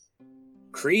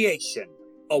Creation,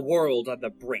 a world on the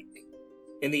brink.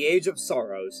 In the age of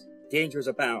sorrows, dangers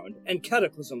abound, and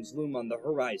cataclysms loom on the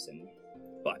horizon.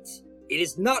 But it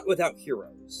is not without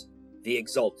heroes. The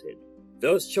exalted,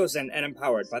 those chosen and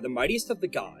empowered by the mightiest of the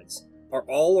gods, are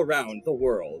all around the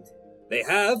world. They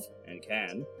have, and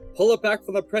can, pull it back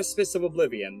from the precipice of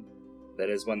oblivion. That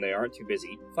is when they aren't too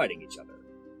busy fighting each other.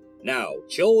 Now,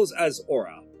 Chills as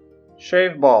Aura.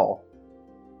 Shave Ball.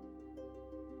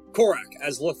 Korak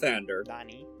as Lathander.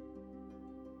 Nani?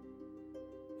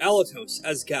 Alatos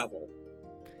as Gavel.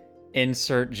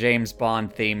 Insert James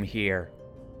Bond theme here.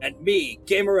 And me,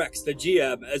 GamerX, the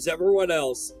GM, as everyone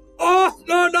else. Oh,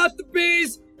 no, not the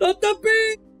bees! Not the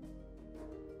bees!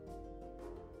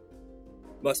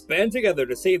 Must band together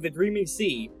to save the dreaming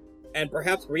sea, and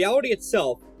perhaps reality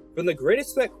itself, from the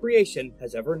greatest threat creation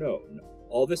has ever known.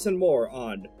 All this and more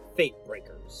on Fate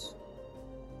Breakers.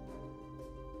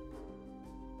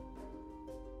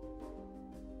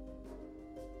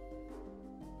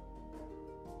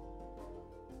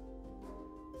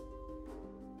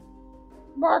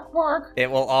 Bark, bark. It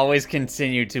will always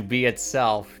continue to be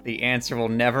itself. The answer will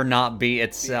never not be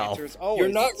itself. You're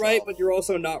not right, but you're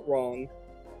also not wrong.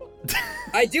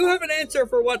 I do have an answer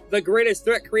for what the greatest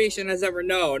threat creation has ever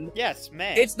known. Yes,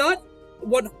 man. It's not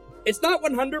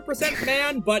 100%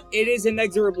 man, but it is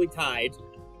inexorably tied.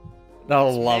 Oh,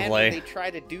 It's lovely. Man when they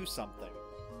try to do something.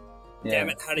 Damn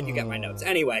it, how did you get my notes?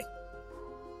 Anyway.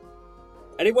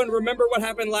 Anyone remember what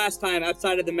happened last time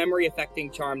outside of the memory affecting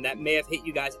charm that may have hit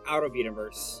you guys out of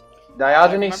universe?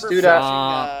 Diogenes stood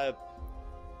up.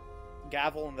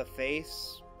 Gavel in the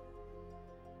face.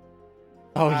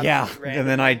 Oh yeah, Randomly.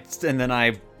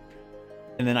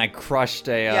 and then I crushed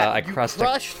a Yeah, I you crushed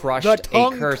crushed a the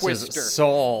tongue curse's twister.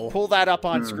 soul. Pull that up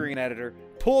on screen, editor.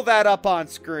 Pull that up on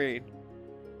screen.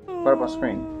 Put up on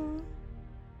screen.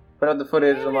 Put up the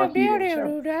footage of the monkey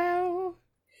eating show.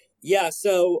 Yeah,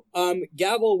 so,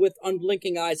 Gavel with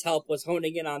unblinking eyes help was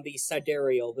honing in on the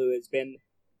Sidereal, who has been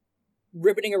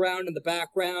ribbiting around in the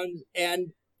background,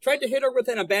 and tried to hit her with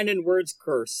an abandoned words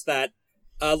curse that,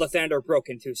 Lathander broke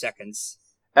in 2 seconds.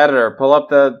 Editor, pull up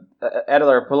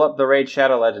the Raid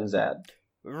Shadow Legends ad.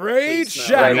 Raid Please, no.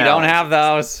 Shadow. Right We now. don't have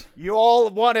those. You all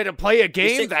wanted to play a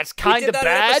game did- that's we kind did of that in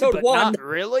bad, episode but 1. not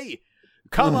really?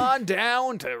 Come on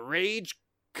down to Rage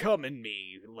Come in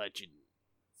Me Legends.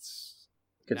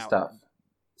 Good Now- stuff.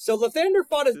 So Lathander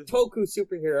fought as Toku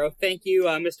superhero. Thank you,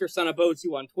 Mr.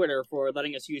 Sonobozu on Twitter for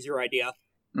letting us use your idea.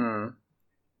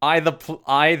 I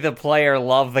the player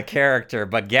love the character,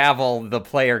 but Gavel the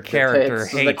player character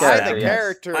It's the hates character, I, them. the yes.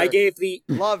 character, I gave the...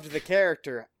 loved the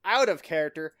character. Out of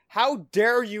character. How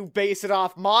dare you base it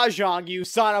off Mahjong, you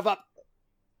son of a...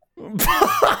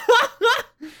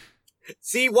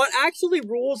 See, what actually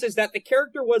rules is that the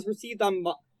character was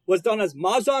was done as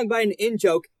mahjong by an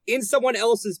in-joke in someone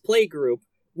else's playgroup.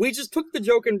 We just took the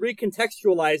joke and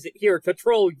recontextualized it here to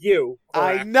troll you.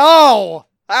 I Correct. know!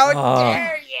 How Ah.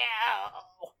 dare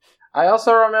you! I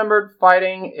also remembered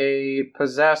fighting a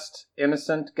possessed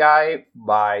innocent guy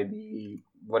by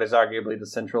what is arguably the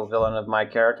central villain of my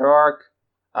character arc.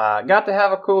 Got to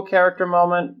have a cool character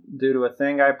moment due to a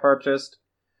thing I purchased.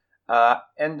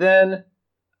 And then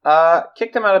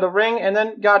kicked him out of the ring and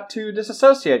then got to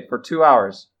disassociate for 2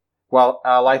 hours while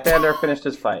Lathander finished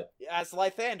his fight. As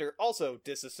Lathander also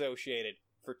disassociated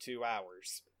for 2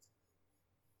 hours.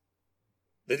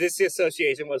 The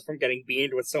disassociation was from getting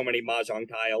beamed with so many mahjong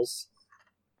tiles.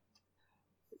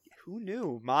 Who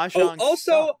knew? Mahjong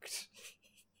also- sucked.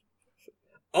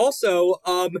 Also,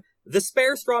 the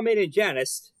spare straw maiden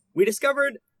Janus, we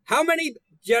discovered how many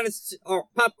Janus, or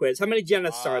pop quiz, how many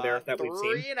Janus are there that we've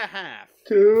seen?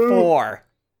 3.5. 4.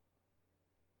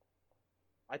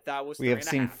 I thought it was We have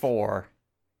seen 3.5. 4.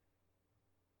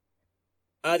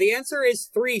 The answer is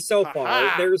 3 so far.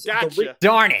 Aha, There's gotcha.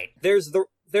 Darn it! there's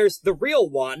the real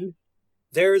one.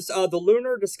 There's the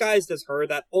Lunar disguised as her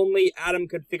that only Adam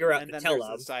could figure out And the then tell there's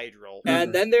of. the side roll.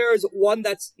 And then there's one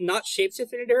that's not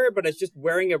shapeshifting into her, but is just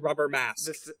wearing a rubber mask.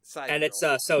 The side And roll. it's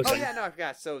Sozin. Oh yeah, no, I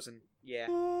forgot Sozin. Yeah.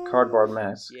 Cardboard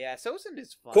mask. Yeah, Sozin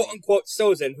is fun. Quote unquote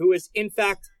Sozin, who is in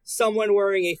fact someone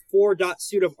wearing a 4-dot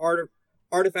suit of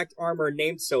artifact armor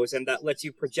named Sozin that lets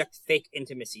you project fake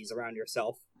intimacies around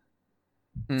yourself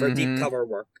for deep cover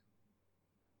work.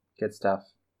 Good stuff.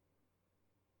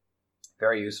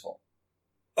 Very useful.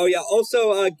 Oh yeah,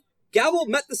 also, Gavel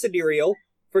met the Sidereal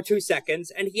for 2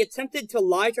 seconds, and he attempted to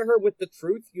lie to her with the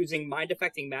truth using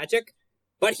mind-affecting magic,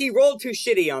 but he rolled too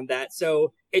shitty on that,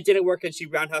 so it didn't work and she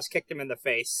roundhouse kicked him in the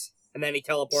face, and then he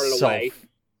teleported away.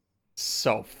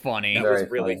 So funny. That Very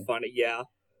was really funny. funny, yeah.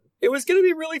 It was gonna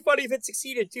be really funny if it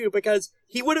succeeded too, because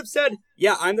he would have said,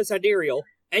 yeah, I'm the Sidereal,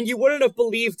 and you wouldn't have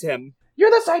believed him, You're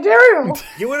the Sidereal!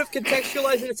 You would have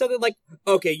contextualized it as something like,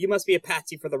 okay, you must be a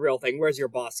patsy for the real thing. Where's your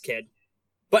boss, kid?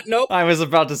 But nope. I was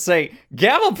about to say,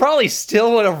 Gavel probably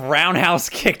still would have roundhouse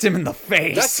kicked him in the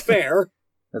face. That's fair.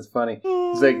 That's funny.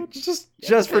 It's like,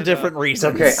 just for different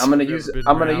reasons. okay, I'm gonna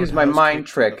use my mind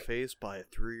trick. Face by a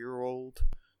 3-year-old.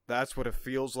 That's what it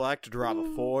feels like to drive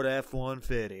a Ford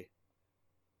F-150.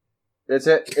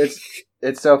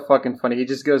 It's so fucking funny. He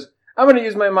just goes, I'm gonna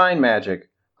use my mind magic.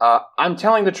 I'm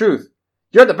telling the truth.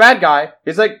 You're the bad guy.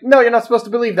 He's like, no, you're not supposed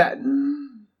to believe that.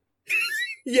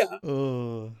 Yeah.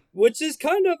 Which is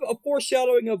kind of a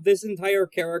foreshadowing of this entire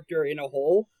character in a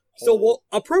whole. So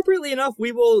appropriately enough,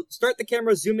 we will start the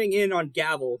camera zooming in on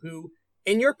Gavel, who,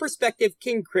 in your perspective,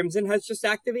 King Crimson has just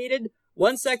activated.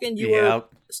 1 second you were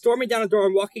storming down a door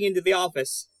and walking into the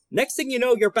office. Next thing you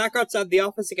know, you're back outside the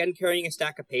office again carrying a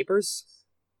stack of papers.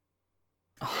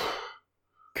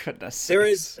 Goodness There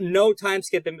sakes. is no time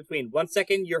skip in between. 1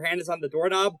 second, your hand is on the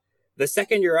doorknob. The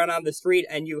second, you're out on the street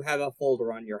and you have a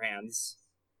folder on your hands.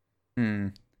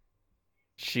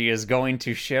 She is going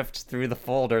to shift through the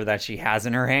folder that she has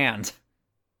in her hand.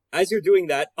 As you're doing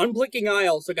that, Unblinking Eye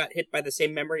also got hit by the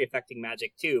same memory-affecting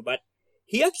magic too, but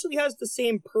he actually has the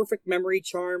same perfect memory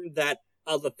charm that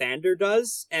Alathander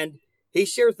does, and he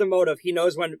shares the motive. He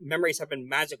knows when memories have been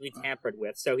magically tampered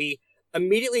with, so he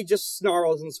immediately just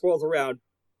snarls and swirls around.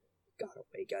 God,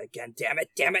 Omega again, damn it,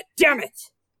 damn it, damn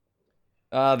it!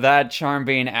 That charm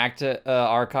being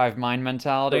archive mind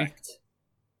mentality. Correct.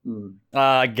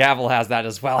 Gavel has that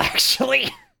as well, actually.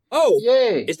 Oh,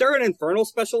 Yay! is there an infernal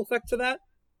special effect to that?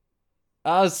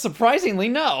 Surprisingly,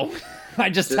 no.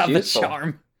 I just It's have useful. the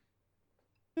charm.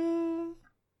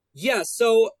 Yeah,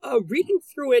 so, reading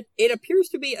through it, it appears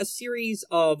to be a series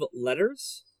of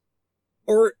letters,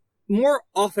 or more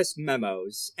office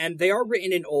memos, and they are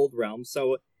written in Old Realm,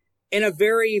 so in a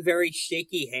very, very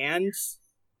shaky hand.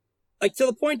 Like, to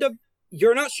the point of,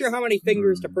 you're not sure how many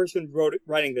fingers the person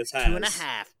writing this has.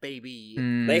 2.5, baby.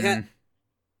 They had...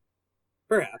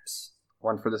 Perhaps.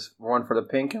 One for the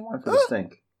pink and one for the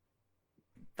stink.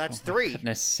 That's 3.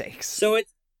 Goodness sakes. So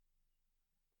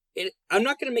I'm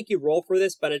not going to make you roll for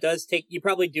this, but it does take... You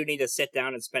probably do need to sit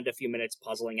down and spend a few minutes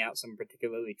puzzling out some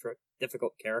particularly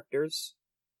difficult characters.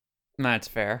 That's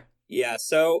fair. Yeah,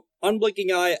 so Unblinking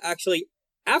Eye actually,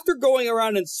 after going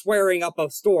around and swearing up a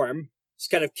storm, just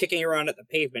kind of kicking around at the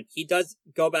pavement, he does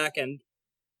go back and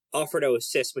offer to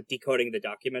assist with decoding the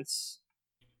documents.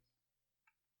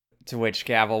 To which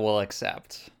Gavel will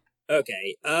accept.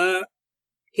 Okay,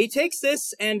 he takes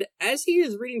this, and as he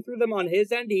is reading through them on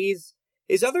his end,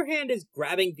 his other hand is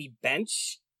grabbing the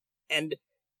bench, and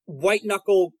white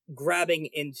knuckle grabbing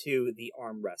into the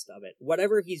armrest of it.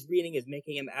 Whatever he's reading is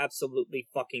making him absolutely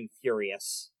fucking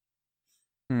furious.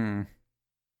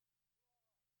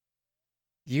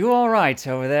 You alright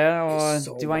over there, or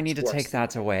So do I need to much take worse that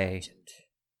than I away? imagined.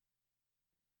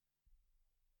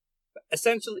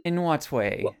 Essentially, In what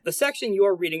way? well, the section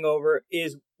you're reading over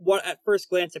is what at first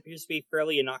glance appears to be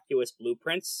fairly innocuous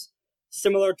blueprints,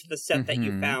 similar to the set that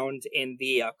you found in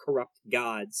the Corrupt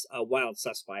Gods, Wild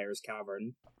Suspire's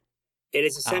Cavern. It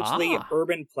is essentially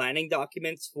urban planning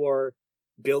documents for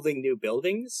building new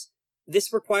buildings.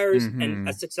 This requires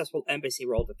a successful embassy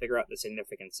roll to figure out the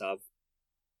significance of.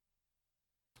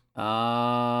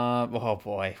 Oh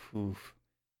boy. Oof.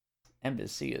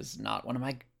 Embassy is not one of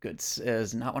my good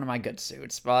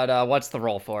suits, but what's the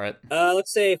roll for it?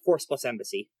 Let's say Force plus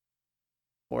Embassy.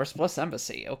 Force plus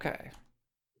embassy, okay.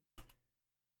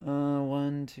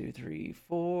 1, 2, 3,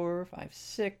 4, 5,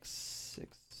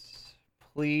 6.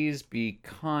 Please be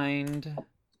kind.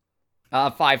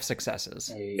 5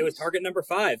 successes. It was target number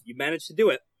 5. You managed to do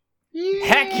it.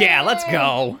 Heck yeah, let's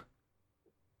go!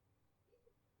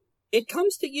 It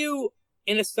comes to you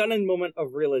in a sudden moment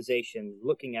of realization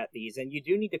looking at these, and you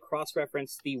do need to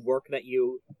cross-reference the work that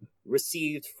you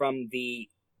received from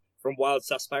Wild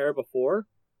Suspire before.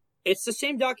 It's the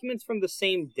same documents from the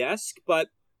same desk, but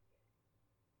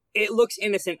it looks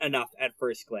innocent enough at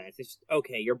first glance. It's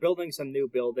okay, you're building some new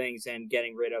buildings and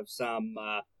getting rid of some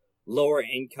lower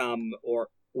income or...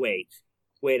 Wait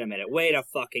a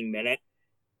fucking minute.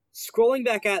 Scrolling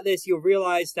back at this, you'll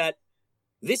realize that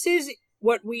this is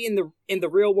what we in the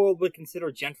real world would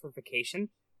consider gentrification.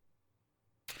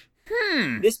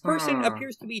 This person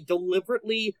appears to be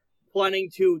deliberately planning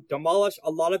to demolish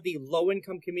a lot of the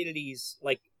low-income communities,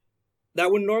 like, that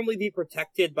would normally be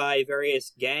protected by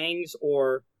various gangs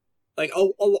or, like,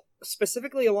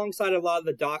 specifically alongside a lot of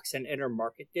the docks and inner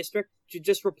market district, to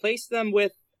just replace them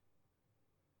with...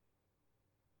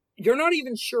 You're not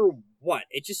even sure what.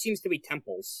 It just seems to be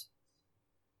temples.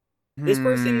 This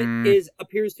person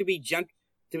appears to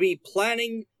be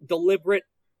planning deliberate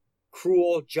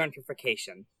cruel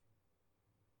gentrification.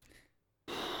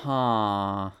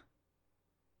 Huh.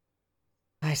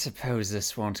 I suppose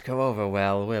this won't go over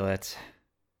well, will it?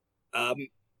 I'm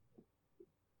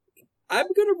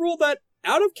gonna rule that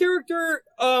out of character.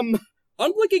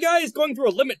 Unblinking Eye is going through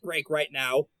a limit break right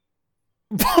now.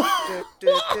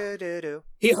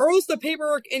 He hurls the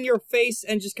paperwork in your face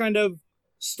and just kind of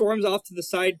storms off to the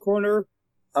side corner.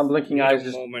 Unblinking Eyes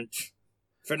just...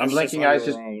 Unblinking Eyes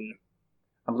just...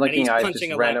 Unblinking Eyes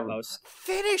just random...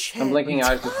 Finish him! Unblinking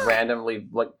Eyes just randomly,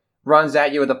 like, runs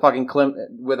at you with a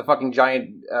fucking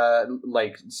giant,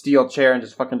 steel chair and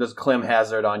just fucking does Clim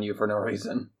Hazard on you for no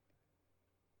reason.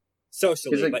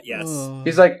 Socially, like, but yes.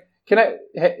 He's like,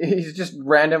 he's just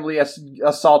randomly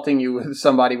assaulting you with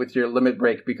somebody with your limit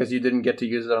break because you didn't get to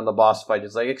use it on the boss fight.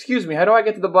 It's like, excuse me, how do I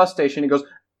get to the bus station? He goes,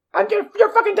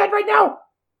 you're fucking dead right now!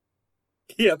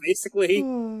 Yeah, basically.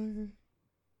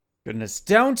 Goodness,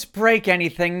 don't break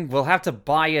anything. We'll have to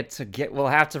buy it we'll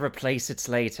have to replace it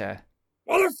later.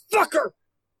 Motherfucker!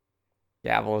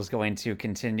 Gavel is going to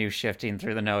continue shifting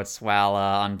through the notes while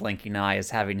Unblinking Eye is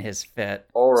having his fit.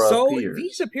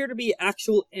 These appear to be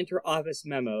actual inter-office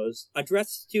memos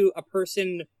addressed to a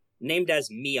person named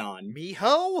as Meon.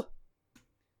 Miho?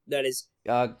 That is...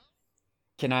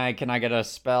 Can I get a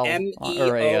spell?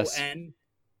 M-E-O-N.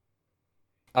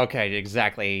 Okay,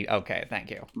 exactly. Okay,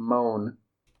 thank you.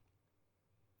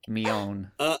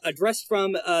 Meon. Addressed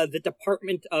from the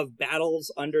Department of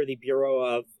Battles under the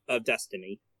Bureau of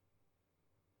Destiny.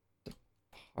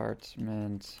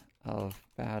 Department of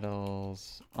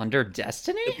Battles under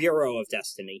Destiny? The Bureau of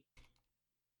Destiny.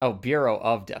 Oh, Bureau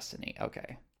of Destiny.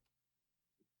 Okay.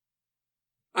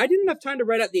 I didn't have time to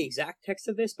write out the exact text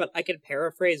of this, but I can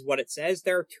paraphrase what it says.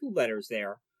 There are two letters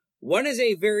there. One is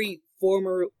a very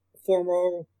formal,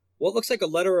 what looks like a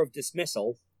letter of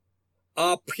dismissal.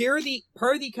 Per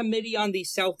the Committee on the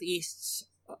Southeast's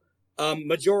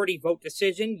majority vote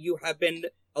decision, you have been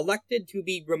elected to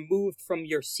be removed from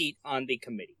your seat on the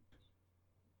committee.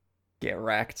 Get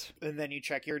wrecked. And then you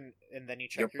check your name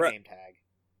tag.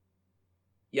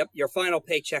 Yep, your final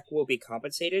paycheck will be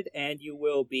compensated, and you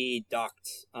will be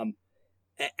docked. And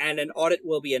an audit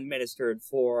will be administered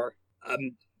for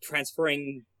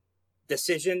transferring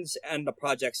decisions and the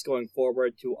projects going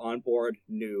forward to onboard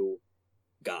new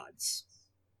gods.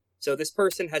 So this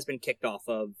person has been kicked off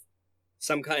of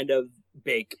some kind of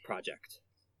big project.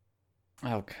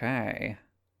 Okay.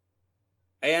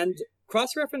 And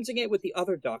cross-referencing it with the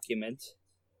other document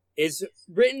is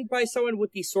written by someone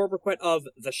with the sobriquet of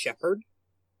the Shepherd.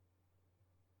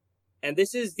 And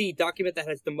this is the document that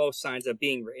has the most signs of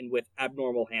being written with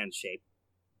abnormal hand shape.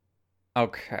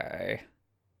 Okay.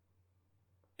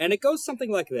 And it goes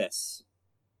something like this.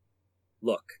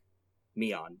 Look,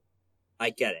 Meon,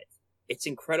 I get it. It's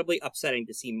incredibly upsetting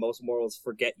to see most mortals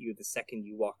forget you the second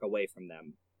you walk away from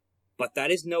them. But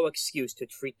that is no excuse to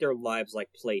treat their lives like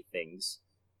playthings.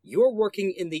 You're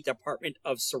working in the Department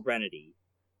of Serenity.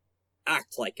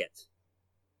 Act like it.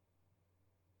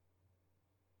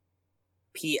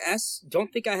 P.S.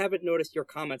 Don't think I haven't noticed your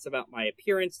comments about my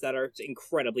appearance that are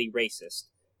incredibly racist.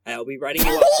 I'll be writing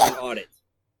you up for an audit.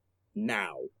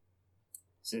 Now.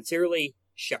 Sincerely,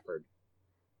 Shepherd.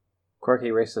 Quirky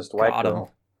racist white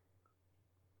girl.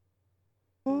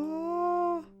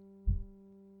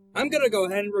 I'm gonna go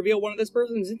ahead and reveal one of this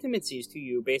person's intimacies to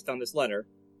you based on this letter.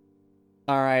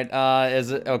 Alright,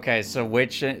 is it... Okay, so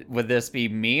which... Would this be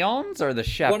Meon's or the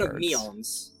Shepherd's? One of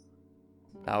Meon's.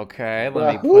 Okay,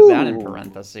 let me put that in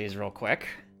parentheses real quick.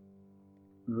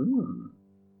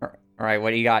 Alright,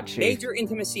 what do you got, Chief? Major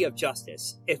intimacy of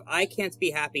justice. If I can't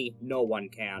be happy, no one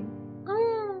can.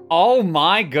 Oh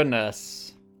my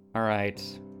goodness. Alright.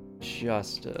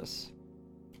 Justice.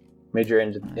 Major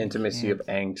intimacy of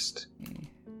angst.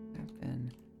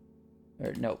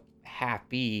 No,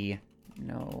 happy.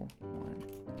 No one.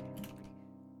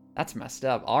 That's messed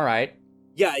up. Alright.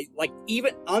 Yeah, like,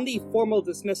 even on the formal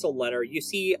dismissal letter, you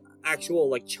see actual,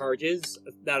 like, charges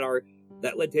that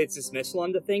led to its dismissal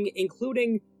on the thing,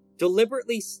 including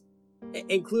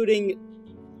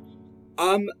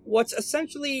what's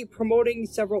essentially promoting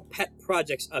several pet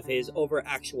projects of his over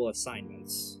actual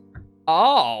assignments.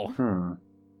 Oh!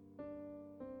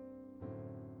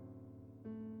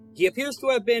 He appears to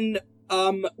have been,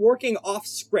 working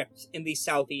off-script in the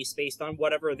Southeast based on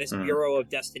whatever this Bureau of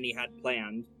Destiny had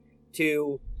planned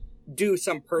to do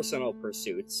some personal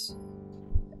pursuits.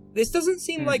 This doesn't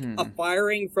seem like a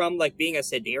firing from, like, being a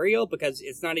sidereal, because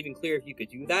it's not even clear if you could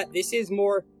do that. This is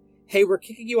more, hey, we're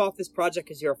kicking you off this project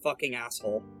because you're a fucking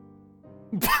asshole.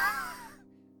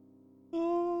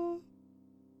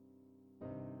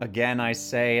 Again, I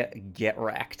say, get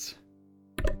wrecked.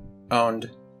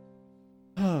 Owned.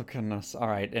 Oh, goodness.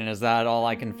 Alright, and is that all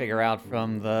I can figure out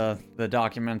from the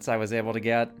documents I was able to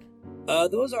get?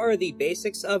 Those are the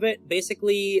basics of it.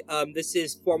 Basically, this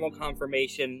is formal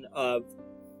confirmation of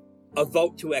a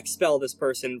vote to expel this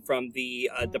person from the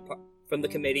from the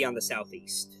committee on the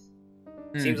Southeast.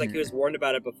 Seems like he was warned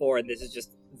about it before, and this is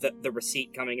just the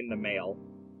receipt coming in the mail.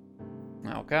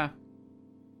 Okay.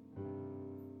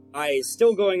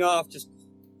 Still going off, just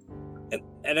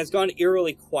and has gone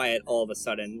eerily quiet all of a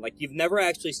sudden. Like, you've never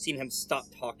actually seen him stop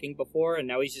talking before, and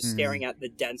now he's just staring at the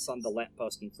dents on the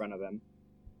lamppost in front of him.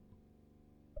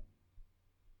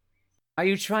 Are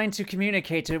you trying to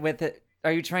communicate with it?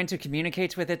 Are you trying to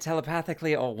communicate with it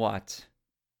telepathically, or what?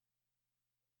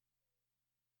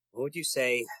 What would you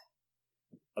say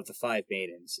of the 5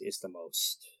 maidens is the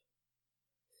most?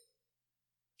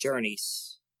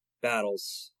 Journeys,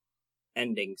 battles,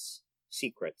 endings,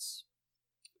 secrets.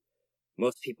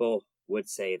 Most people would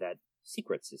say that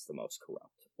secrets is the most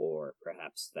corrupt, or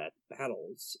perhaps that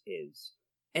battles is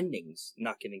endings,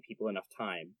 not giving people enough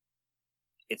time.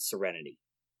 It's serenity.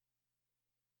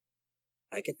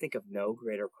 I can think of no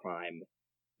greater crime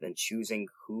than choosing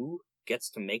who gets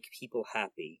to make people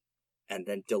happy and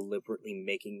then deliberately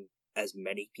making as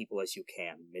many people as you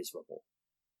can miserable.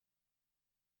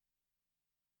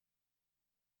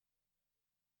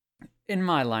 In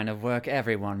my line of work,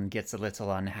 everyone gets a little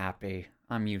unhappy.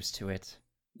 I'm used to it.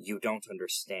 You don't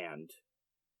understand.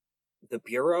 The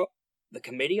Bureau, the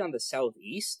Committee on the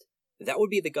Southeast, that would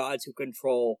be the gods who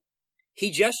control. He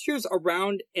gestures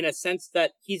around in a sense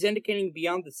that he's indicating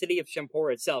beyond the city of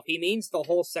Shempor itself. He means the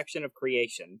whole section of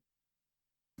creation.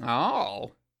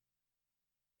 Oh.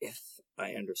 If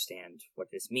I understand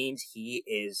what this means, he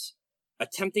is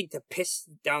attempting to piss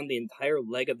down the entire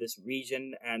leg of this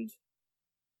region, and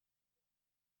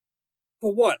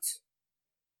for what?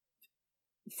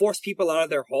 Force people out of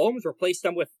their homes? Replace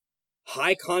them with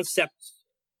high-concept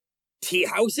tea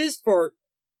houses for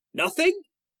nothing?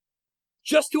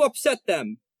 Just to upset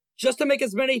them. Just to make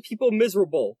as many people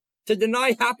miserable. To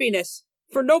deny happiness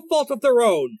for no fault of their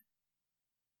own.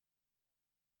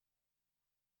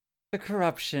 The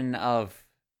corruption of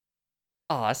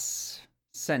us,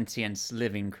 sentient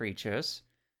living creatures,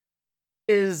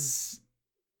 is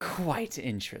quite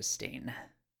interesting.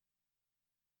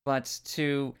 But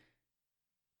to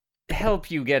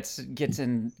help you get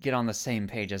on the same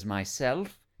page as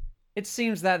myself, it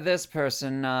seems that this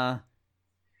person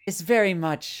is very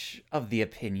much of the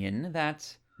opinion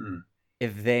that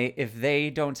if they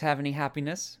don't have any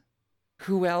happiness,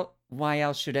 why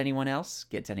else should anyone else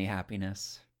get any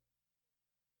happiness?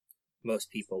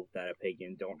 Most people with that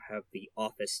opinion don't have the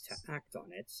office to act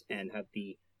on it, and have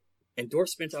the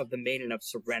endorsement of the Maiden of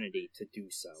Serenity to do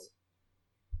so.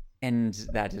 And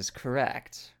that is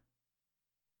correct.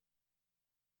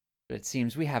 But it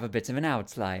seems we have a bit of an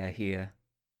outlier here.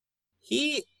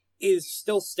 He is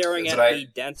still staring at the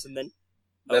dents, and then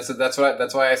that's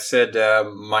why I said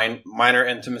minor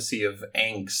intimacy of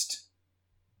angst.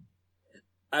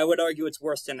 I would argue it's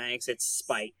worse than angst. It's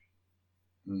spite.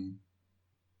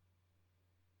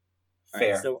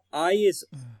 Fair. Right, so I is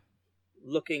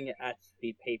looking at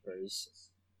the papers.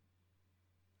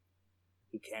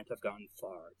 You can't have gone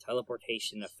far.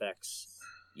 Teleportation effects.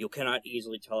 You cannot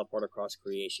easily teleport across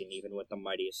creation, even with the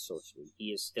mightiest sorcery.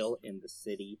 He is still in the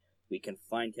city. We can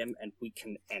find him, and we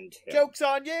can end him. Joke's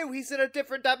on you! He's in a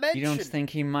different dimension! You don't think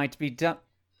he might be dumb?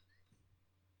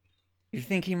 You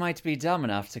think he might be dumb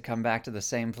enough to come back to the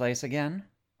same place again?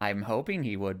 I'm hoping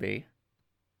he would be.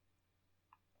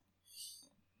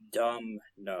 Dumb,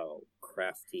 no.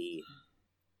 Crafty.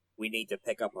 We need to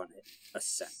pick up on it. A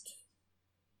scent.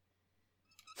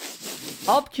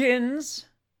 Hopkins!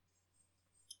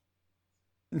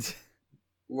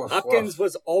 Hopkins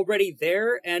was already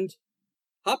there, and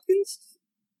Hopkins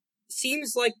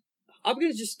seems like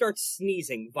Hopkins just starts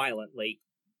sneezing violently.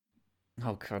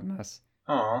 Oh, goodness.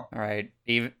 Aw. Alright,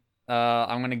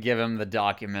 I'm gonna give him the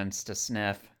documents to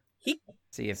sniff.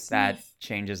 See if that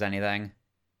changes anything.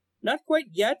 Not quite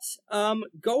yet.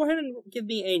 Go ahead and give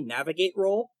me a navigate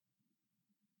roll.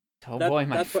 Oh boy,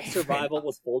 my That's what favorite. survival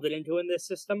was folded into in this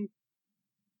system.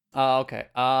 Okay.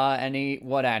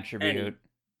 What attribute?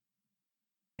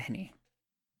 Any.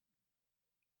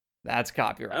 That's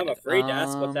copyrighted. I'm afraid to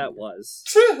ask what that was.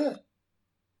 Let's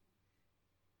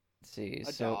see.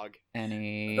 A so dog.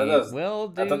 Any will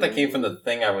do. I thought that came from the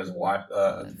thing I was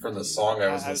from the song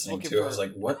I was listening to. I was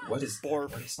like, what is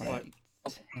Borf, what is but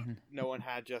that? no one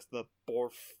had just the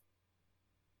Borf.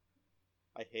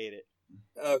 I hate it.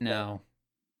 Okay. No.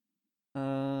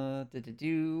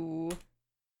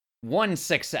 One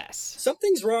success.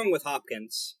 Something's wrong with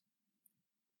Hopkins.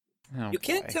 Oh, You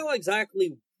can't boy. tell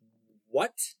exactly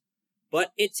what,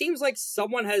 but it seems like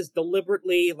someone has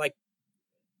deliberately, like,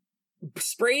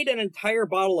 sprayed an entire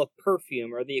bottle of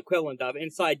perfume, or the equivalent of,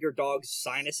 inside your dog's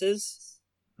sinuses.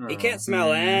 He can't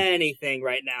smell anything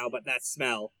right now but that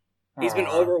smell. He's been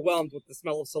overwhelmed with the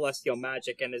smell of celestial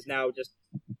magic and is now just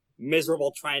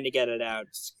miserable trying to get it out.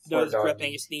 Poor Nose doggy.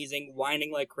 dripping, sneezing,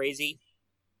 whining like crazy.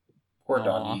 Poor Aw.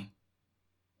 doggy.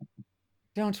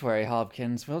 Don't worry,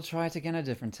 Hopkins. We'll try it again a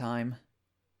different time.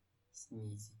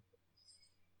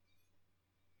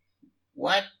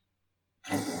 What?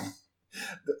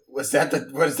 Was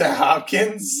that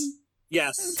Hopkins?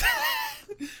 Yes.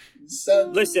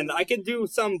 So, Listen, I can do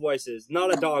some voices,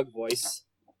 not a dog voice.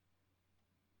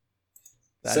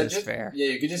 That is just, fair. Yeah,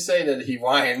 you could just say that he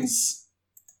whines.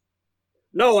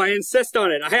 No, I insist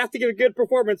on it. I have to give a good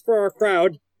performance for our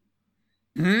crowd.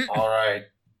 All right.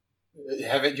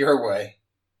 Have it your way.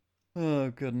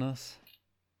 Oh, goodness.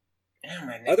 Damn,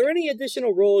 my Are neck. there any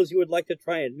additional roles you would like to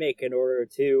try and make in order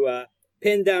to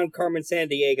pin down Carmen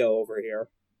Sandiego over here?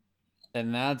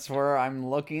 And that's where I'm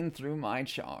looking through my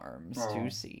charms Oh.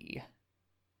 to see.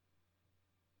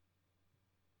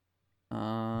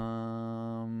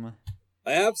 I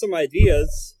have some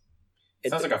ideas.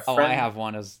 Sounds like a Oh, friend. I have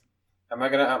one as... I'm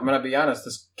gonna be honest.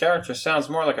 This character sounds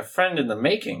more like a friend in the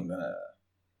making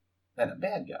than a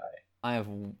bad guy. I have...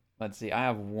 Let's see, I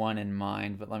have one in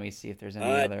mind, but let me see if there's any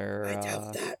I other...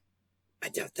 doubt that. I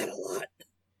doubt that a lot.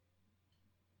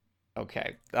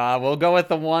 Okay, we'll go with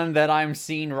the one that I'm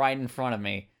seeing right in front of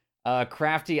me.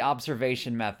 Crafty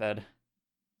observation method.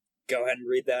 Go ahead and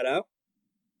read that out.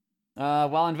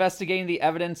 While investigating the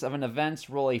evidence of an event,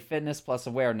 roll a fitness plus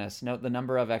awareness. Note the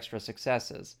number of extra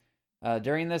successes.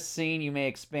 During this scene, you may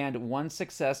expand one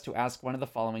success to ask one of the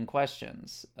following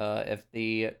questions. If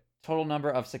the total number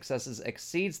of successes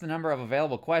exceeds the number of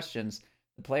available questions,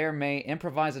 the player may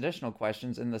improvise additional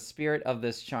questions. In the spirit of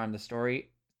this charm, the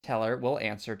storyteller will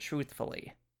answer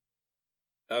truthfully.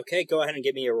 Okay, go ahead and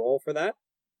give me a roll for that.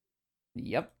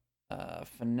 Yep.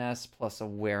 Finesse plus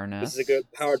awareness. This is a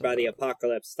good powered by the So-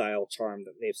 apocalypse style charm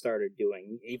that they've started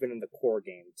doing, even in the core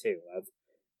game too. Of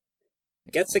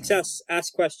get success,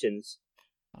 ask questions,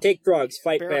 take drugs,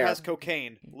 fight Bear bear. has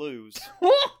cocaine. Lose.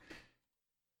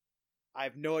 I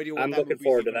have no idea what I'm that looking movie's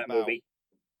forward to even that about. movie.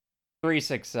 3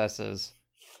 successes.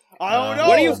 I don't know.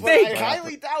 What do you but think? I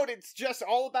highly doubt it's just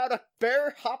all about a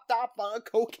bear hopped up on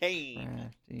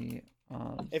cocaine. Crafty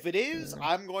If it is,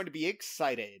 I'm going to be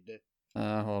excited.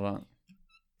 hold on.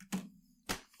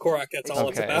 Korak, that's all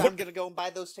it's Okay. about. I'm gonna go and buy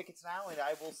those tickets now, and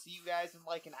I will see you guys in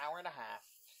like an hour and a half.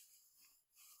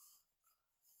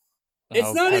 It's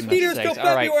Oh, not in goodness theaters till sakes.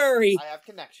 All right. February. I have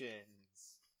connections.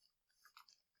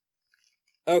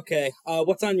 Okay,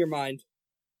 what's on your mind?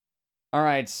 All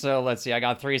right, so let's see. I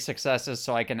got 3 successes,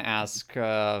 so I can ask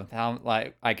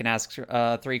I can ask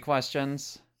 3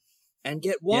 questions. And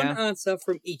get one Yeah. answer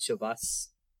from each of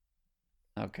us.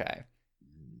 Okay.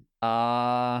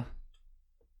 All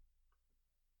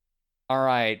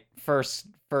right. First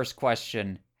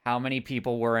question. How many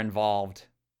people were involved?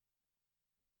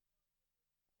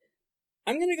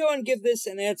 I'm gonna go and give this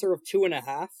an answer of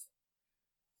 2.5.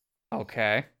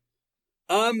 Okay.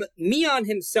 Mion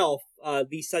himself,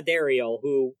 the Sidereal,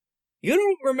 who you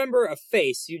don't remember a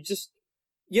face, you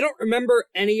don't remember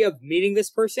any of meeting this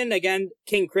person. Again,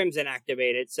 King Crimson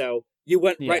activated, so you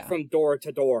went right Yeah. from door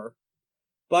to door.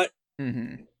 But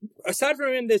Mm-hmm. aside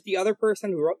from him, there's the other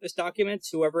person who wrote this document,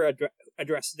 whoever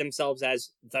addresses themselves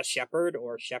as the Shepherd,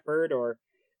 or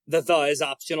the is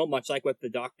optional, much like with the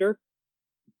Doctor.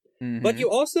 Mm-hmm. But you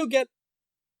also get,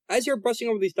 as you're brushing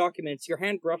over these documents, your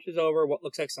hand brushes over what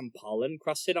looks like some pollen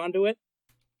crusted onto it.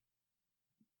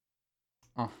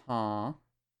 Uh-huh.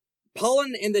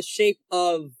 Pollen in the shape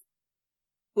of,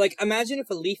 like, imagine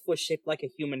if a leaf was shaped like a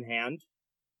human hand.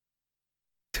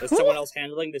 There's someone else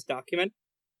handling this document.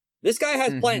 This guy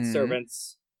has plant Mhm.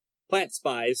 servants, plant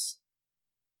spies.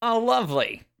 Oh,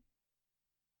 lovely.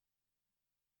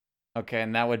 Okay,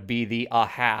 and that would be the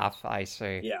half, I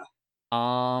see. Yeah.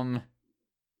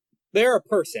 They're They're a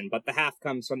person, but the half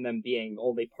comes from them being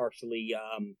only partially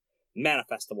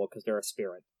manifestable because they're a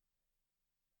spirit.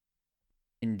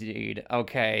 Indeed.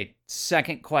 Okay,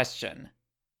 second question.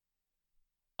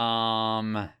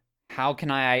 How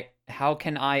can I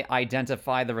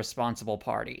identify the responsible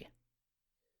party?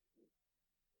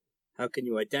 How can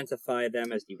you identify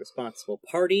them as the responsible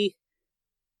party?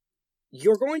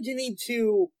 You're going to need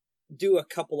to do a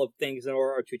couple of things in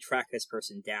order to track this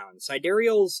person down.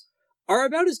 Sidereals are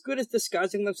about as good as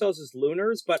disguising themselves as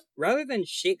Lunars, but rather than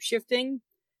shape-shifting,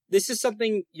 this is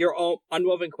something your own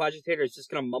unwoven coadjutator is just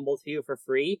going to mumble to you for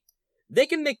free. They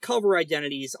can make cover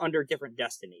identities under different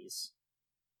destinies.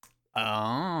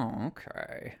 Oh,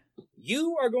 okay.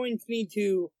 You are going to need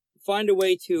to find a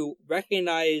way to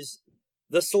recognize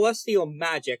the celestial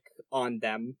magic on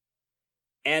them,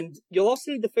 and you'll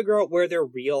also need to figure out where their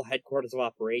real headquarters of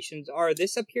operations are.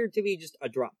 This appeared to be just a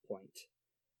drop point.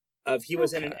 He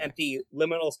was in an Okay. empty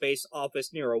liminal space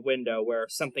office near a window where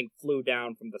something flew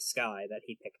down from the sky that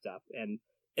he picked up, and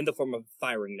in the form of a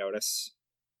firing notice.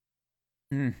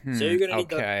 Mm-hmm. So you're gonna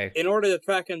need Okay. in order to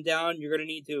track him down, you're gonna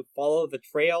need to follow the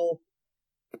trail,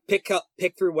 pick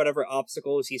through whatever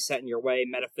obstacles he's set in your way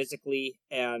metaphysically,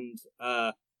 and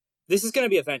this is gonna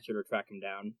be a venture to track him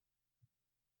down.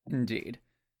 Indeed.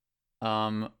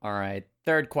 All right.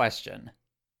 Third question.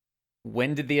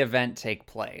 When did the event take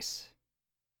place?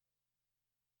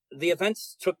 The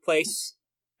events took place,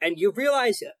 and you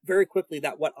realize very quickly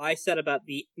that what I said about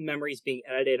the memories being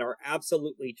edited are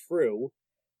absolutely true,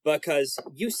 because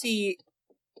you see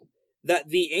that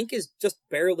the ink is just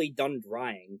barely done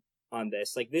drying on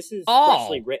this. Like, this is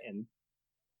freshly written.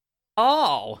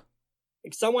 Oh!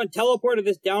 Like, someone teleported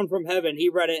this down from heaven, he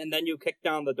read it, and then you kicked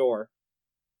down the door.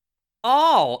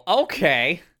 Oh,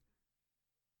 okay.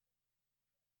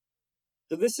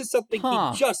 So this is something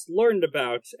Huh. he just learned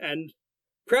about, and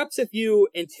perhaps if you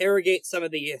interrogate some of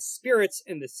the spirits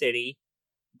in the city,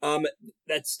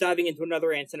 that's diving into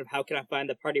another answer of how can I find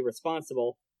the party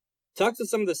responsible, talk to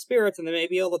some of the spirits, and they may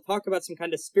be able to talk about some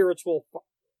kind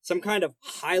of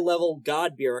high-level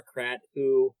god bureaucrat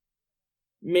who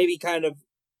maybe kind of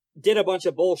did a bunch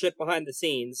of bullshit behind the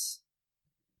scenes.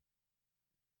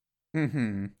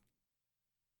 Mm-hmm.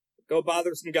 Go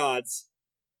bother some gods.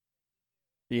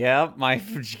 Yep, my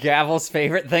gavel's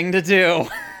favorite thing to do.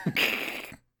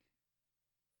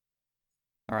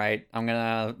 All right, I'm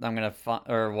gonna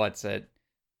or what's it?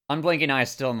 Unblinking Eye's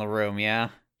still in the room, yeah?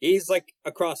 He's like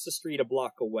across the street a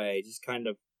block away, just kind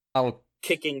of Oh,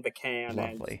 kicking the can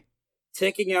and lovely.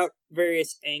 taking out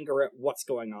various anger at what's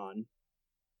going on.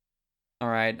 All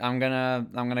right, I'm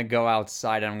gonna go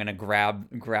outside and I'm gonna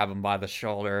grab him by the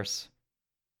shoulders.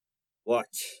 What?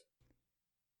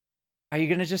 Are you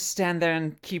gonna just stand there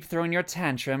and keep throwing your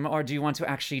tantrum, or do you want to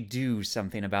actually do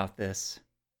something about this?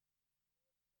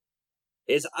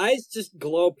 His eyes just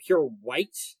glow pure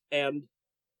white, and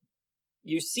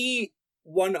you see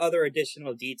one other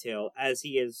additional detail as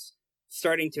he is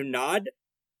starting to nod.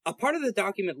 A part of the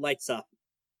document lights up.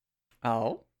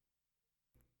 Oh?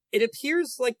 It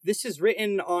appears like this is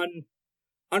written on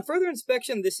further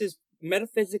inspection, this is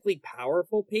metaphysically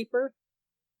powerful paper.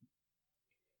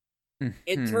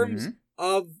 In terms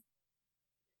of,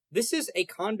 this is a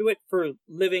conduit for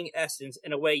living essence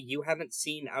in a way you haven't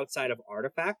seen outside of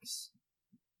artifacts.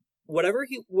 Whatever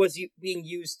was being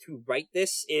used to write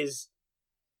this is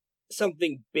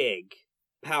something big,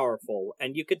 powerful,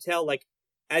 and you could tell, like,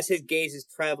 as his gaze is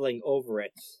traveling over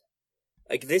it,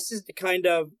 like, this is the kind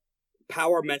of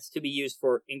power meant to be used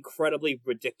for incredibly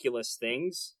ridiculous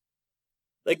things.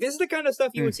 Like, this is the kind of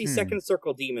stuff you would see second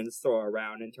circle demons throw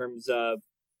around in terms of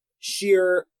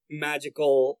sheer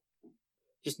magical,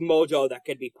 just mojo that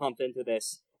could be pumped into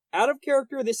this. Out of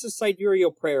character, this is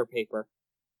sidereal prayer paper.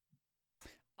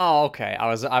 Oh, okay. I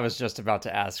was just about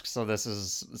to ask. So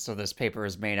this paper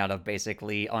is made out of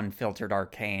basically unfiltered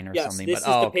arcane or something. Yes, this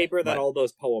is the paper that all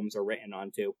those poems are written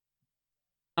onto.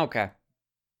 Okay.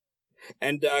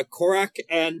 And Korak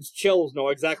and Chills know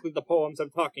exactly the poems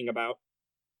I'm talking about.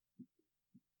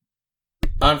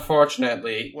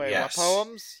 Unfortunately, Wait, yes. what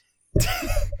poems?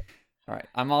 All right.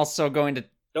 I'm also going to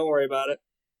Don't worry about it.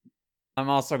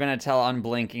 tell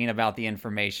Unblinking about the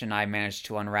information I managed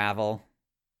to unravel.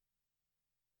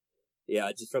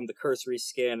 Yeah, just from the cursory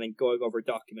scan and going over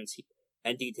documents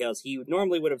and details he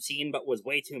normally would have seen but was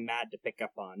way too mad to pick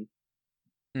up on.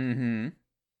 Mm-hmm.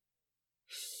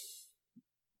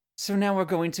 So now we're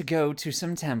going to go to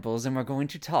some temples and we're going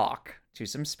to talk to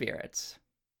some spirits.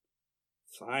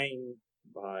 Fine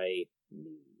by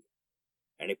me.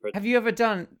 Have you ever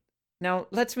done... Now,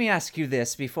 let me ask you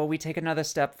this before we take another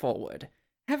step forward.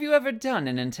 Have you ever done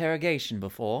an interrogation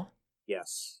before?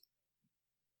 Yes.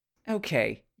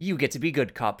 Okay, you get to be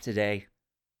good cop today.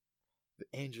 The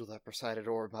angel that presided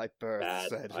o'er my birth, Bad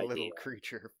said a idea. little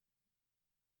creature.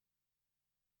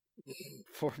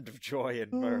 Formed of joy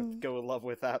and mirth, go in love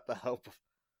without the help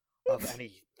of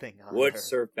anything on Would earth.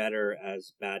 serve better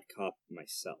as bad cop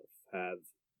myself. Have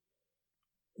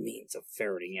means of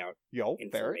ferreting out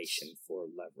information for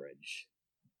leverage.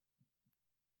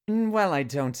 Well, I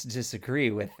don't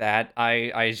disagree with that.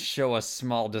 I show a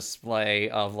small display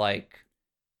of what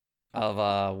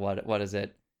is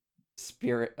it?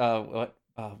 Spirit what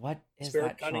is Spirit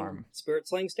that cunning, charm? spirit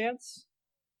slaying stance?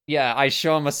 Yeah, I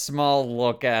show him a small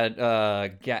look at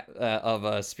of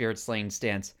a spirit slaying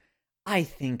stance. I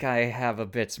think I have a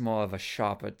bit more of a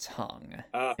sharper tongue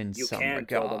in You some can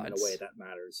kill them in a regards. way that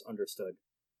matters. Understood.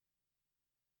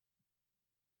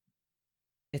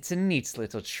 It's a neat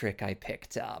little trick I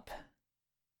picked up.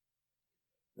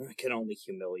 I can only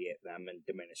humiliate them and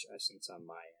diminish essence on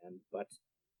my end, but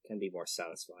can be more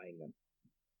satisfying than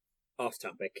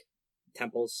off-topic.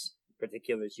 Temples,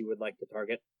 particulars you would like to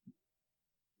target?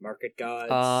 Market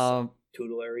gods,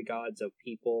 tutelary gods of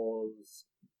peoples,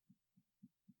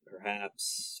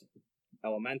 perhaps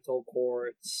elemental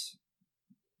courts.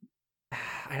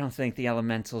 I don't think the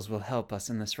elementals will help us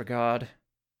in this regard.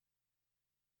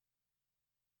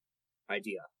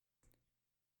 Idea.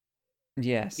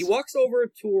 Yes. He walks over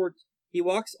towards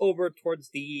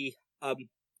the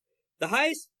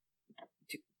highest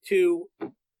to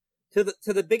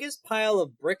the biggest pile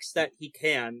of bricks that he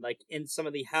can, like in some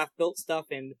of the half-built stuff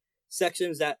in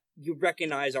sections that you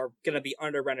recognize are going to be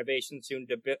under renovation soon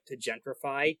to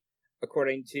gentrify,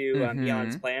 according to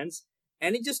Eon's plans.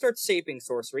 And he just starts shaping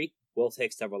sorcery. Will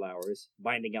take several hours.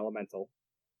 Binding elemental.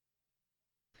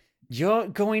 You're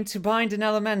going to bind an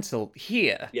elemental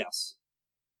here? Yes.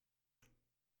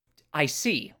 I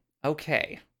see.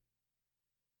 Okay.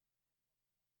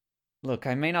 Look,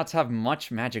 I may not have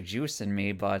much magic juice in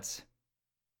me, but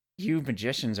you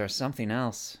magicians are something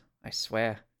else, I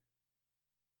swear.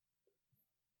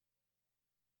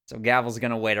 So Gavel's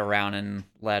gonna wait around and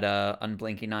let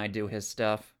Unblinking Eye do his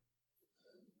stuff.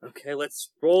 Okay, let's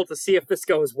roll to see if this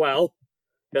goes well.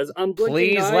 Because Unblinking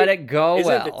Please Eye let it go isn't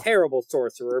well. a terrible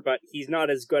sorcerer, but he's not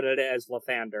as good at it as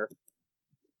Lathander.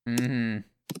 Mm-hmm.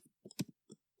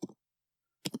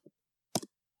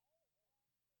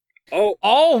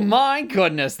 Oh my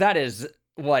goodness, that is,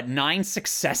 what, 9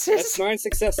 successes? That's 9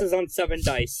 successes on 7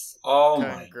 dice. Oh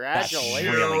my. Congratulations.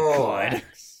 That's really good.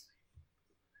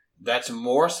 That's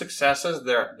more successes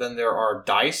than there are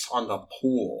dice on the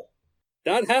pool.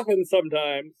 That happens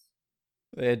sometimes.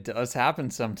 It does happen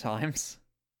sometimes.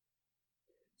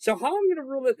 So how I'm going to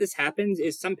rule that this happens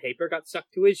is some paper got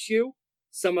stuck to his shoe,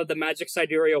 some of the magic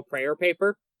sidereal prayer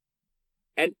paper,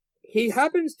 and he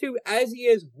happens to, as he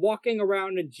is walking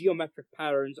around in geometric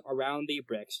patterns around the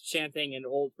bricks, chanting in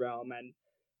Old Realm and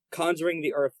conjuring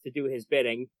the earth to do his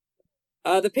bidding,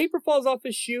 the paper falls off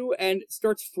his shoe and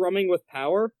starts thrumming with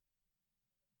power.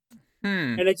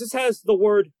 And it just has the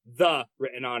word "the"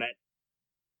 written on it.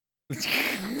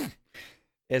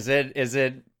 Is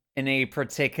it in a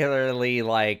particularly,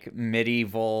 like,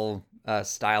 medieval,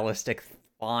 stylistic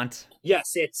font?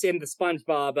 Yes, it's in the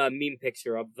SpongeBob meme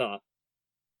picture of "the."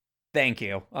 Thank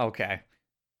you. Okay.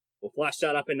 We'll flash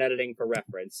that up in editing for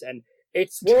reference. And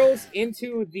it swirls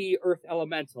into the Earth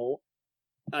Elemental,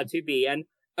 to be, and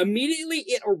immediately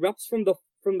it erupts from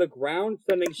the ground,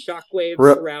 sending shockwaves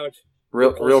throughout.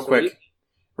 Real quick.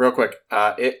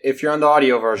 If you're on the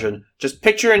audio version, just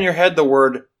picture in your head the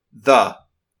word "the."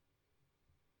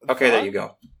 Okay, there you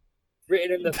go.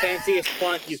 Written in the fanciest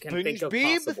font you can think of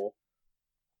SpongeBob? possible.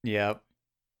 Yep.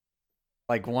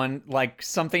 Like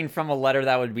something from a letter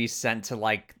that would be sent to,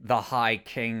 like, the High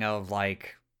King of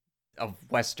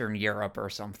Western Europe or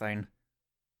something.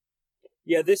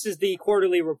 Yeah, this is the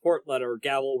quarterly report letter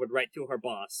Gavel would write to her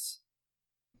boss.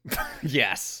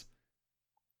 Yes.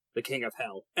 The King of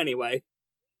Hell. Anyway.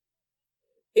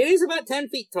 It is about 10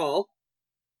 feet tall.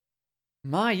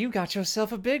 My, you got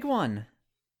yourself a big one.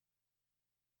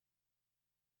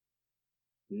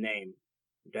 Name.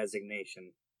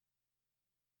 Designation.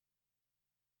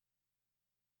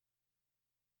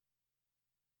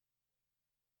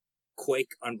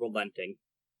 Quake Unrelenting.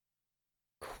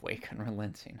 Quake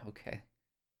Unrelenting, okay.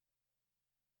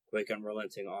 Quake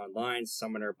Unrelenting online,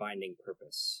 Summoner Binding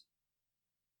Purpose.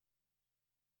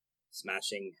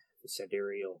 Smashing the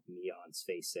sidereal Neon's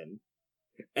face in.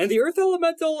 And the Earth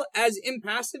Elemental, as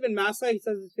impassive and mass-like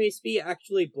as his face be,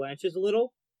 actually blanches a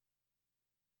little.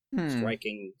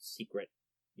 Striking secret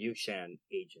Yushan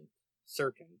agent.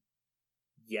 Certain.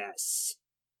 Yes.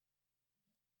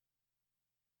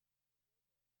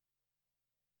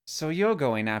 So you're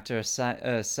going after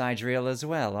Sidriel as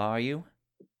well, are you?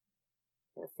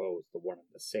 Our foes, the one and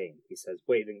the same, he says,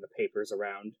 waving the papers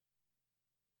around.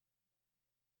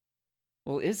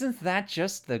 Well, isn't that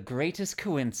just the greatest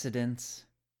coincidence?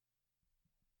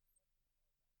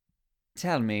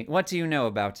 Tell me, what do you know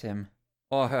about him?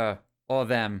 Or her? Or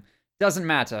them? Doesn't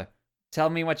matter. Tell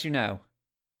me what you know.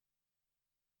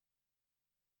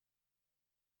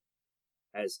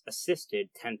 Has assisted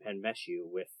Tenpen Meshu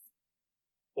with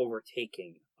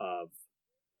overtaking of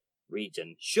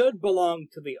region. Should belong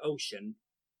to the ocean.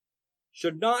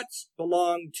 Should not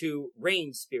belong to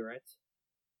Rain Spirit.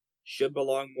 Should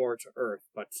belong more to Earth,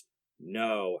 but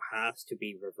No, has to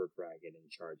be River Dragon in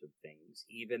charge of things,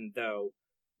 even though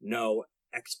no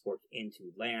export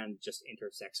into land just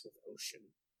intersects with ocean.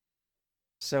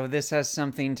 So this has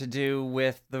something to do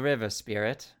with the river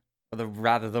spirit, or the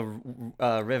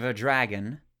river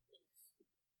dragon.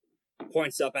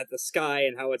 Points up at the sky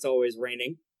and how it's always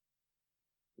raining.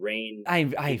 Rain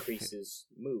decreases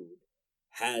mood.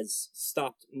 Has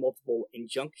stopped multiple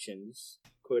injunctions.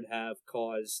 Could have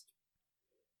caused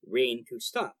rain to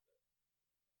stop.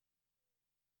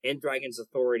 In Dragon's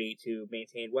authority to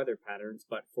maintain weather patterns,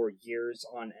 but for years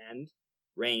on end,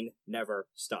 rain never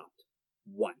stopped.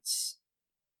 Once.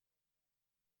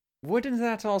 Wouldn't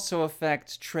that also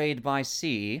affect trade by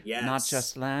sea, Yes. not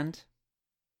just land?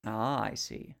 Ah, I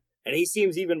see. And he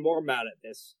seems even more mad at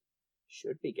this.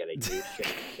 Should be getting new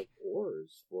shipments of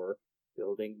ores for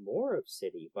building more of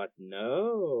city, but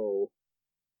no.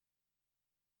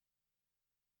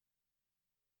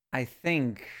 I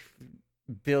think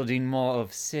building more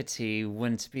of city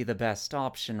wouldn't be the best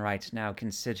option right now,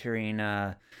 considering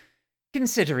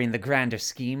the grander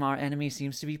scheme our enemy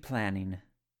seems to be planning.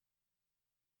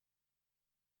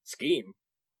 Scheme?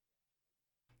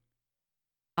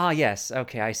 Ah, yes,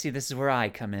 okay, I see this is where I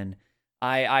come in.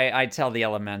 I tell the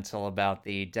elemental about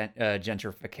the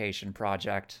gentrification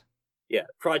project. Yeah,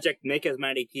 project make as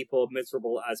many people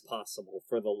miserable as possible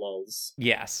for the lulz.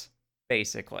 Yes,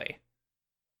 basically.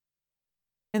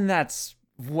 And that's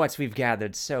what we've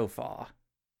gathered so far.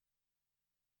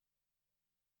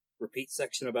 Repeat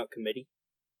section about committee.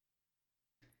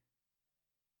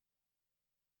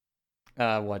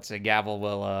 Gavel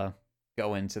will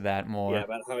go into that more. Yeah,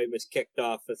 about how he was kicked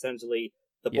off, essentially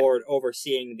the board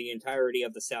overseeing the entirety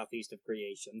of the southeast of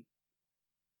creation.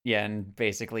 Yeah, and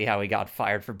basically how he got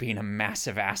fired for being a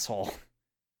massive asshole.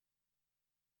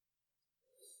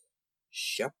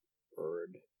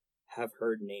 Shepherd. Have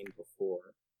heard name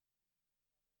before.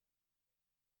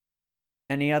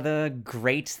 Any other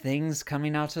great things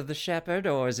coming out of the Shepherd,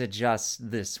 or is it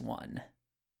just this one?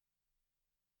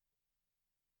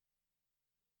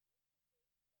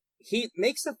 He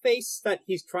makes a face that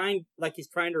he's trying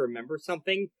to remember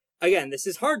something. Again, this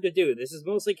is hard to do. This is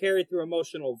mostly carried through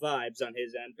emotional vibes on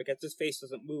his end, because his face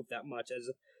doesn't move that much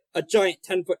as a giant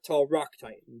 10-foot-tall rock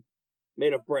titan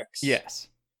made of bricks. Yes.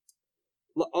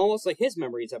 Almost like his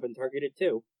memories have been targeted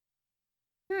too.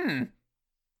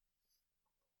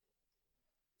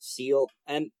 Seal.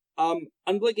 And,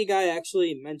 Unblinking Guy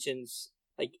actually mentions,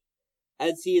 like,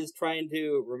 as he is trying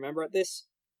to remember this,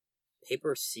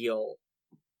 Paper Seal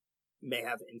may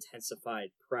have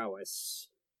intensified prowess,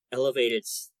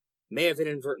 may have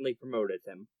inadvertently promoted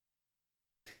him.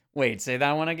 Wait, say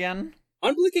that one again?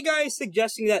 Unblinking Guy is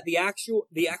suggesting that the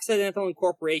accidental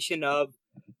incorporation of,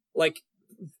 like,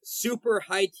 super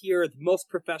high-tier, most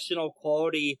professional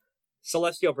quality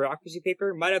celestial bureaucracy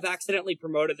paper might have accidentally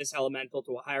promoted this elemental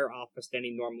to a higher office than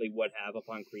he normally would have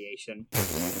upon creation.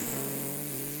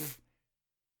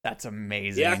 That's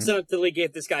amazing. He accidentally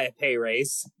gave this guy a pay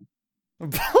raise.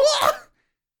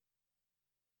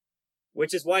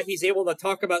 Which is why he's able to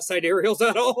talk about sidereals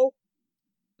at all.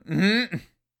 Mm-hmm.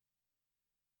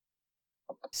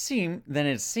 Then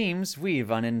it seems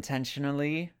we've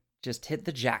unintentionally just hit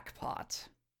the jackpot.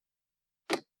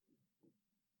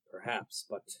 Perhaps,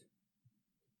 but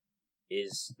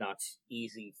is not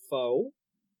easy foe.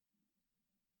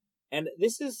 And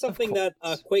this is something that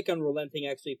Quake Unrelenting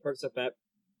actually perks up at.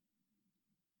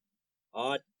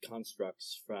 Odd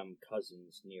constructs from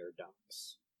cousins near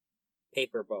docks.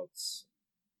 Paper boats.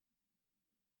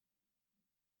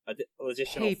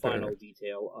 Additional final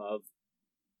detail of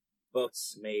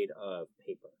boats made of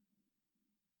paper.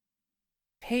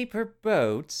 Paper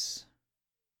boats?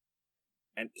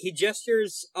 And he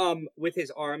gestures with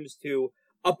his arms to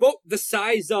a boat the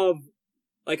size of,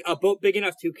 like, a boat big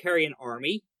enough to carry an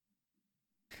army.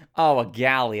 Oh, a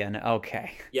galleon,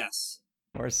 okay. Yes.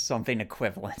 Or something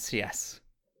equivalent, yes.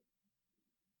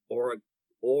 Origami?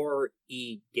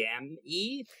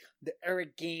 The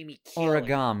origami killing.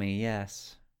 Origami,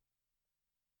 yes.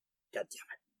 God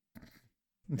damn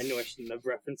it. I knew I shouldn't have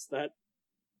referenced that.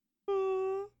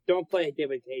 Don't play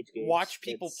David Cage games. Watch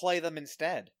people play them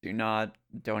instead.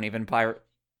 Don't even pirate.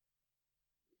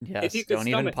 Yes, don't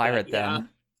even pirate them.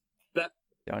 Yeah.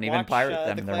 Don't even pirate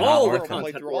them. They're not all the worth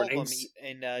content through all of them warnings.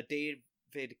 in David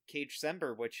Cage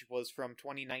December, which was from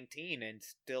 2019 and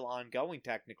still ongoing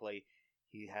technically.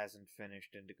 He hasn't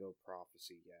finished Indigo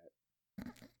Prophecy yet.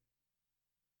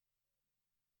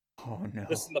 Oh no.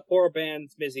 Listen, the poor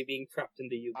band's busy being trapped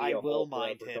into Yu-Gi-Oh! I will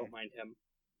mind him. Don't mind him.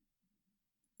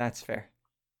 That's fair.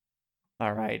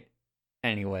 All right.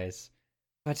 Anyways,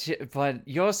 but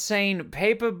you're saying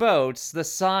paper boats the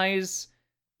size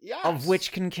Yes. of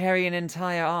which can carry an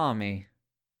entire army.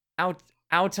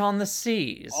 Out on the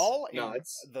seas. All in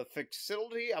Nods. the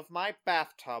facility of my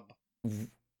bathtub.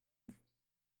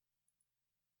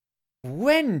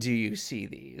 When do you see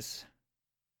these?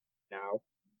 Now.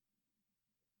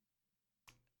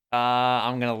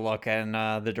 I'm gonna look in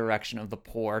the direction of the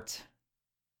port.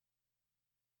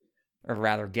 Or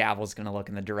rather, Gavel's gonna look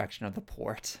in the direction of the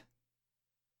port.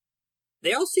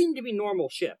 They all seem to be normal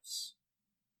ships.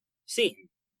 Seem.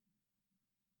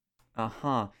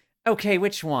 Uh-huh. Okay,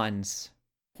 which ones?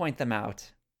 Point them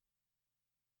out.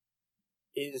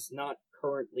 Is not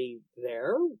currently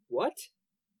there? What?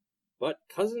 But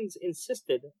Cousins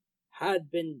insisted had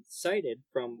been sighted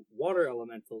from water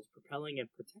elementals propelling and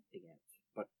protecting it.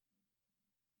 But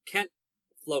can't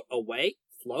float away?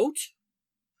 Float?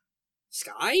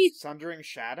 Sky? Sundering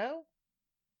Shadow?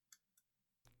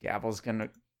 Gavel's gonna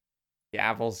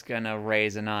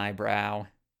raise an eyebrow.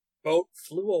 Boat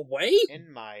flew away?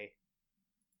 In my...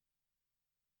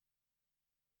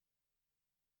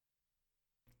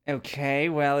 Okay,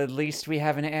 well, at least we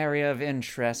have an area of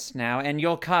interest now. And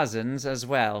your cousins as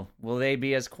well. Will they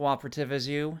be as cooperative as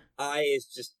you? Is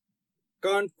just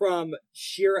gone from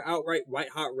sheer outright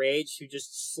white-hot rage to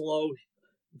just slow,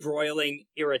 broiling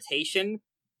irritation,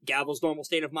 Gavel's normal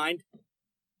state of mind,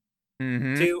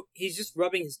 to he's just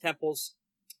rubbing his temples.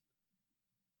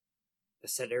 The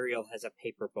said Ariel has a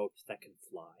paper boat that can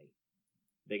fly,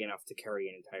 big enough to carry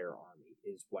an entire army,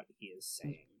 is what he is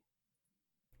saying.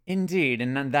 Indeed,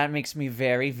 and that makes me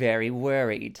very, very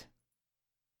worried.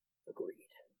 Agreed.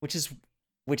 Which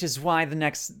is why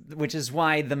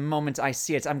the moment I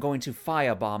see it, I'm going to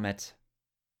firebomb it.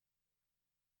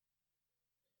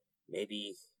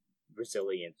 Maybe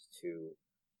resilient to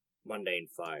mundane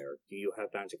fire. Do you have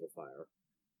magical fire?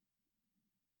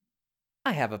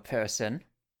 I have a person.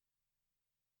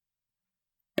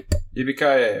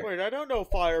 Yippee-ki-yay. Wait, I don't know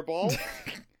Fireball.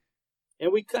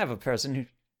 And we I have a person who.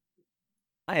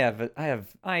 I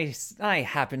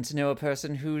happen to know a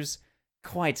person who's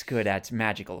quite good at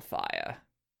magical fire.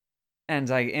 And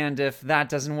if that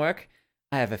doesn't work,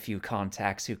 I have a few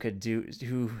contacts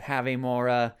who have a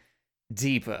more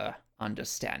deeper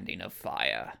understanding of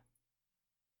fire.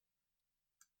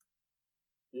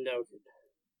 Noted.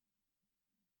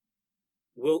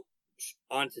 We'll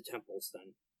on to temples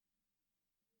then.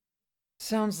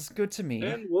 Sounds good to me.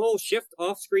 And we'll shift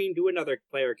off screen to another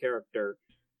player character.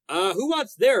 Who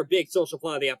wants their big social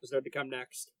flaw of the episode to come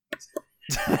next?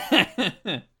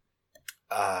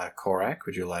 Korak,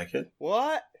 would you like it?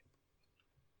 What?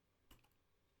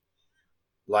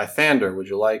 Lythander, would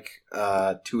you like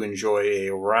to enjoy a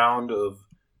round of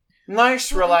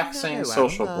nice, relaxing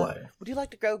social play? Would you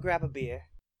like to go grab a beer?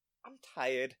 I'm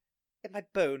tired, and my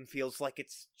bone feels like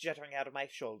it's jutting out of my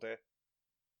shoulder.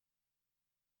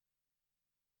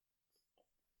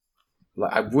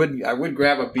 I would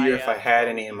grab a beer if I had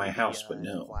any in my house, but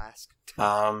no. Flask.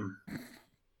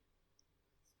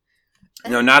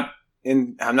 No, not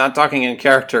in. I'm not talking in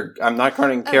character. I'm not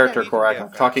calling character, Korak.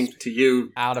 I'm talking to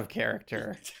you. Out of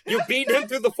character. You beat him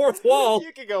through the fourth wall!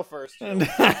 You can go first.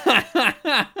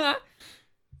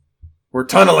 We're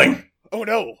tunneling. Oh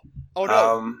no! Oh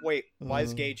no! Wait, why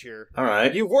is Gage here? All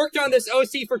right. You've worked on this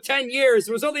OC for 10 years!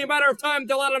 It was only a matter of time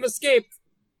to let him escape!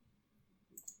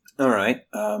 All right.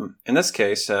 In this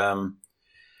case, Aura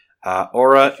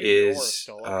is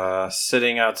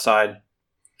sitting outside.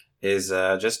 Is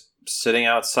just sitting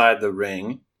outside the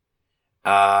ring.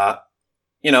 We're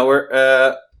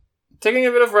taking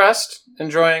a bit of rest,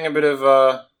 enjoying a bit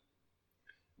of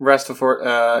rest before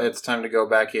it's time to go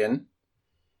back in.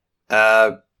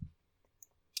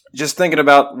 Just thinking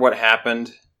about what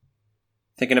happened.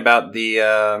 Thinking about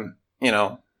the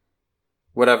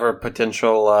whatever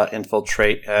potential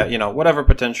whatever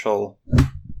potential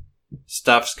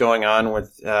stuff's going on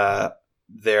with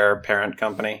their parent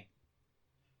company.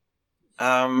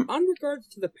 On regards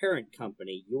to the parent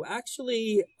company, you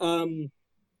actually,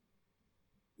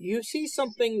 you see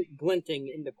something glinting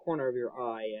in the corner of your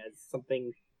eye as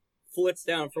something flits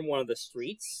down from one of the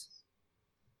streets.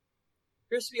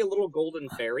 Appears to be a little golden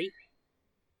fairy.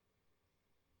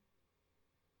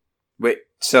 Wait,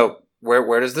 so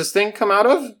where does this thing come out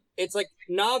of? It's like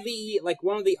Navi, like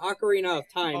one of the Ocarina of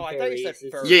Time Oh, I fairies. thought you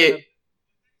said It's-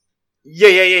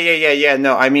 Yeah.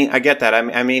 No, I mean, I get that.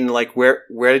 I mean, like, where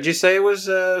did you say it was?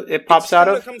 It pops out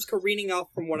of? It comes careening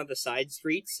off from one of the side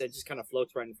streets. It just kind of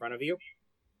floats right in front of you.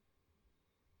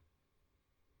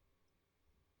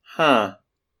 Huh.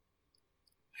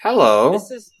 Hello.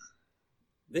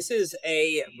 This is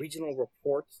a regional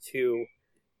report to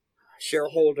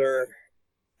shareholder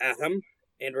Atom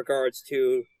in regards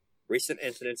to recent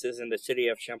incidences in the city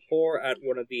of Champor at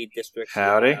one of the districts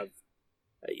Howdy.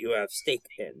 you have stake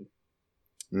in.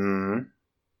 Mm-hmm.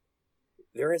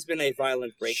 There has been a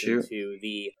violent break Shoot. into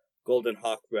the Golden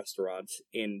Hawk restaurant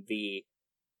in the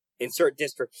insert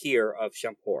district here of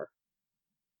Champor.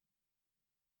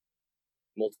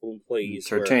 Multiple employees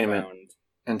were found.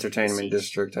 Entertainment deceased.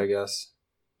 district, I guess.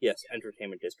 Yes,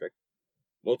 entertainment district.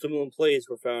 Multiple employees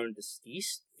were found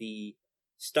deceased. The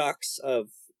stocks of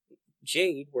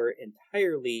jade were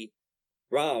entirely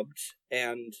robbed,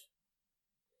 and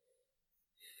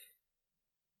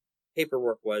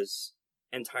paperwork was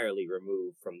entirely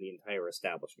removed from the entire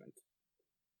establishment.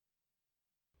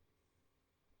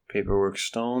 Paperwork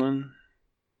stolen.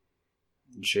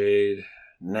 Jade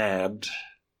nabbed.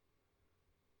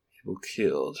 People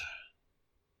killed.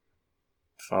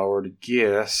 If I were to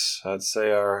guess, I'd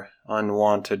say our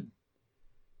unwanted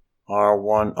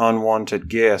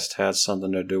guest had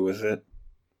something to do with it.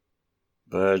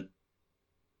 But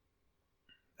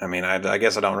I mean, I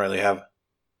guess I don't really have.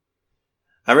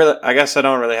 I guess I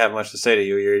don't really have much to say to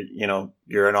you.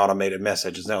 You're an automated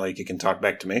message. It's not like you can talk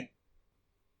back to me.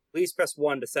 Please press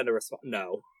 1 to send a response.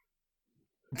 No.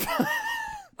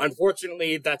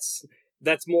 Unfortunately, that's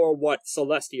more what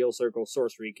Celestial Circle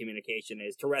sorcery communication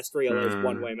is. Terrestrial is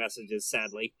one-way messages,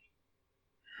 sadly.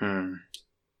 And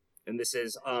this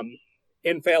is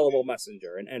Infallible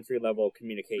Messenger, an entry-level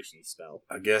communication spell.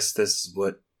 I guess this is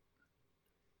what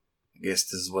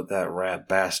that rat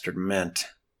bastard meant.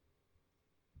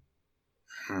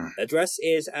 Address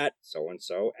is at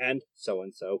so-and-so and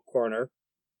so-and-so corner.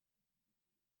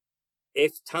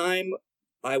 If time,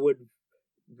 I would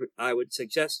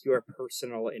suggest your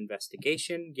personal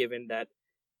investigation, given that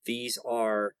these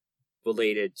are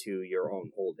related to your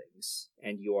own holdings,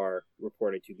 and you are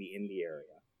reported to be in the area.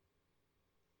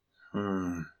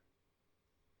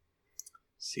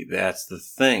 See, that's the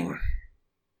thing.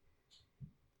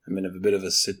 I'm in a bit of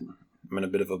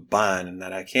a bind in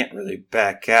that I can't really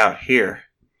back out here.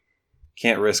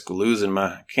 Can't risk missing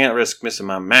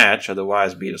my match,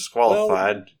 otherwise be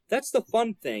disqualified. Well, that's the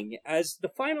fun thing, as the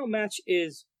final match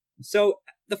is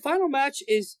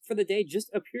for the day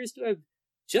appears to have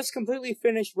just completely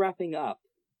finished wrapping up.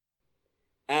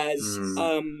 As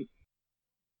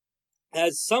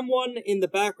someone in the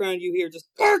background you hear just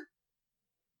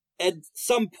and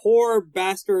some poor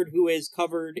bastard who is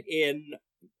covered in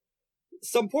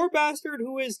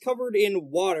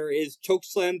water is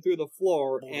chokeslammed through the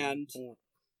floor, and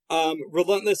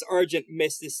Relentless Argent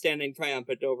Mist is standing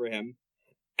triumphant over him.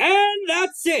 And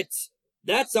that's it!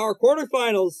 That's our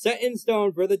quarterfinals set in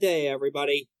stone for the day,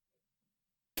 everybody.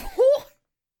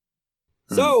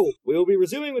 So, we will be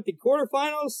resuming with the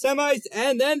quarterfinals, semis,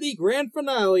 and then the grand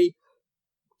finale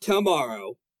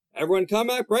tomorrow. Everyone come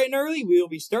back bright and early. We will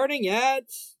be starting at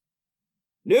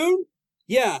noon?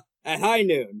 Yeah, at high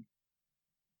noon.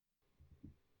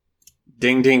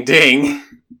 Ding, ding, ding.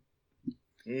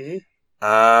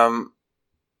 All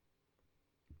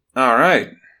right.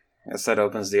 Guess that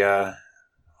opens the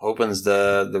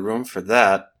room for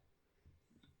that.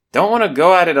 Don't want to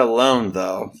go at it alone,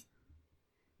 though.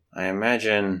 I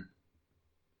imagine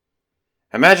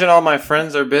all my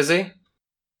friends are busy.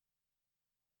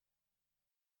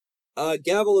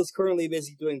 Gavel is currently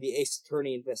busy doing the Ace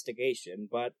Attorney investigation,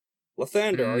 but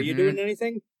Lathander, are you doing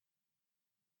anything?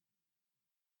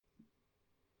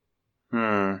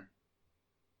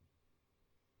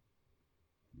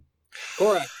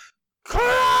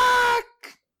 Korak!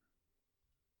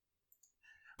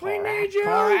 We need you!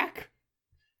 Korak!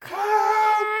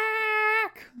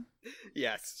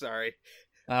 Yes, sorry.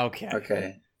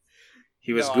 Okay.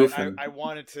 He was goofing. I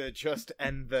wanted to just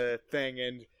end the thing,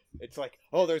 and it's like,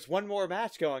 oh, there's one more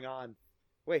match going on.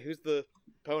 Wait, who's the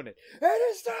opponent? It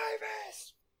is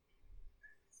Davis!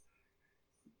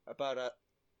 About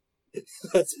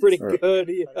That's pretty good,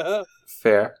 yeah.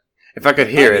 Fair. If I could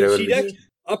hear it would be...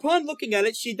 Upon looking at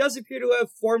it, she does appear to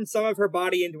have formed some of her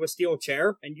body into a steel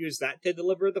chair and used that to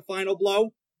deliver the final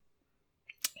blow.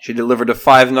 She delivered a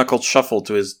 5-knuckled shuffle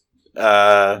to his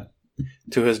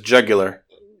jugular.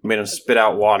 Made him spit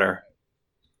out water.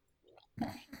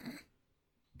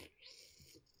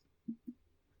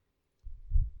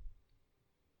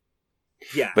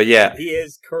 Yeah. But yeah. He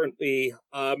is currently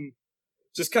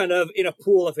just kind of in a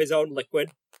pool of his own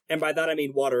liquid. And by that I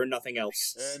mean water and nothing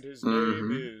else. And his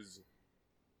name is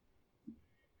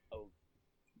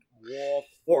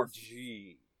Worf.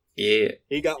 G. Yeah.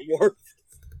 He got Worf.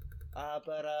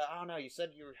 But I don't know, you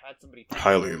said you had somebody...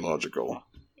 Highly logical.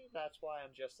 That's why I'm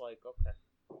just like, okay.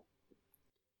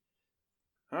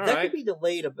 That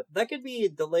could be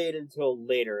delayed until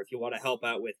later if you want to help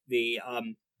out with the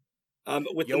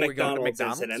McDonald's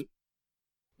incident.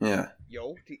 Yeah,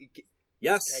 Yo,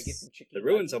 Yes, Can I get some chicken the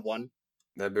ruins nuggets? of one.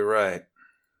 that'd be right.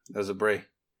 There was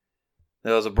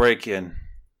a break-in.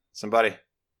 Somebody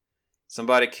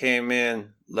came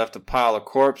in, left a pile of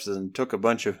corpses, and took a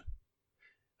bunch of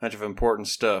important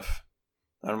stuff.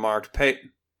 Unmarked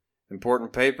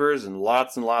important papers, and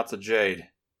lots of jade.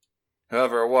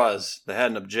 Whoever it was, they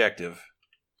had an objective.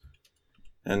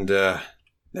 And,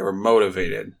 they were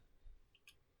motivated.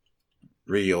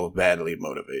 Real badly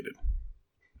motivated.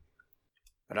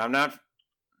 But I'm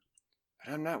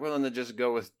not willing to just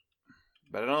go with...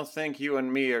 But I don't think you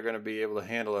and me are going to be able to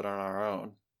handle it on our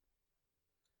own.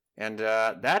 And,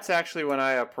 that's actually when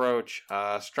I approach,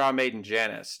 Straw Maiden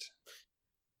Janist.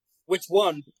 Which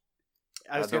one?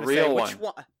 I was the going to say, real which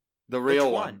one. one? The real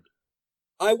Which one.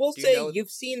 I will Do you say know- you've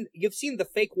seen the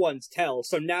fake ones tell,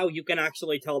 so now you can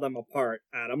actually tell them apart,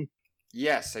 Adam.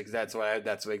 Yes,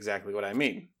 that's exactly what I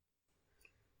mean.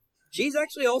 She's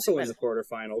actually also in the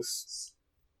quarterfinals.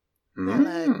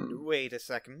 Wait a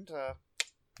second.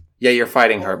 Yeah, you're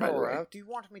fighting her, by the way. Aurora, do you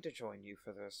want me to join you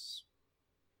for this?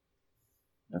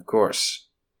 Of course.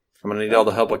 I'm gonna need all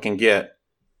the help I can get.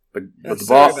 But the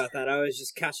Sorry boss... about that. I was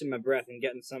just catching my breath and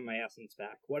getting some of my essence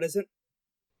back. What is it?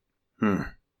 You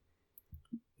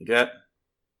get?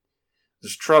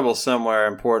 There's trouble somewhere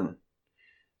important.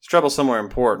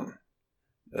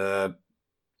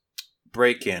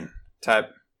 Break-in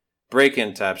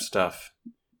type stuff.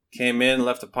 Came in,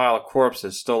 left a pile of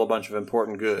corpses, stole a bunch of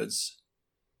important goods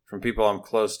from people I'm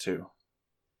close to.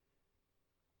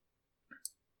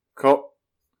 Cool.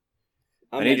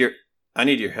 I need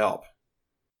your help.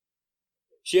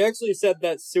 She actually said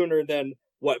that sooner than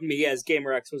what me as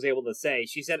GamerX was able to say.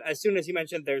 She said as soon as you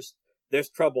mentioned there's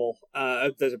trouble,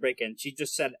 there's a break-in, she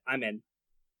just said, I'm in.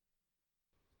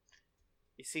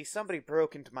 You see, somebody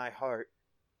broke into my heart.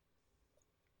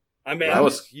 I'm in. That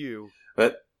was you.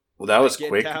 But that was Get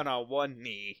quick. down on one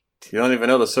knee. You don't even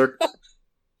know the circle.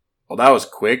 Well, that was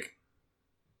quick.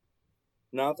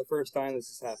 Not the first time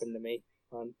this has happened to me.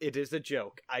 It is a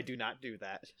joke. I do not do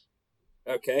that.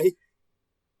 Okay.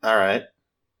 All right.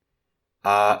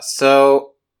 I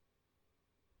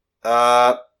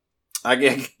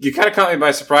get, you kind of caught me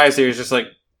by surprise here. It's just like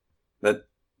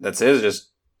that's it. It's just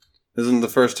isn't the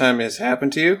first time it's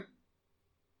happened to you.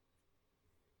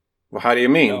 Well, how do you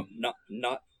mean? No,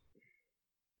 not.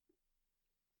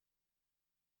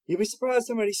 You'd be surprised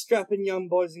how many strapping young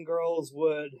boys and girls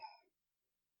would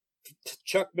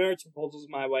chuck marriage proposals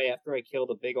my way after I killed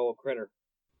a big old critter.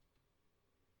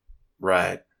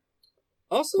 Right.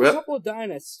 Also, Well- a couple of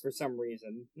dynasts for some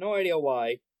reason. No idea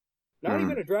why. Not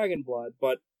even a dragon blood,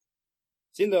 but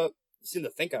seemed to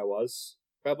think I was.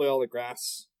 Probably all the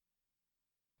grass.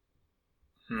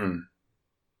 All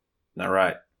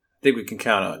right. I think we can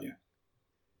count on you.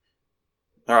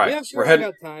 All right. Yeah, sure. We're I heading.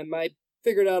 got time. I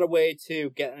figured out a way to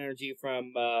get energy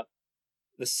from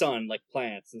the sun, like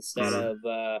plants, instead of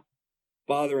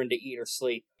bothering to eat or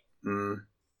sleep.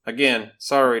 Again,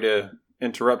 sorry to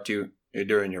interrupt you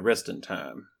during your resting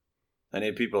time. I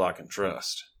need people I can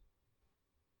trust.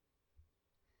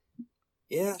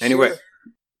 Yeah. Anyway. Sure.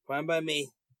 Fine by me.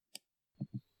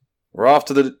 We're off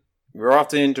to the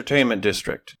entertainment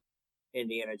district.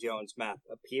 Indiana Jones map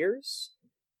appears.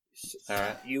 All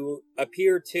right. You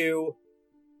appear to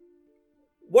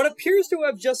what appears to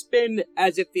have just been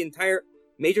as if the entire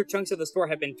major chunks of the store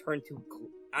had been turned to,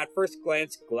 at first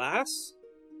glance, glass.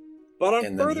 But on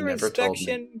And then he further never told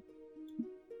me.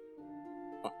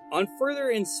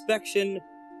 inspection,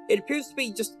 it appears to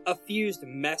be just a fused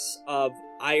mess of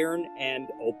iron and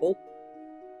opal.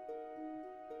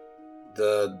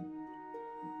 The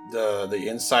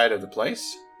inside of the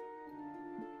place?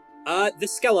 The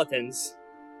skeletons.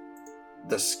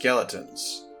 The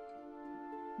skeletons.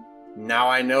 Now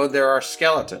I know there are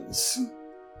skeletons.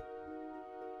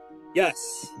 Yes,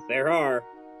 there are.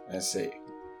 I see.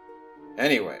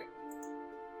 Anyway,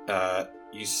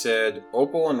 you said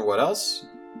opal and what else?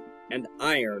 And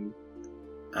iron.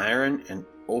 Iron and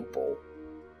opal.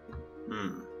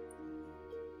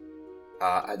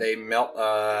 Are they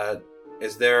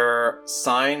is there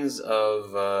signs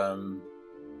of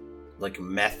like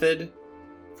method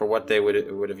for what they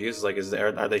would have used? Like,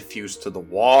 are they fused to the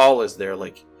wall? Is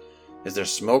there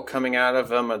smoke coming out of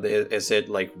them? Is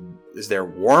there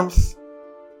warmth?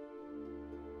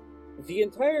 The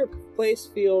entire place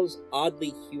feels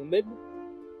oddly humid.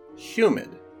 Humid.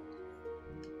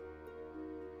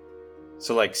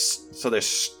 So there's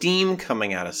steam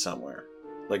coming out of somewhere.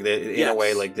 Like in a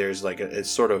way, like there's like it's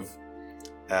sort of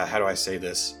how do I say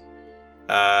this?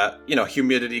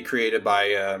 Humidity created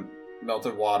by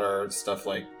melted water, stuff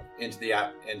like into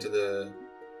the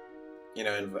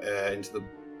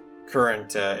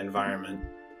current environment.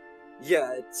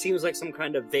 Yeah, it seems like some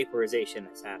kind of vaporization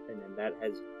has happened, and that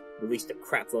has released a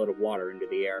crapload of water into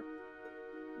the air.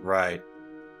 Right.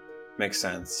 Makes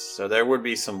sense. So there would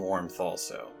be some warmth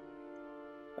also.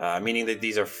 Meaning that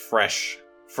these are fresh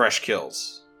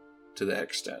kills to that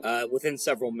extent. Within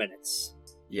several minutes.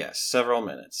 Yes, several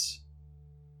minutes.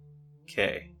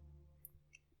 Okay.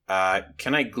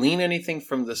 Can I glean anything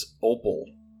from this opal?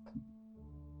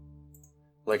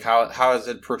 Like, how is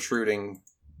it protruding?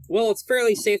 Well, it's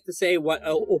fairly safe to say what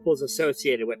opal's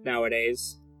associated with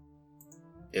nowadays.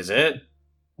 Is it?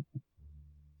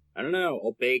 I don't know.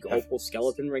 A big opal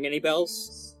skeleton ring any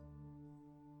bells?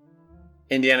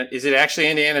 Indiana? Is it actually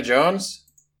Indiana Jones?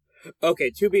 Okay,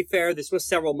 to be fair, this was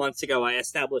several months ago. I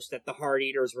established that the Heart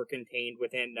Eaters were contained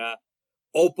within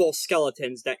opal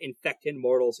skeletons that infected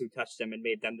mortals who touched them and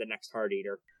made them the next Heart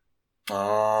Eater.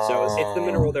 Oh. So it's the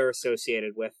mineral they're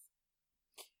associated with.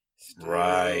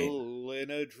 Right. Still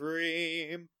in a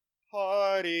dream,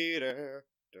 Heart Eater.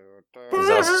 Yeah,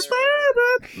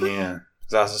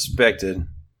 as I suspected.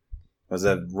 What's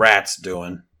that rat's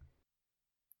doing?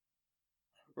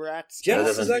 Rats.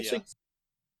 Janice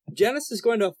is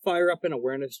going to fire up an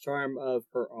awareness charm of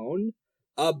her own.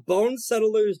 Bone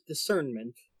Settler's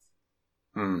Discernment.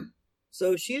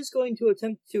 So she is going to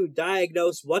attempt to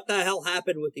diagnose what the hell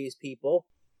happened with these people.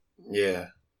 Yeah.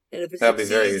 And if it that'd be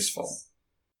very succeeds,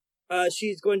 useful.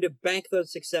 She's going to bank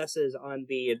those successes on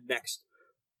the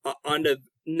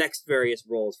next various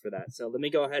rolls for that. So let me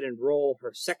go ahead and roll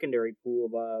her secondary pool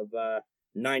of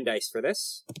 9 dice for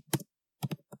this.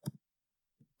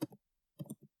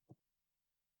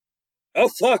 Oh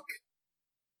fuck!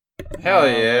 Hell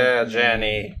yeah,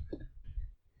 Jenny.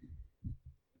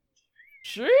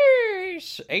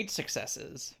 Sheesh! 8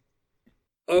 successes.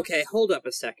 Okay, hold up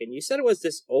a second. You said it was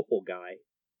this opal guy.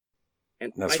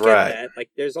 And That's I get right. that.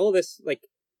 Like, there's all this, like,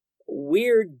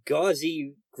 weird,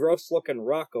 gauzy, gross-looking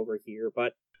rock over here,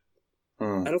 but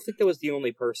I don't think that was the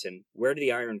only person. Where did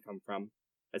the iron come from?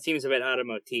 That seems a bit out of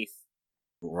motif.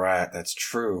 Right, that's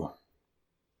true.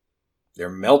 They're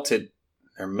melted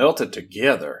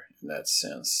together in that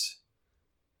sense.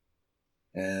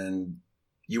 And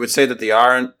you would say that the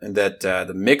iron and that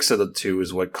the mix of the two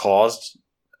is what caused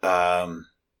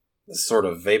this sort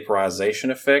of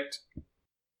vaporization effect.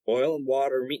 Oil and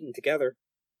water meeting together.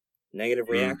 Negative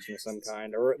reaction of some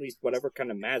kind, or at least whatever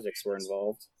kind of magics were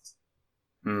involved.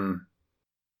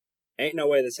 Ain't no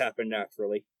way this happened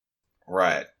naturally.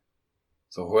 Right.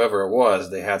 So whoever it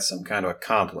was, they had some kind of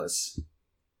accomplice.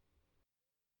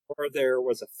 Or there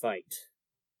was a fight,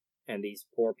 and these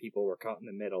poor people were caught in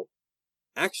the middle.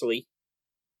 Actually,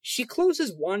 she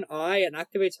closes one eye and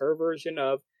activates her version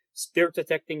of Spirit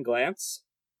Detecting Glance.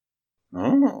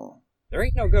 Oh. There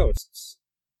ain't no ghosts.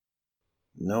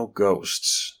 No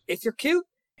ghosts.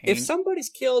 If somebody's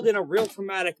killed in a real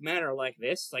traumatic manner like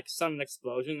this, like a sudden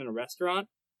explosion in a restaurant,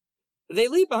 they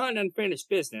leave behind unfinished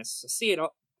business. I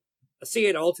see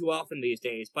it all too often these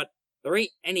days, but there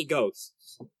ain't any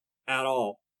ghosts at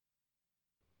all.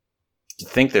 You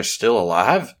think they're still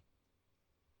alive?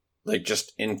 Like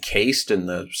just encased in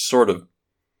the sort of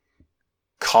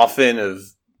coffin of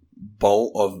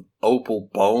opal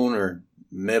bone or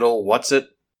metal? What's it?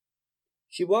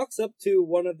 She walks up to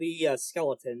one of the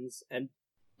skeletons and...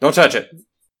 Don't touch it!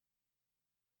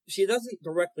 She doesn't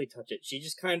directly touch it. She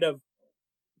just kind of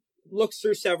looks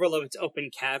through several of its open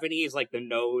cavities, like the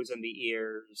nose and the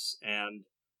ears, and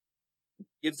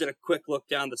gives it a quick look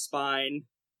down the spine.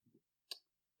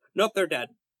 Nope, they're dead.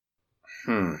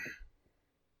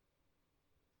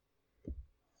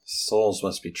 Souls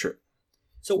must be true.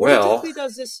 So what exactly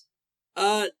does this...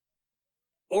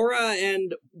 Aura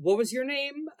and... What was your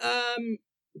name?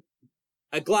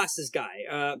 A glasses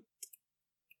guy.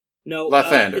 No,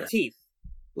 Lathander. the teeth.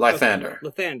 Lathander.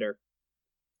 Okay, Lathander.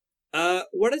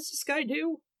 What does this guy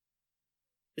do?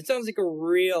 It sounds like a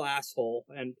real asshole,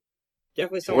 and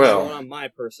definitely someone going on my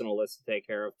personal list to take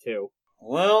care of, too.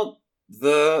 Well,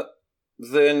 the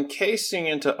encasing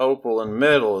into opal and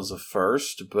metal is a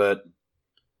first, but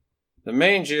the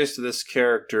main gist of this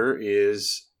character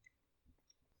is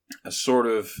a sort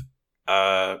of,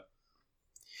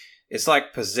 it's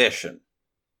like possession.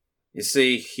 You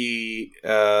see,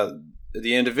 the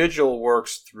individual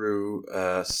works through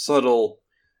subtle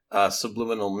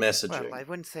subliminal messaging. Well, I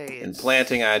wouldn't say it's...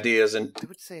 implanting ideas and I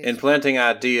would say implanting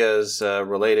ideas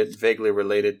vaguely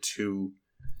related to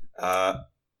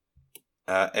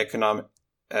economic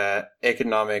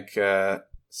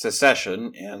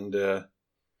secession and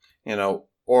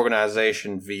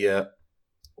organization via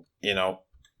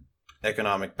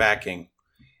economic backing,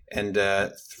 and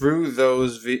through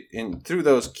those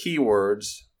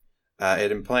keywords,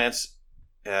 it implants.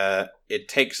 It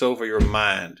takes over your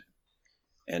mind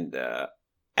and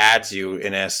adds you,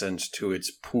 in essence, to its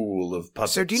pool of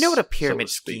puppets. So do you know what a pyramid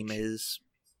so to speak. scheme is?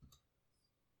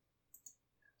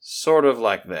 Sort of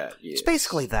like that, yes. It's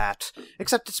basically that,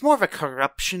 except it's more of a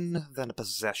corruption than a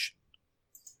possession.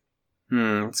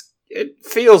 It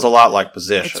feels a lot like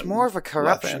possession. It's more of a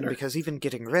corruption Lathander. because even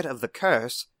getting rid of the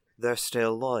curse, they're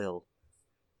still loyal.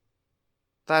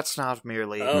 That's not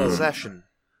merely a possession.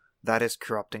 That is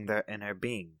corrupting their inner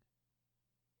being.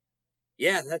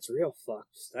 Yeah, that's real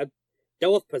fucked. I've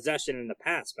dealt with possession in the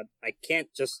past, but I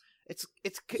can't just... It's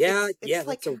yeah, like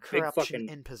that's a big corruption fucking...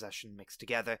 and possession mixed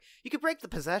together. You could break the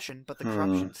possession, but the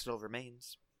corruption still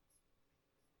remains.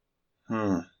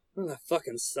 Oh, that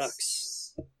fucking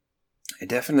sucks. It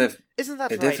definitely... Isn't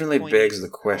that It right? definitely Coin begs the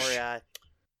question. Or,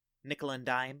 nickel and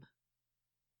dime?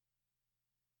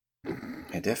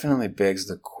 It definitely begs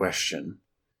the question.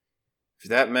 If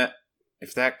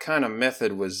that kind of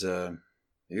method was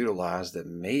utilized,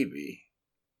 then maybe.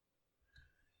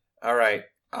 All right.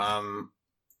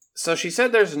 So she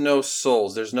said there's no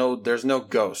souls. There's no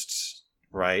ghosts,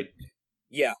 right?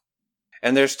 Yeah.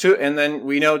 And then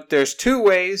we know there's two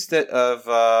ways that of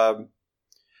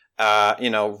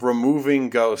removing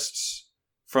ghosts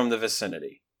from the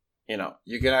vicinity.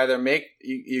 You can either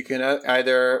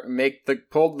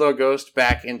pull the ghost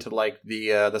back into like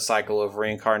the cycle of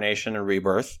reincarnation and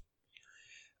rebirth,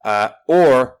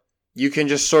 or you can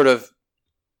just sort of,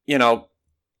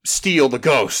 steal the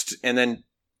ghost and then,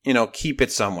 keep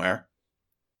it somewhere.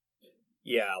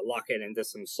 Yeah, lock it into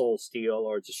some soul steel,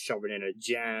 or just shove it in a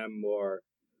gem, or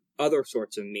other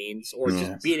sorts of means, or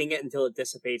just beating it until it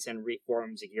dissipates and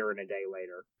reforms a year and a day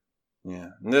later.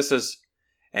 Yeah, and this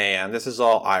is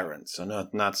all iron, so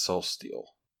not soul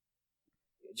steel.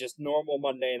 Just normal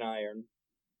mundane iron.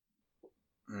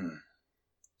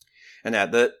 And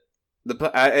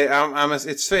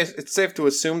it's safe to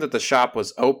assume that the shop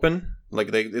was open.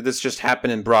 Like this just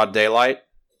happened in broad daylight.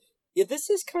 Yeah, this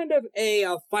is kind of a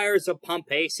Fires of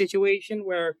Pompeii situation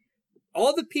where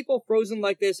all the people frozen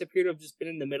like this appear to have just been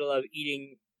in the middle of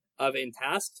eating in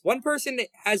tasks. One person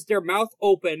has their mouth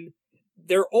open,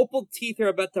 their opal teeth are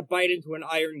about to bite into an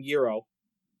iron gyro.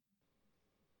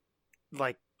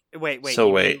 Like, wait, So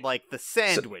you wait. mean like the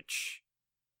sandwich?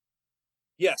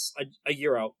 Yes, a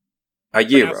gyro. A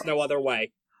gyro. Pronounced no other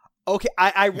way. Okay,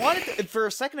 I wanted to, for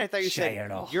a second I thought you said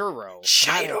Gyro. euro.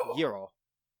 Gyro. Not euro.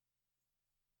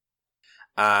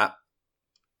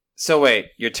 So wait,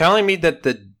 you're telling me that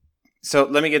so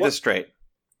let me get this straight.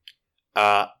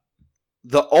 The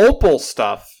opal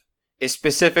stuff is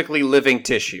specifically living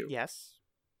tissue. Yes.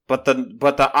 But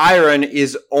the iron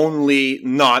is only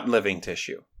not living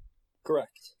tissue.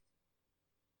 Correct.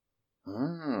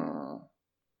 Oh.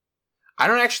 I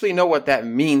don't actually know what that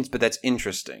means, but that's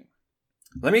interesting.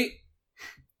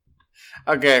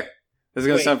 Okay. This is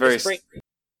going to sound very...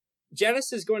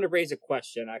 Janice is going to raise a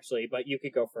question, actually, but you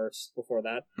could go first before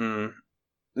that.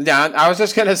 Yeah, I was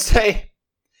just going to say...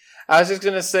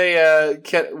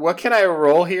 what can I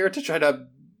roll here to try to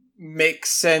make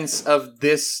sense of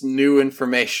this new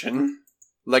information?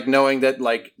 Like, knowing that,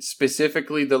 like,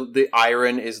 specifically the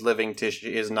iron is living tissue,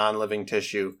 is non-living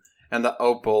tissue, and the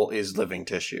opal is living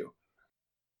tissue.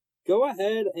 Go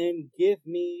ahead and give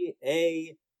me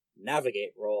a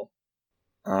navigate roll.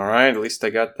 Alright, at least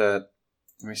I got that.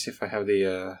 Let me see if I have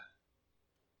the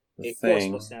thing.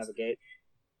 Forceless navigate.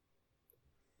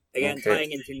 Again, Okay.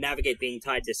 tying into navigate being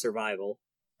tied to survival.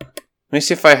 Let me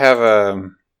see if I have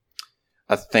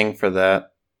a thing for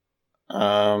that.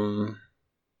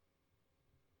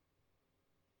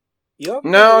 You have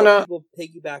No. people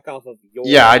piggyback off of your...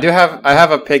 Yeah, I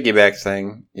have a piggyback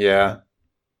thing. Yeah.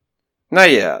 Not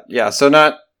yet. Yeah, so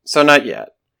not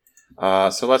yet.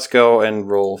 So let's go and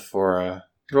roll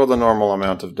the normal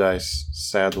amount of dice,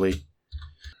 sadly.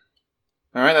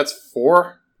 Alright, that's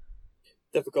 4.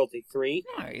 Difficulty 3.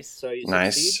 Nice. So you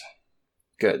Nice. succeed.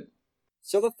 Good.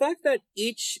 So the fact that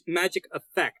each magic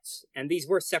effect, and these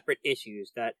were separate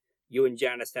issues that you and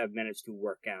Janice have managed to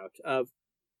work out,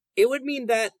 it would mean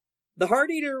that the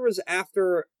Heart Eater was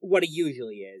after what he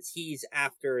usually is. He's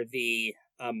after the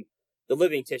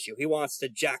living tissue. He wants to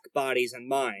jack bodies and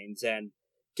minds and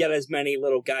get as many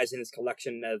little guys in his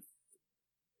collection of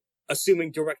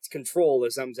assuming direct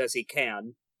controlisms as he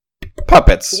can.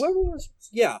 Puppets. Whoever was...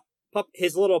 Yeah,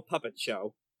 his little puppet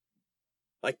show.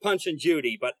 Like Punch and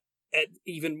Judy, but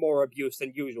even more abuse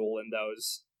than usual in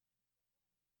those.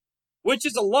 Which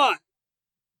is a lot!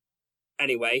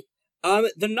 Anyway,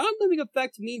 the non-living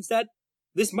effect means that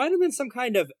this might have been some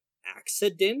kind of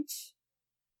accident.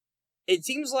 It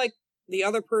seems like the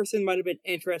other person might have been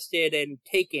interested in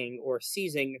taking or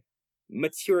seizing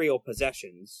material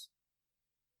possessions.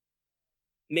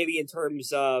 Maybe in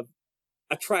terms of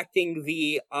attracting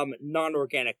the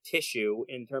non-organic tissue,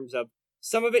 in terms of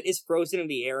some of it is frozen in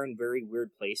the air in very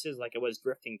weird places, like it was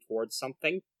drifting towards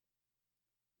something.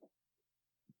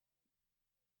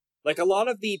 Like a lot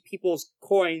of the people's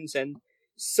coins and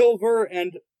silver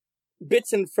and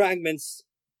bits and fragments,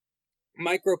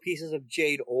 micro pieces of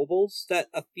jade ovals that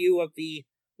a few of the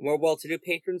more well-to-do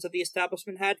patrons of the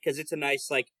establishment had, because it's a nice,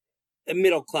 like, a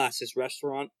middle-classes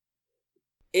restaurant.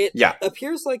 It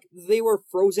appears like they were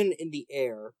frozen in the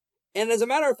air. And as a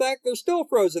matter of fact, they're still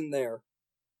frozen there.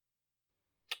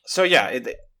 So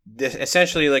this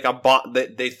essentially like a bomb.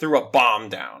 They threw a bomb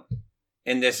down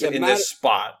in this this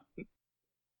spot.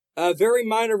 A very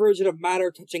minor version of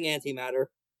matter touching antimatter.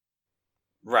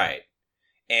 Right,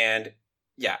 and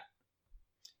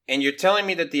you're telling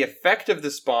me that the effect of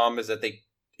this bomb is that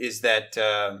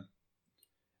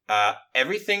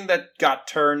everything that got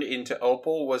turned into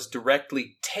opal was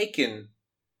directly taken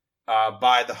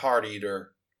by the Heart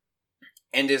Eater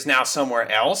and is now somewhere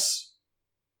else,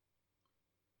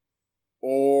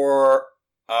 or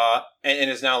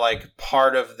and is now like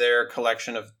part of their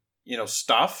collection of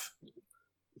stuff,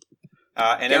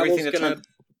 and everything that's turned.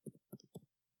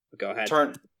 Go ahead.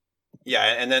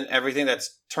 And then everything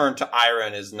that's turned to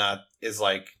iron is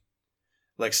like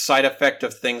side effect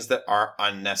of things that are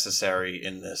unnecessary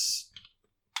in this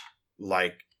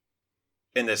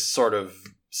sort of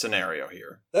scenario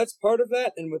here. That's part of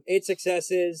that, and with 8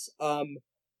 successes,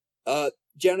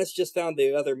 Janice just found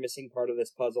the other missing part of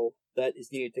this puzzle that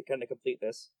is needed to kind of complete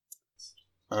this.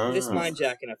 This mind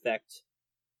jacking effect.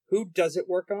 Who does it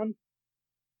work on?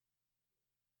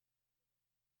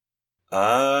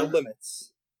 The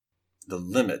limits. The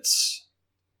limits.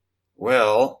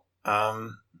 Well,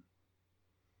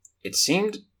 it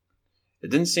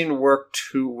didn't seem to work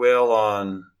too well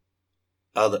on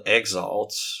other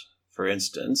exalts, for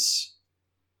instance.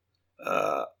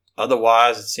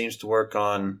 Otherwise, it seems to work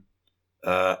on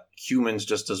humans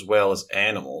just as well as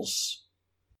animals.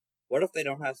 What if they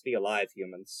don't have to be alive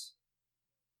humans?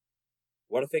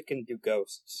 What if it can do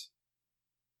ghosts?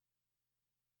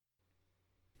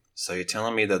 So you're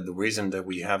telling me that the reason that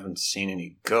we haven't seen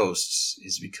any ghosts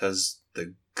is because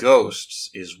the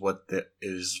ghosts is what the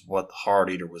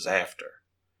Heart Eater was after,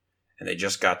 and they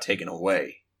just got taken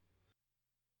away.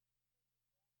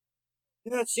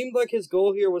 Yeah, it seemed like his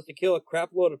goal here was to kill a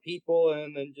crap load of people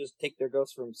and then just take their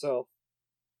ghosts for himself.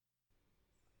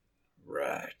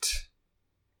 Right.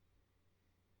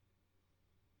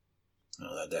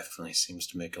 Well, that definitely seems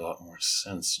to make a lot more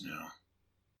sense now.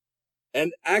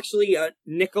 And actually,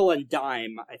 Nickel and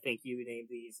Dime, I think you named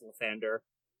these, Lathander.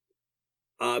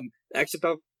 Boss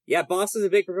is a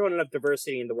big proponent of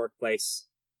diversity in the workplace.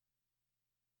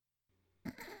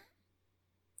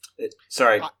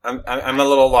 Sorry, I'm a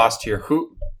little lost here.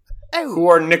 Who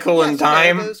are Nickel and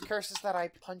Dime? Those curses that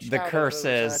I punched The out curses.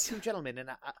 of those, 2 gentlemen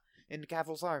in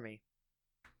Gavel's army.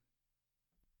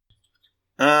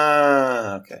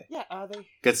 Okay. Yeah, are they?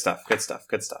 Good stuff.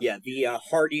 Yeah, the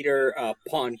Heart Eater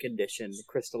pawn condition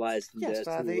crystallized into Yes,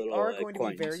 two they little are going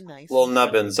coins. to be very nice. Little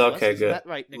nubbins. Okay, Is good. that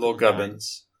right, Little Nickel?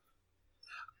 gubbins.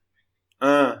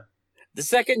 The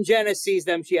second Janice sees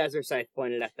them, she has her sight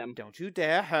pointed at them. Don't you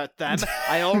dare hurt them.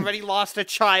 I already lost a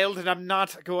child, and I'm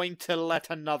not going to let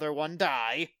another one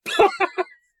die.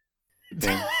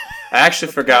 I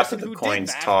actually forgot that the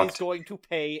coins talked. Is going to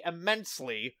pay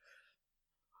immensely.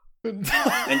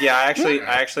 And yeah, I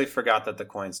actually forgot that the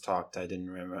coins talked. I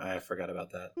didn't remember. I forgot about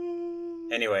that.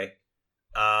 Anyway,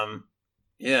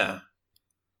 yeah.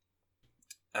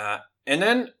 And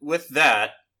then with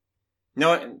that,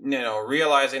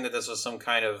 realizing that this was some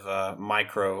kind of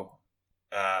micro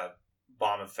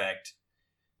bomb effect,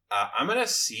 I'm gonna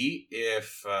see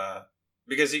if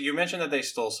because you mentioned that they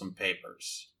stole some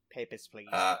papers. Papers, please.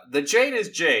 The jade is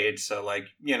jade, so I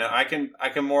can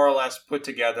more or less put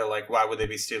together why would they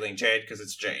be stealing jade? Because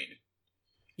it's jade.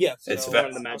 Yeah, it's one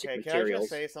of the magic materials. Can I just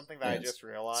say something that I just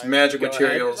realized? It's magic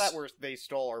materials. The papers that they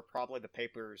stole are probably the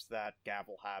papers that Gav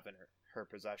will have in her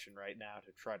possession right now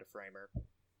to try to frame her.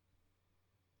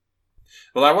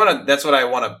 Well, that's what I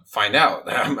want to find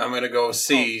out. I'm going to go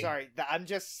see. Oh, sorry. I'm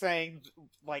just saying,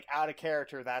 out of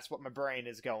character, that's what my brain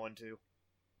is going to.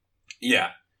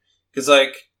 Yeah. Because,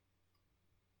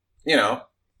 the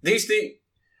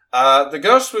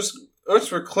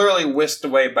ghosts were clearly whisked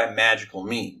away by magical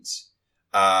means.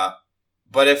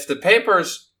 But if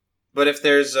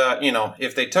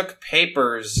they took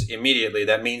papers immediately,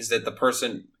 that means that the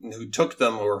person who took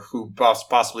them or who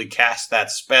possibly cast that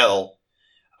spell,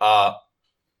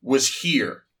 was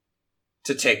here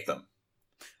to take them.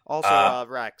 Also,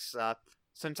 Rex,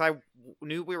 Since I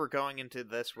knew we were going into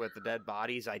this with the dead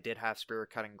bodies, I did have Spirit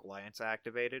Cutting Glance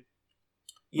activated.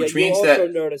 Yeah, Which you means also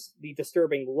that- notice the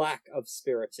disturbing lack of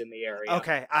spirits in the area.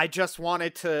 Okay, I just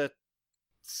wanted to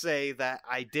say that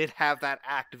I did have that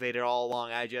activated all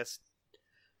along. I just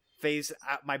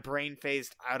my brain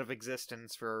phased out of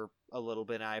existence for a little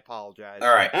bit, and I apologize. All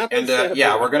right, Happens and to yeah,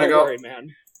 everyone. we're gonna Don't go. worry,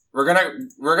 man. We're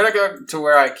gonna go to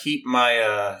where I keep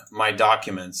my my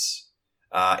documents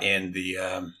in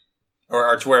the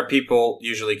or to where people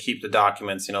usually keep the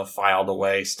documents, filed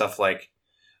away, stuff like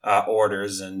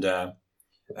orders and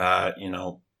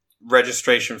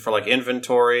registration for like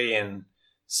inventory and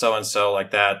so like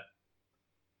that.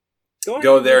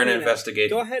 Go there and investigate.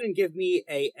 Go ahead and give me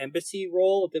a embassy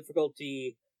roll,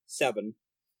 difficulty 7.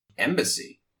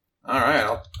 Embassy. All right,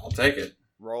 I'll take it.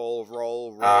 Roll.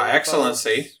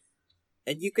 Excellency. folks.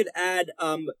 And you could add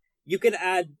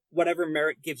whatever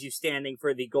merit gives you standing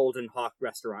for the Golden Hawk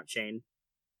restaurant chain.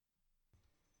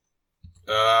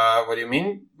 What do you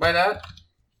mean by that?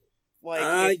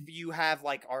 Like, if you have,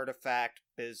 like, artifact,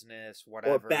 business,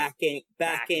 whatever. Or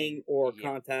backing or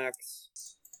yeah.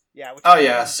 Yeah, Oh, whichever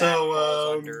yeah, one that so,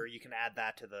 falls under, you can add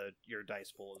that to your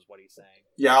dice pool, is what he's saying.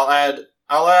 Yeah,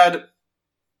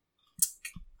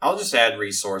 I'll just add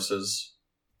resources.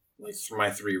 Like, for my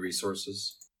 3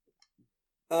 resources.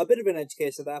 A bit of an edge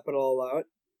case of that, but I'll allow it.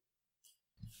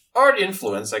 Or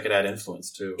influence. I could add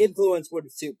influence, too. Influence would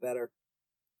suit better.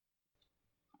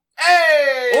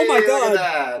 Hey! Oh my look God! at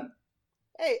that.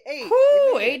 Hey!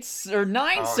 Whew, 8 or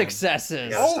 9 Oh,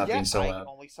 successes. yeah. Stop being so I loud.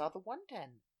 only saw the 110.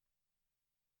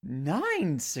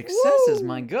 9 successes, Woo!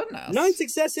 my goodness. 9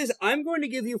 successes. I'm going to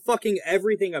give you fucking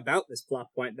everything about this plot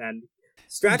point then.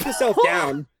 Strap yourself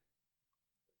down.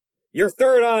 Your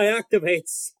third eye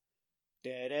activates.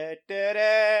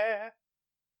 Da-da-da-da.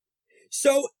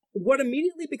 So, what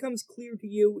immediately becomes clear to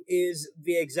you is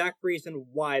the exact reason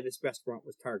why this restaurant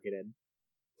was targeted.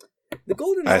 The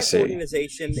Golden I Hawk see.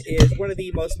 organization is one of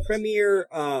the most premier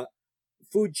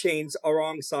food chains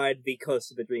alongside the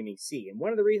coast of the Dreaming Sea. And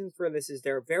one of the reasons for this is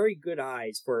they're very good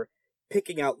eyes for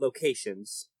picking out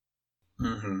locations.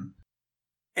 Mm-hmm.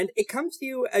 And it comes to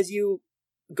you as you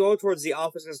go towards the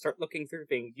office and start looking through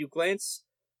things. You glance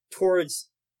towards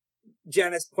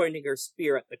Janice pointing her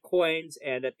spear at the coins,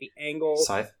 and at the angle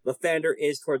Scythe. Lathander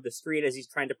is toward the street as he's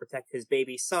trying to protect his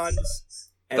baby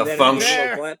sons. And The then feng at the shui-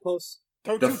 little lamppost.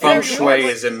 The feng shui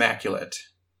is immaculate.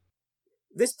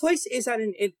 This place is at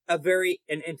an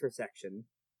intersection.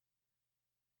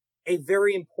 A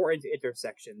very important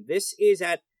intersection. This is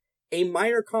at a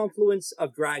minor confluence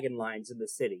of dragon lines in the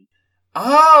city.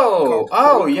 Oh,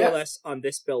 yeah. Coalesce on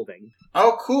this building.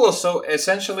 Oh, cool. So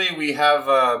essentially, we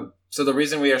have. So the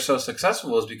reason we are so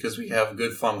successful is because we have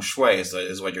good feng shui.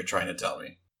 Is what you're trying to tell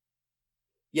me.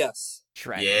 Yes.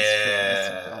 Dragon's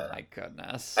Yeah. Fist. Oh my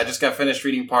goodness. I just got finished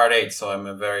reading part 8, so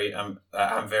I'm very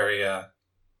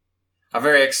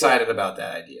excited about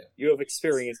that idea. You have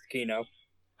experienced Kino.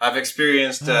 I've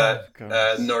experienced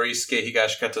goodness. Norisuke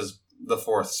Higashikata's the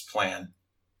Fourth's plan.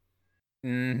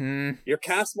 Mm-hmm. Your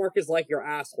cast mark is like your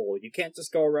asshole. You can't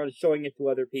just go around showing it to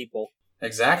other people.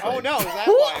 Exactly. Oh no, that's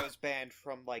why I was banned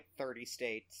from like 30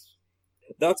 states.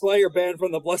 That's why you're banned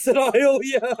from the Blessed Isle,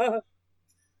 yeah!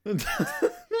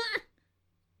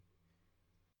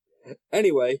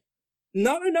 Anyway,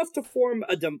 not enough to form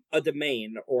a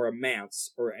domain or a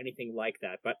manse or anything like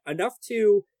that, but enough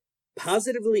to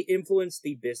positively influence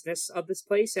the business of this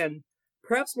place, and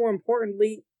perhaps more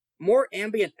importantly, more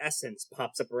ambient essence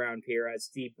pops up around here as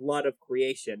the blood of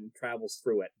creation travels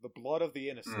through it. The blood of the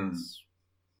innocents.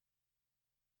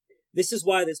 This is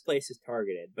why this place is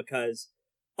targeted, because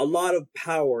a lot of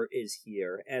power is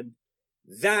here, and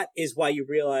that is why you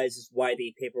realize is why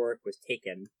the paperwork was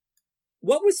taken.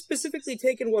 What was specifically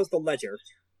taken was the ledger.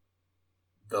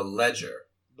 The ledger.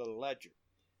 The ledger.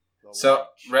 The So,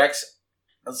 ledge. Rex,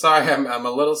 I'm sorry, I'm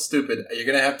a little stupid. You're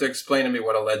gonna have to explain to me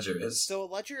what a ledger is. So a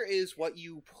ledger is what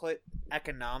you put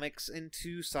economics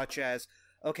into, such as,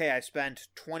 okay, I spent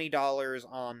 $20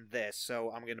 on this,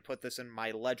 so I'm going to put this in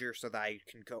my ledger so that I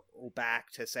can go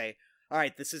back to say,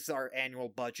 alright, this is our annual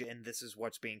budget and this is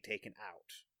what's being taken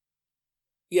out.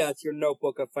 Yeah, it's your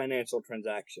notebook of financial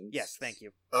transactions. Yes, thank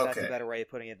you. That's Okay. a better way of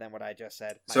putting it than what I just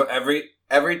said. So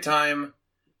every time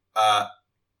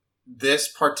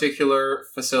this particular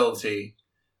facility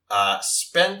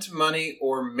spent money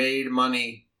or made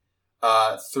money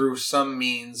through some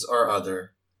means or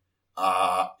other,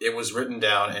 it was written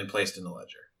down and placed in the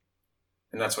ledger.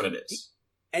 And that's what it is.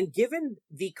 And given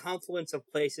the confluence of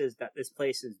places that this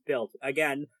place is built,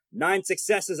 again, 9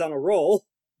 successes on a roll,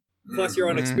 plus your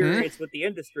own Mhm. experience with the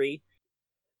industry,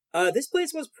 This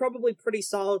place was probably pretty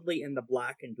solidly in the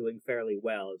black and doing fairly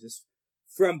well, just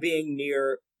from being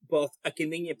near both a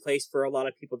convenient place for a lot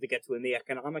of people to get to in the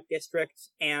economic district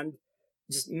and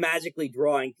just magically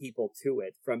drawing people to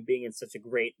it from being in such a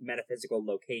great metaphysical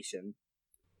location.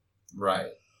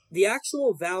 Right. The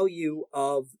actual value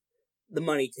of the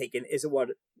money taken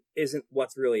isn't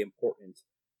what's really important.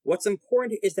 What's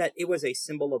important is that it was a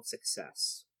symbol of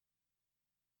success.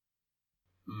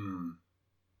 Hmm.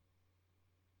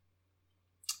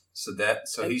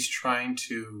 So he's trying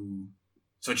to.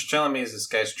 So what you're telling me is this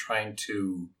guy's trying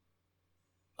to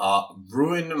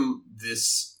ruin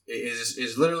this.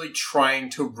 Is literally trying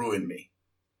to ruin me.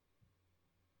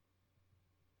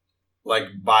 Like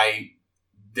by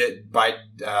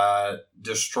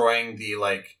destroying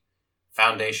the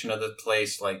foundation of the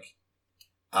place,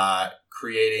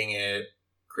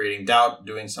 creating doubt,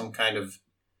 doing some kind of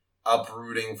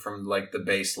uprooting from the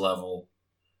base level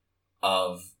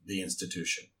of the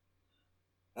institution.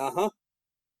 Uh-huh.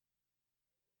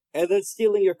 And then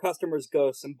stealing your customers'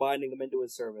 ghosts and binding them into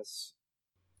his service.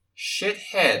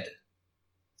 Shithead.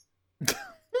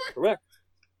 Correct.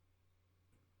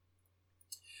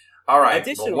 Alright.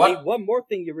 Additionally, one more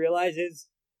thing you realize is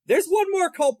there's one more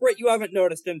culprit you haven't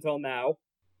noticed until now.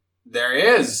 There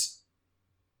is.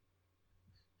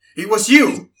 It was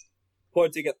you!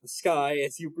 Pointing at the sky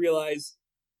as you realize,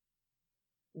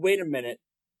 wait a minute.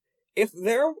 If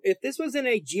this was in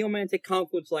a geomantic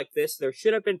confluence like this, there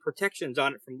should have been protections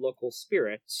on it from local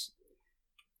spirits.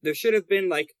 There should have been,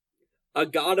 a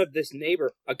god of this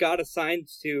neighbor, a god assigned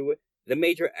to the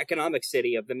major economic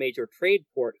city of the major trade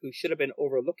port who should have been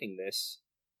overlooking this.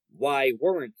 Why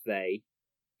weren't they?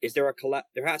 There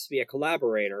has to be a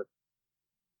collaborator.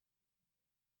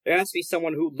 There has to be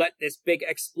someone who let this big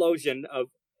explosion of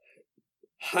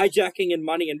hijacking and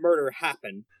money and murder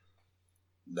happen.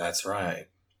 That's right.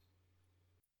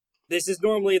 This is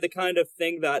normally the kind of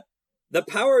thing that the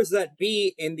powers that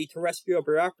be in the terrestrial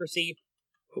bureaucracy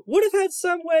would have had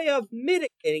some way of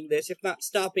mitigating this, if not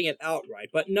stopping it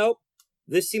outright. But nope,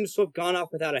 this seems to have gone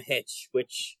off without a hitch,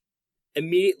 which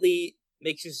immediately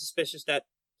makes you suspicious that,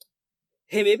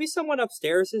 hey, maybe someone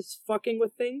upstairs is fucking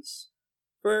with things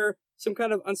for some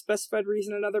kind of unspecified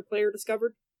reason another player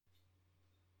discovered.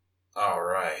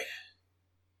 Alright.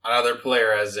 Another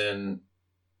player as in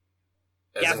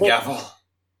Gavel. Gavel.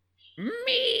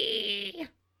 Me!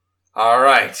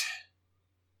 Alright.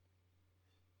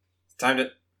 Time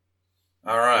to...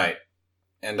 Alright.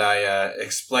 And I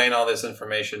explain all this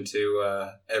information to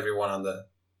everyone on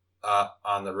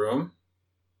the room.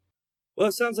 Well,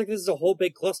 it sounds like this is a whole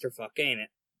big clusterfuck, ain't it?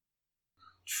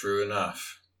 True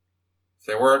enough. If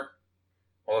they weren't...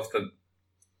 Well,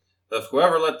 if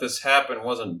whoever let this happen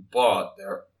wasn't bought,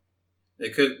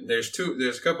 there's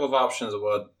a couple of options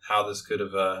about how this could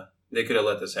have... they could have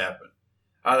let this happen.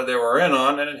 Either they were in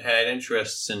on it and had an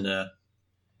interest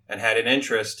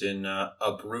in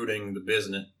uprooting the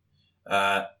business,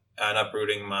 and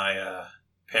uprooting my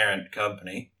parent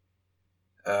company.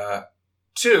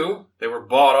 2, they were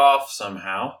bought off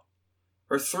somehow.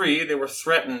 Or 3, they were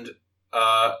threatened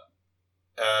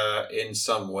in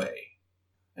some way.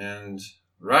 And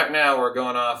right now we're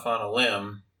going off on a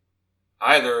limb.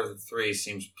 Either of the 3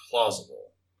 seems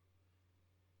plausible.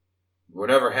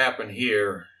 Whatever happened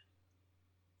here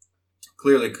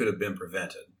clearly could have been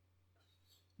prevented.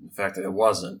 The fact that it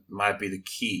wasn't might be the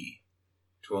key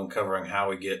to uncovering how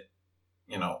we get,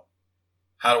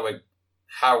 how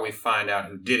we find out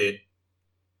who did it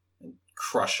and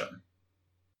crush them.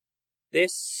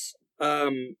 This,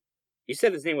 you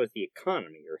said his name was the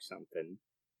Economy or something.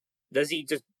 Does he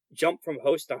just jump from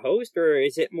host to host, or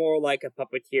is it more like a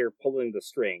puppeteer pulling the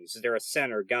strings? Is there a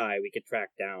center guy we could track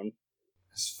down?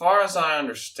 As far as I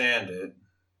understand it,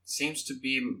 seems to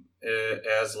be,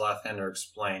 as Lathander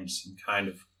explained, some kind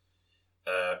of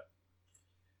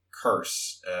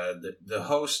curse. The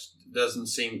host doesn't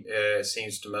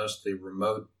seems to mostly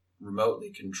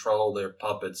remotely control their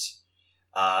puppets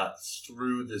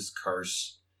through this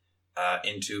curse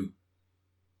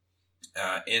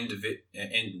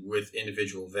with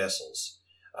individual vessels.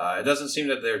 It doesn't seem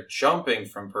that they're jumping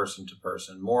from person to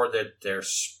person, more that they're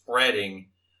spreading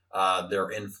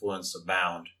their influence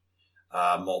about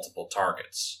multiple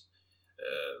targets.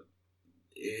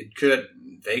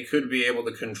 They could be able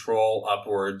to control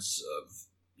upwards of,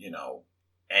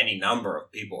 any number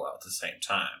of people at the same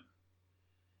time.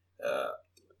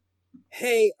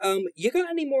 Hey, you got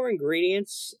any more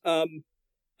ingredients? I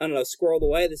don't know, squirreled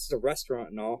away. This is a restaurant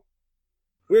and all.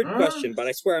 Weird question, but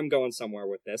I swear I'm going somewhere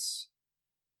with this.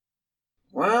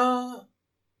 Well,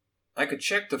 I could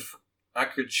check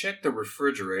the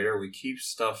refrigerator.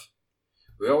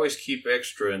 We We always keep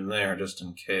extra in there just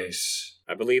in case.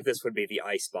 I believe this would be the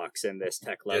icebox in this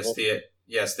tech level.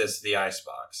 Yes, this is the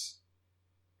icebox.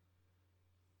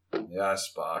 The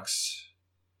icebox.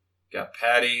 Got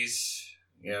patties.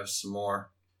 We have some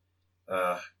more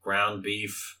ground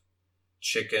beef,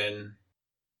 chicken.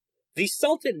 The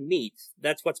salted meat,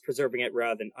 that's what's preserving it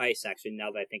rather than ice, actually, now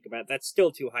that I think about it. That's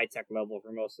still too high-tech level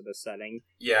for most of the setting.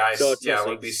 Yeah, so it's it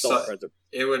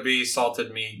would be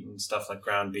salted meat and stuff like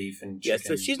ground beef and chicken. Yeah,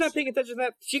 so she's not paying attention to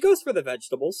that. She goes for the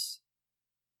vegetables.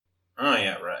 Oh,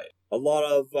 yeah, right. A lot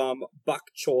of bok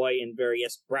choy and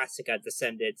various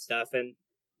brassica-descended stuff, and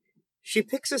she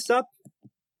picks this up.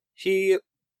 She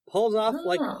pulls off,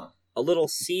 like, a little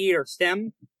seed or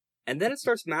stem, and then it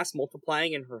starts mass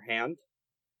multiplying in her hand.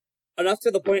 Enough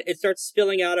to the point it starts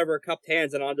spilling out of her cupped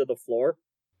hands and onto the floor.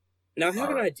 Now, I have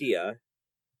an idea.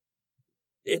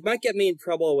 It might get me in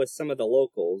trouble with some of the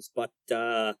locals, but,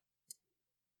 I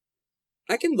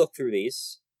can look through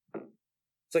these.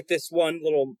 It's like this one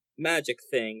little magic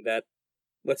thing that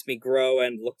lets me grow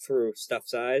and look through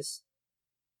stuff's eyes.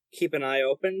 Keep an eye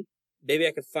open. Maybe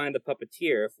I could find the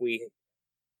puppeteer if we...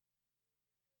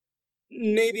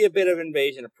 Maybe a bit of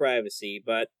invasion of privacy,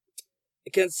 but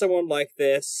against someone like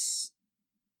this...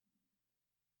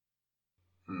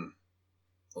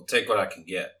 We'll take what I can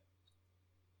get.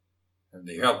 And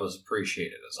the help is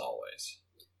appreciated, as always.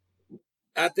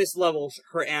 At this level,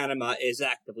 her anima is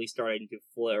actively starting to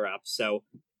flare up, so...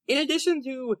 In addition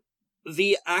to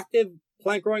the active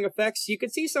plant growing effects, you can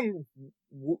see some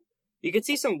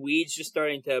weeds just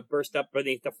starting to burst up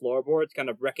beneath the floorboards, kind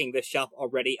of wrecking the shop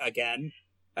already again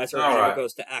as her anima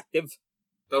goes to active.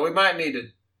 But we might need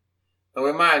to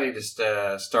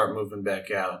start moving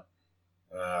back out.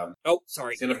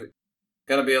 Sorry. It's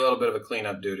gonna be a little bit of a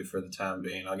cleanup duty for the time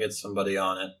being. I'll get somebody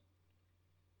on it.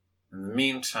 In the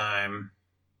meantime,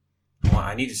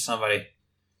 I need somebody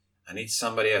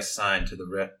assigned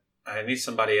to I need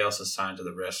somebody else assigned to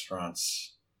the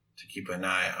restaurants to keep an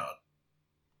eye out.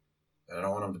 But I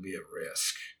don't want them to be at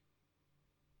risk.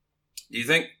 Do you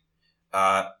think?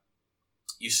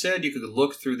 You said you could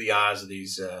look through the eyes of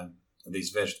these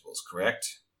vegetables,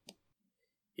 correct?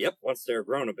 Yep, once they're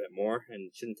grown a bit more, and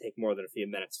it shouldn't take more than a few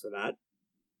minutes for that.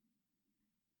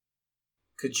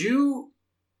 Do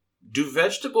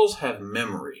vegetables have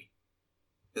memory?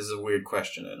 This is a weird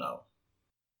question to know.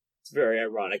 It's very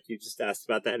ironic you just asked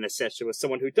about that in a session with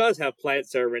someone who does have plant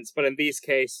servants, but in these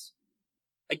case,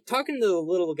 like, talking to the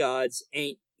little gods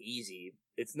ain't easy.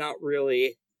 It's not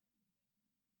really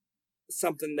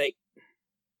something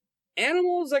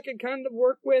animals I can kind of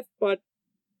work with, but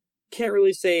can't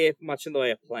really say much in the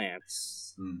way of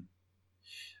plants.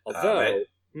 Although,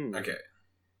 okay.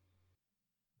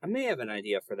 I may have an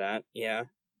idea for that, yeah.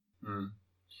 But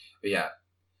yeah.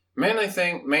 Main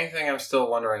thing I'm still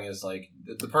wondering is, like,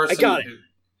 the person... I got it!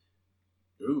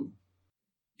 Ooh.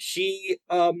 She,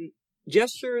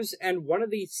 gestures, and one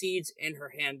of these seeds in her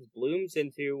hand blooms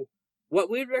into what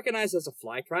we'd recognize as a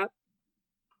fly trap.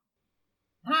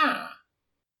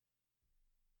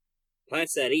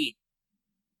 Plants that eat.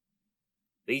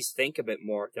 These think a bit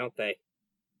more, don't they?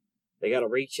 They gotta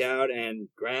reach out and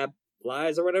grab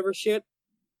flies or whatever shit.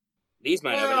 These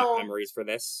might have enough memories for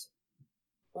this.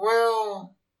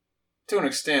 Well, to an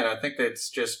extent, I think that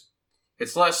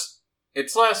it's less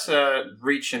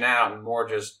reaching out and more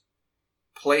just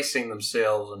placing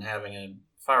themselves and having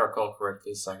if I recall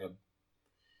correctly, it's like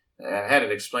I had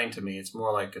it explained to me, it's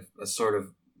more like a sort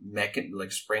of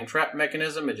like spring trap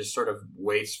mechanism. It just sort of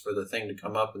waits for the thing to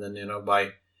come up, and then,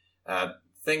 by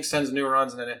thing sends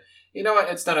neurons, and then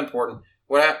it's not important.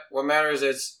 What matters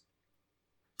is,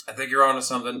 I think you're onto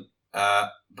something,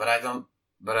 but I don't.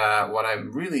 But what I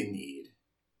really need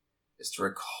is to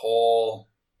recall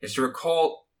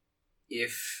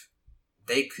if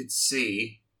they could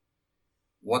see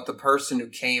what the person who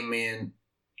came in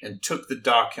and took the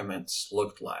documents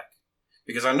looked like,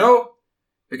 because I know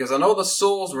the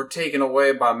souls were taken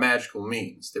away by magical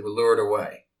means. They were lured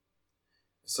away,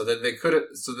 so this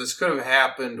could have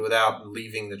happened without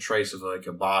leaving the trace of, like,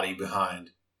 a body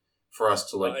behind for us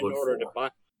to look for.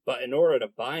 But in order to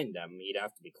bind them, you'd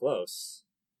have to be close.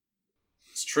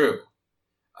 It's true.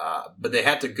 But they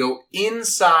had to go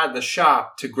inside the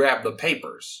shop to grab the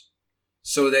papers.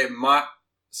 So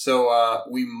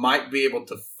we might be able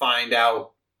to find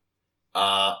out,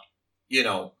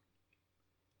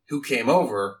 who came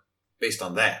over based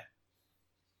on that.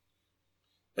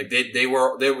 Like they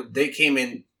came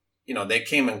in, they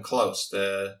came in close.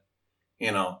 The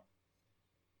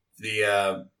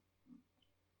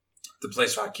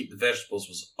place where I keep the vegetables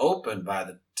was open by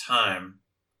the time.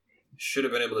 Should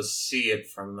have been able to see it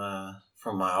from my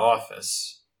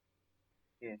office.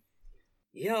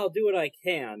 Yeah, I'll do what I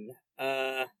can.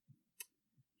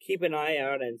 Keep an eye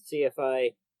out and see if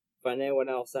I find anyone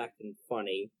else acting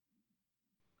funny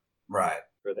Right.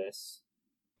 for this.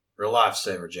 Real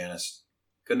lifesaver, Janice.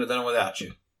 Couldn't have done it without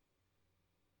you.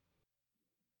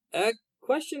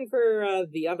 Question for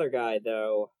the other guy,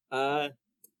 though.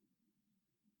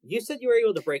 You said you were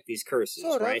able to break these curses,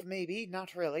 Sort right? of, maybe.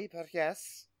 Not really, but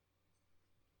yes.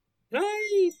 Can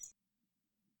I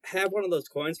have one of those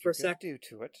coins for a You could sec? do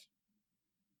to it.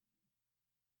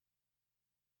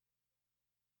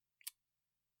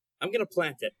 I'm gonna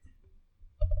plant it.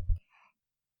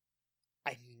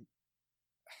 I mean,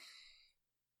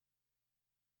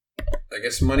 I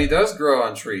guess money does grow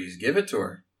on trees. Give it to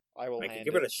her. I will I hand could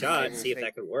give it a shot, I will see if take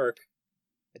that could work.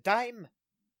 a dime.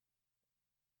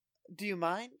 Do you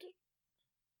mind? Do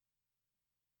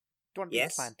you want me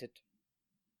Yes. to plant it?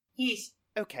 Yes.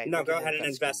 Okay. No, we'll go do ahead and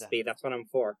investigate invest that. me. That's what I'm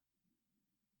for.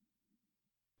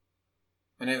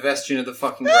 And invest you into the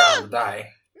fucking ground.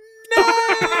 Die. No!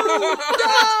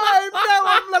 Dime! Now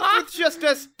I'm left with just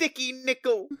a sticky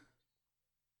nickel.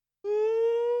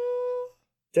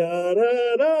 Da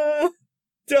da da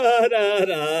da da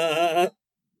da.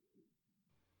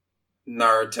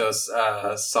 Naruto's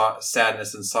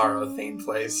sadness and sorrow theme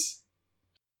plays.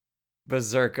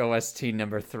 Berserk OST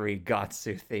number 3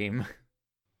 Gatsu theme.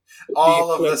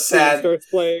 All of the Eclipse theme sad, starts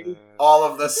playing. all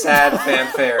of the sad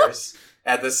fanfares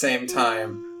at the same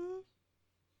time.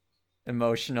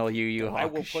 Emotional Yu Yu I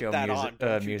will put Hakusho that on,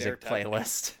 don't you music dare tell me.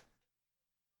 playlist.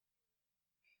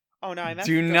 Oh no, I meant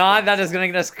Do just not, the- that is gonna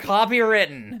get us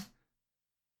copywritten.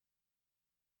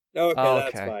 Okay,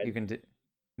 that's Okay, fine. you can do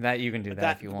that. You can do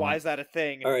that if you want. Why is that a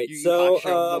thing? All right, Yu Yu so,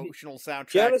 Hakusho emotional soundtrack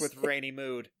Janice- with rainy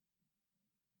mood.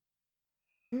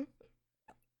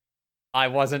 I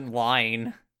wasn't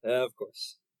lying. Of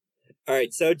course.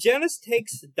 Alright, so Janice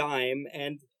takes the dime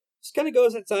and just kind of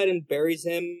goes outside and buries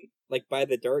him, like, by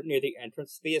the dirt near the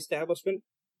entrance to the establishment.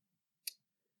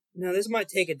 Now, this might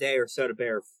take a day or so to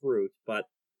bear fruit, but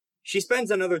she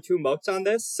spends another 2 motes on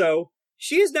this, so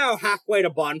she is now halfway to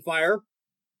bonfire.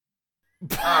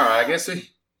 Alright, I guess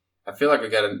I feel like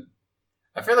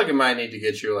I feel like we might need to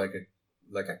get you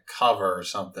like a cover or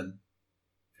something.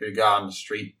 If you go on the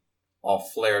street all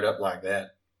flared up like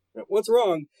that. What's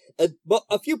wrong? But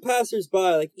a few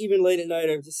passers-by, like, even late at night,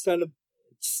 are just kind of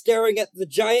staring at the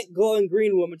giant glowing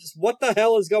green woman, just what the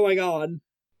hell is going on?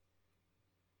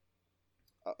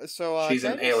 She's can an I just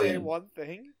say alien. one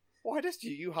thing? Why does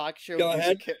Yu Yu Hakusho Go music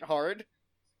ahead. hit hard?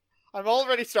 I'm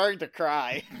already starting to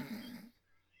cry.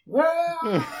 Well,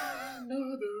 I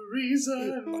know the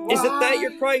reason why. Is it that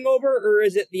you're crying over, or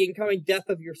is it the incoming death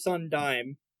of your son,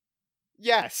 Dime?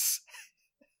 Yes.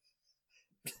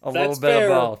 A That's little bit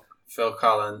fair. of both. Phil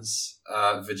Collins,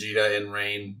 Vegeta in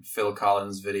Rain, Phil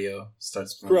Collins video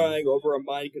starts playing. Crying over a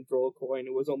mind control coin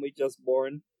who was only just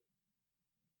born.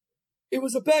 It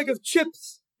was a bag of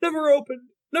chips, never opened,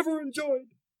 never enjoyed.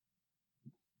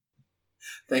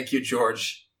 Thank you,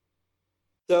 George.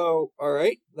 So,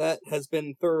 alright, that has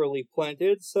been thoroughly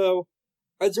planted, so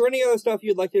is there any other stuff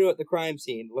you'd like to do at the crime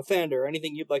scene? Lathander,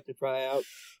 anything you'd like to try out?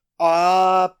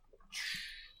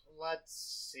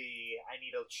 Let's see. I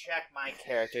need to check my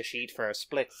character sheet for a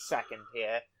split second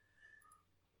here.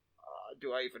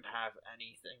 Do I even have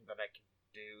anything that I can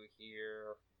do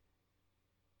here?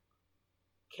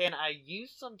 Can I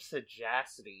use some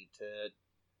sagacity to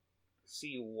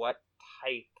see what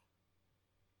type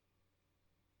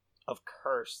of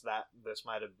curse that this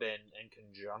might have been in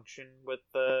conjunction with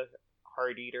the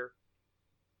Heart Eater?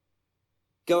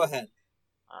 Go ahead.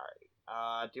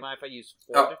 Alright. Do you mind if I use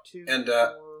Oh, Fortitude and, for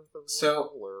the so-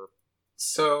 roll, or...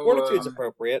 So, Fortitude's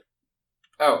appropriate.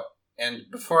 oh, and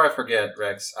before I forget,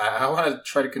 Rex, I want to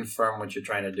try to confirm what you're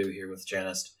trying to do here with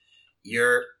Janice.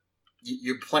 You're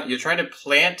trying to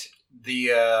plant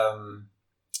the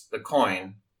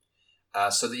coin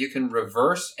so that you can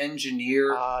reverse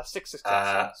engineer. 6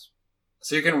 successes.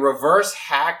 So you can reverse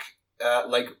hack,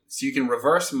 so you can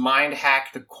reverse mind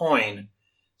hack the coin,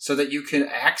 so that you can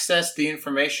access the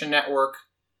information network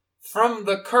from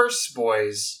the Curse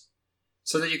Boys,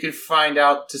 so that you can find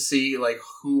out to see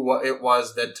who it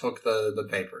was that took the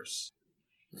papers.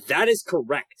 That is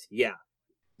correct, yeah.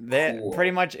 Cool.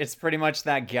 It's pretty much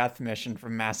that Geth mission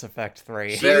from Mass Effect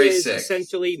 3. She Very is sick.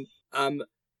 essentially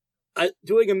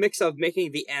doing a mix of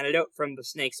making the antidote from the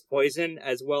snake's poison,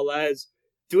 as well as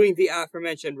doing the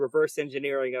aforementioned reverse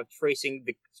engineering of tracing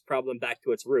the problem back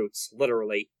to its roots,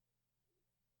 literally.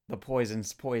 The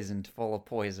poison's poisoned, full of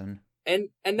poison. And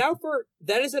now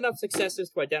that is enough successes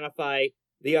to identify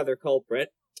the other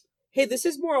culprit. Hey, this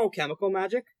is more alchemical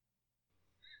magic.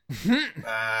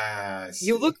 I see.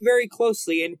 You look very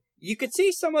closely, and you could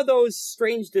see some of those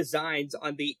strange designs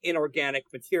on the inorganic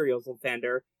materials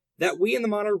offender that we in the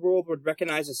modern world would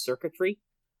recognize as circuitry.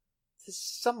 This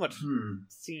somewhat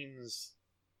seems...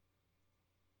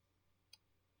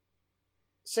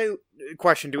 So,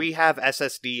 question, do we have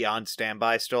SSD on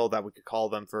standby still that we could call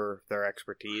them for their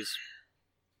expertise?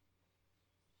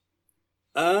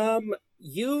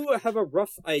 You have a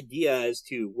rough idea as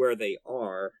to where they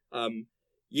are.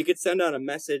 You could send out a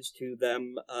message to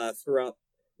them, throughout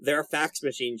their fax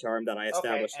machine charm that I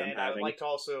established them and I would having. like to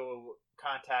also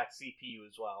contact CPU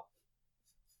as well.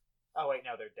 Oh wait,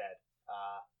 no, they're dead.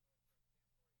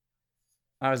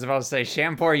 I was about to say,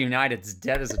 Shampoo United's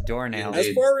dead as a doornail.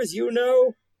 As far as you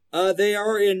know, they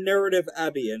are in narrative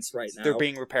abeyance right now. They're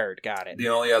being repaired, got it. The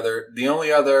only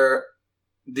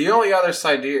other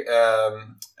side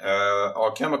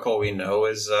alchemical we know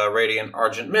is Radiant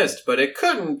Argent Mist, but it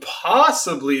couldn't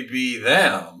possibly be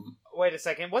them. Wait a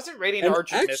second, wasn't Radiant And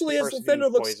Argent Mist actually, the as person Defender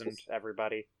who looks- poisoned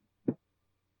everybody?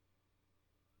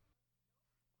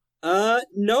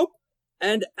 Nope.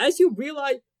 And as you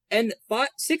realize, and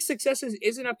 6 successes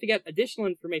isn't enough to get additional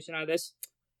information out of this.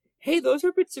 Hey, those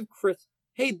are bits of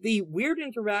Hey, the weird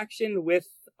interaction with,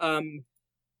 let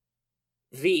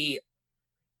me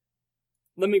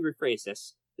rephrase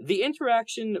this. The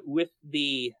interaction with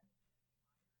the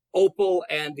opal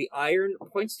and the iron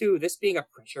points to this being a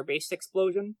pressure-based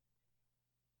explosion.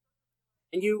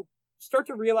 And you start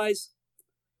to realize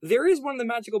there is one of the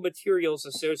magical materials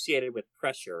associated with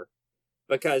pressure,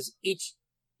 because each,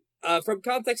 from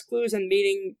context clues and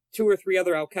meeting 2 or 3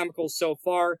 other alchemicals so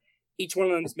far, each one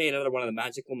of them is made out of one of the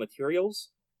magical materials.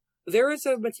 There is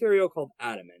a material called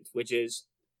adamant, which is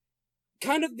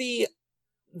kind of the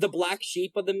black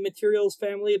sheep of the materials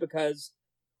family, because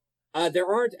there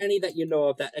aren't any that you know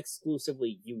of that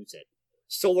exclusively use it.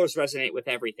 Solars resonate with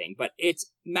everything, but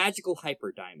it's magical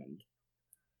hyperdiamond.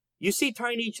 You see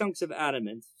tiny chunks of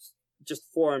adamant just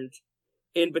formed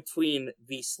in between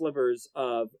the slivers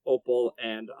of opal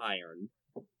and iron,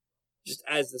 just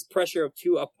as this pressure of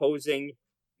 2 opposing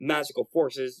magical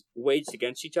forces waged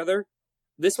against each other.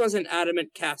 This was an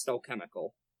adamant cast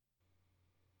alchemical.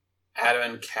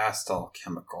 Adamant cast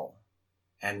alchemical.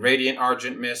 And Radiant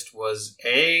Argent Mist was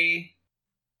a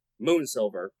Moon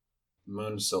silver.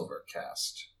 moon silver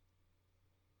cast.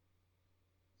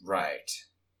 Right.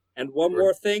 And one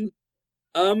more thing.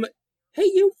 Hey,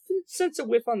 you sense a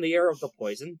whiff on the air of the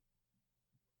poison.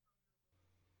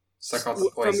 Suck out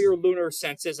the poison. From your lunar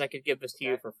senses, I could give this to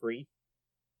you for free.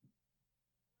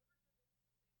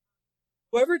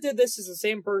 Whoever did this is the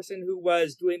same person who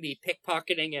was doing the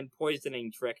pickpocketing and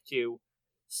poisoning trick to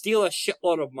steal a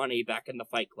shitload of money back in the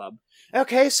Fight Club.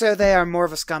 Okay, so they are more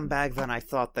of a scumbag than I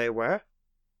thought they were.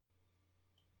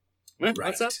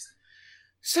 What's up?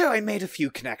 So I made a few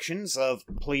connections of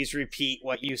please repeat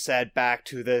what you said back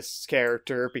to this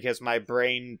character because my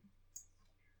brain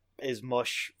is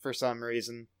mush for some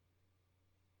reason.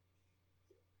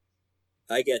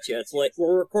 I get you. It's late.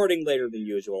 We're recording later than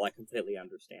usual. I completely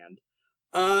understand.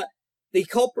 The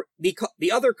culprit,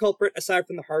 the other culprit, aside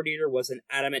from the Heart Eater, was an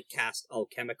adamant cast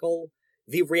alchemical.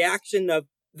 The reaction of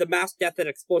the mass death and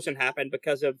explosion happened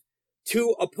because of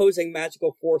 2 opposing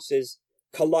magical forces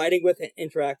colliding with and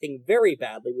interacting very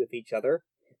badly with each other.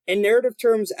 In narrative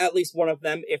terms, at least one of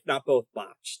them, if not both,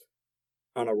 botched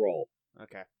on a roll.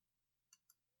 Okay.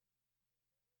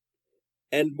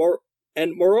 And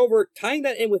moreover, tying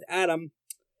that in with Adam,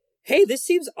 hey, this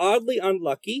seems oddly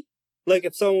unlucky. Like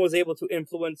if someone was able to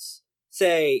influence,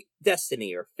 say,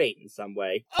 destiny or fate in some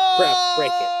way. Perhaps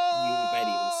break it, you might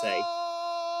even say.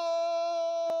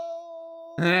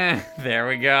 There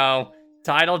we go.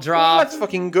 Title drop. Let's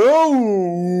fucking go!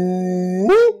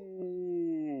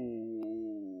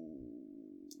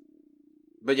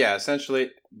 But yeah, essentially,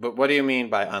 but what do you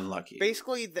mean by unlucky?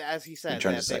 Basically, as he said,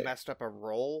 trying that to they say? messed up a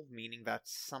roll, meaning that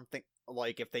something,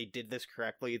 like, if they did this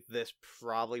correctly, this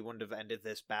probably wouldn't have ended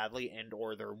this badly, and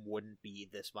or there wouldn't be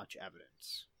this much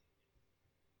evidence.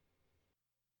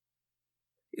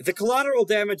 The collateral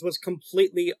damage was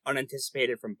completely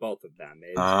unanticipated from both of them.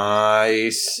 It's I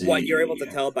see. what you're able to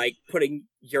tell by putting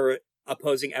your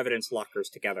opposing evidence lockers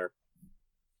together.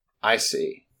 I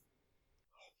see.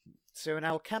 So an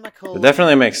alchemical... It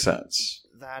definitely makes sense.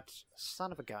 That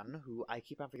son of a gun, who I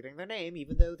keep on forgetting their name,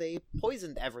 even though they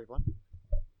poisoned everyone.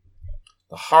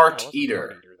 The No, Heart it wasn't Eater.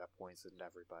 Heart Eater that poisoned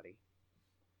everybody.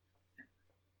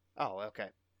 Oh,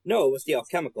 okay. No, it was the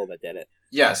alchemical that did it.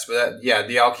 Yes, but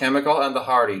the Alchemical and the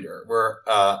Heart Eater were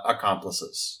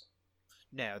accomplices.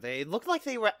 No, they looked like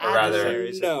they were Or rather,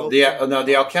 adversaries. no. of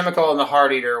The Alchemical and the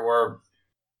Heart Eater were...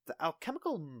 The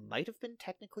alchemical might have been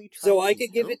technically trying So I to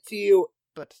could give help, it to you.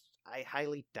 but I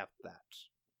highly doubt that.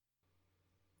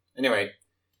 Anyway,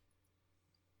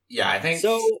 yeah, I think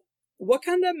So, what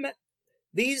kind of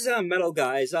these metal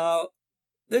guys?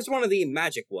 There's one of the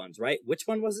magic ones, right? Which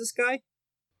one was this guy?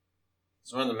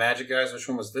 it's one of the magic guys. Which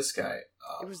one was this guy?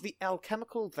 It was the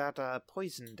alchemical that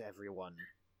poisoned everyone.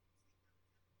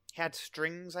 Had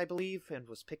strings, I believe, and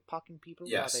was pickpocketing people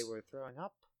Yes. while they were throwing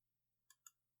up.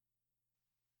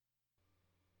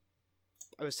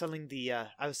 I was selling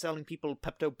people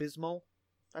Pepto-Bismol,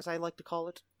 as I like to call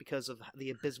it, because of the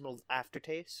abysmal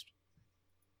aftertaste.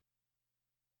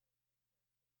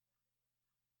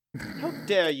 How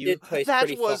dare you? Did taste That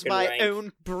pretty was fucking my rank.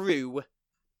 own brew.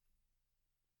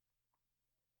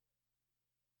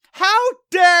 How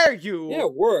dare you? Yeah,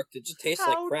 it worked. It just tastes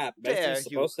How like crap. dare Medicine's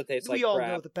you. supposed to taste like We all crap.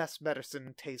 know the best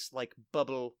medicine tastes like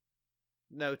bubble.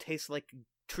 No, tastes like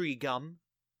tree gum.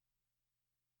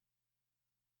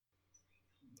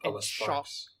 Oh, and the shock.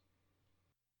 sparks.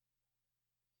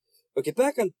 Okay,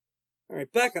 back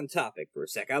on topic for a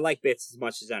sec. I like bits as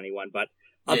much as anyone, but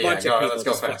a Yeah, bunch go, of people let's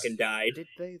go just fast. fucking died. Did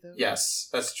they though? Yes,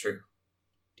 that's true.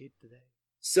 Did they?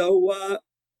 So,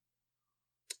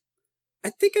 I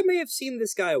think I may have seen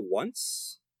this guy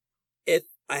once. If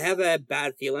I have a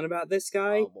bad feeling about this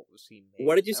guy. What was he made?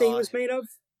 What did you say he was made of?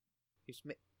 He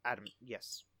was Adam.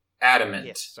 Yes. Adamant.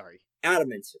 Yes. Sorry.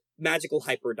 Adamant. Magical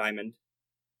hyper diamond.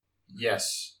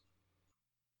 Yes.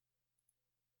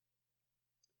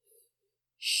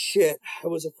 Shit, I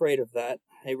was afraid of that.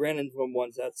 I ran into him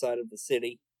once outside of the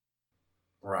city.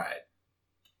 Right.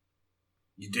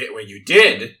 You did. Well, you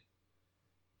did.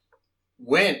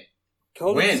 When?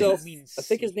 Called When? himself, You mean I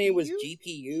think his name was CPU?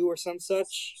 GPU or some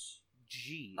such.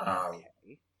 G. Oh.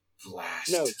 Okay.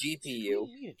 Blast. No, What GPU. do you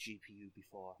mean a GPU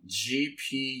before?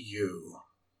 GPU.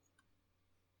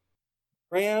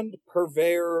 Grand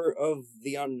Purveyor of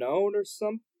the Unknown or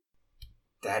something?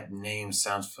 That name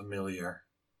sounds familiar.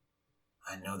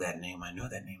 I know that name. I've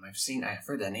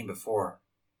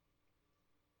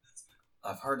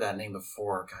heard that name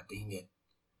before. God dang it.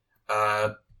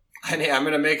 I'm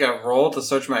gonna make a roll to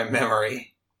search my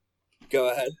memory. Go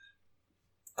ahead.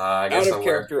 I Out guess of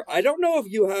character. I don't know if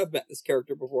you have met this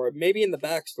character before. Maybe in the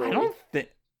backstory.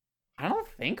 I don't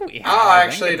think we have. Oh, I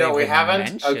actually, think no, they've we been haven't?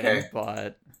 mentioned, Okay.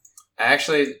 But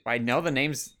Actually, I know the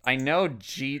names. I know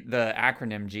the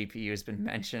acronym GPU has been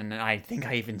mentioned, and I think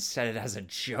I even said it as a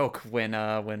joke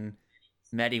when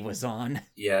Medi was on.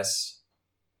 yes.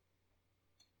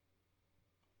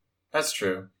 That's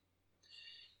true.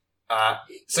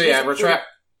 So yeah,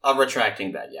 I'm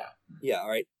retracting that, yeah. Yeah,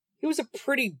 alright. He was a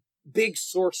pretty big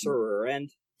sorcerer, and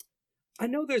I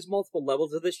know there's multiple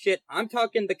levels of this shit. I'm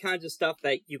talking the kinds of stuff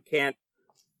that you can't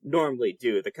normally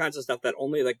do. The kinds of stuff that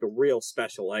only, like, the real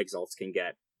special exalts can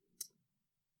get.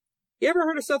 You ever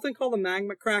heard of something called the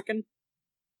Magma Kraken?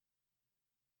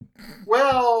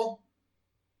 Well,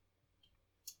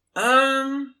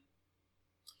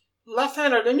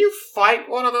 Left-hander, didn't you fight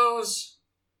one of those?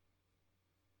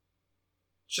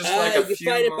 Just like a you few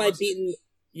fight it moments-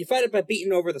 You fight it by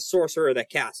beating over the sorcerer that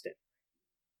cast it.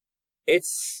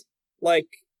 It's like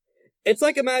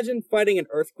imagine fighting an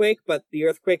earthquake, but the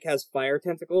earthquake has fire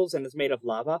tentacles and is made of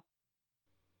lava.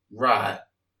 Right.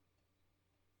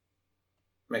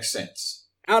 Makes sense.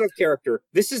 Out of character.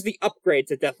 This is the upgrade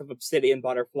to Death of Obsidian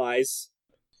Butterflies.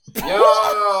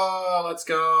 Yo, let's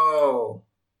go.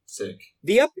 Sick.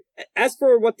 As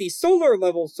for what the solar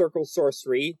level circle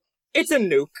sorcery, it's a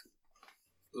nuke,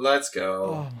 Let's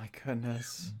go. Oh my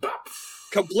goodness.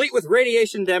 complete with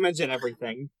radiation damage and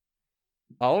everything.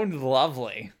 Oh,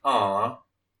 lovely. Aw.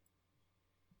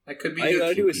 That could be All you good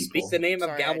gotta to do is people. speak the name of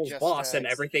Sorry, I Gavel's just, boss and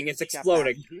everything is got back.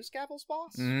 exploding. Who's Gavel's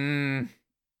boss?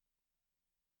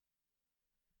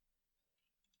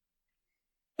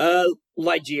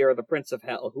 Ligear, the Prince of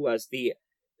Hell,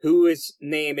 whose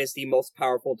name is the most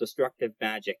powerful destructive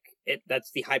magic.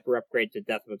 That's the hyper upgrade to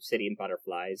Death of Obsidian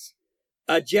Butterflies.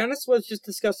 Janice was just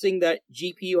discussing that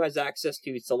GPU has access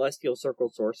to Celestial Circle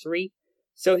Sorcery,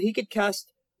 so he could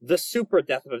cast the super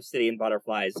Death of Obsidian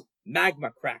Butterflies,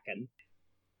 Magma Kraken.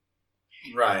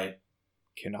 Right.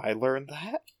 Can I learn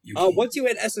that? You can. Once you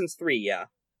hit Essence 3, yeah.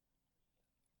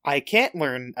 I can't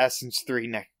learn Essence 3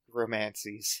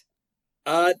 necromancies.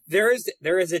 There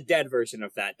is a dead version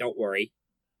of that, don't worry.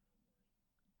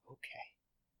 Okay.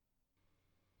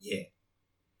 Yeah.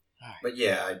 Alright. But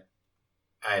yeah,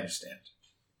 I understand.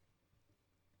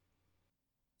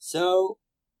 So,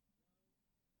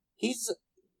 he's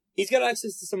got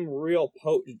access to some real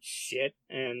potent shit,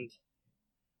 and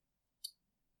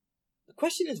the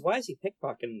question is, why is he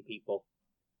pickpocketing people?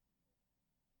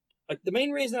 Like, the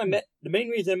main reason I met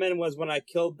him was when I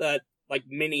killed that, like,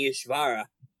 mini Ishvara.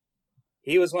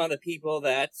 He was one of the people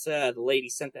that the lady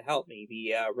sent to help me,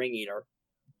 the Ring Eater.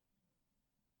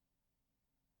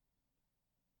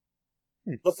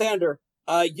 Lathander,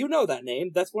 you know that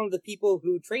name. That's one of the people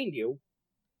who trained you.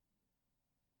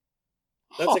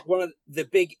 That's like one of the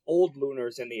big old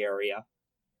Lunars in the area.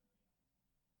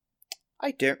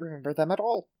 I don't remember them at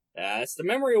all. That's the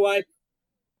memory wipe.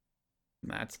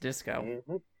 That's disco.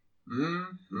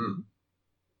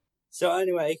 So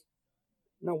anyway,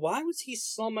 now why was he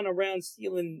slumming around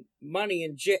stealing money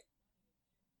and It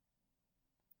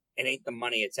ain't the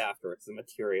money it's after, it's the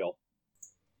material.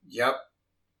 Yep.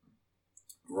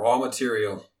 Raw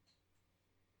material.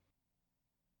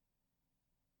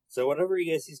 So whatever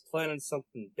he is, he's planning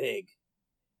something big.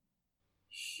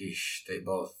 Sheesh, they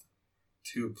both.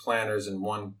 Two planners in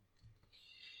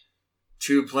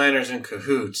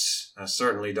cahoots. I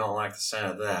certainly don't like the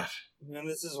sound of that. Man,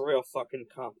 this is real fucking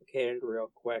complicated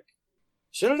real quick.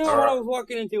 Should've known what I was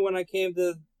walking into when I came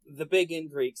to the big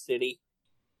Intrigue City.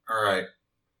 Alright.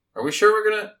 Are we sure we're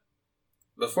gonna...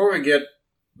 Before we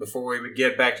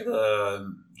get back to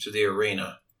the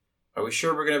arena, are we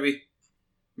sure we're gonna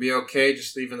be okay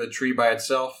just leaving the tree by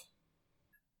itself?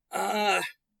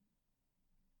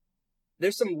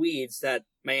 There's some weeds that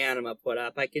my anima put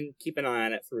up. I can keep an eye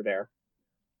on it through there.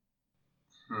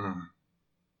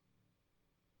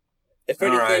 If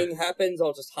anything happens,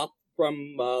 I'll just hop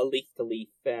from leaf to leaf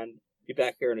and be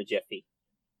back here in a jiffy.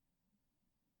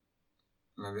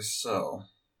 Maybe so.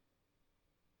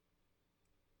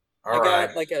 I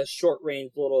got like a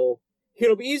short-range little...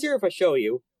 It'll be easier if I show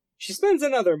you. She spends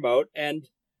another mote, and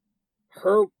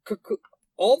her cocoon...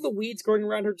 All the weeds growing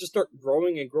around her just start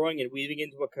growing and weaving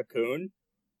into a cocoon.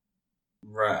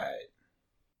 Right.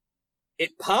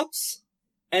 It pops,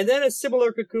 and then a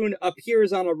similar cocoon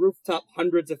appears on a rooftop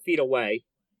hundreds of feet away.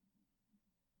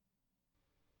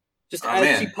 Just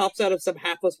as she pops out of some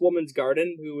hapless woman's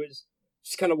garden who is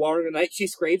just kind of watering the night, she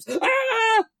screams,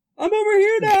 "Ah! I'm over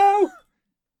here now!"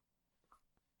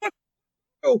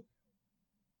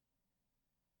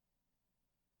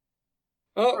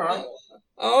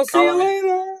 I'll see you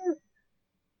later!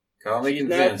 She's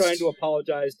now trying to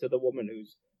apologize to the woman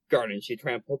whose garden she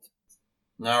trampled.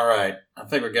 Alright, I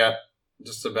think we got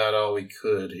just about all we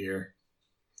could here.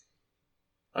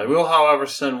 I will, however,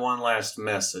 send one last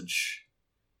message.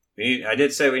 I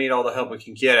did say we need all the help we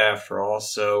can get after all,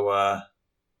 so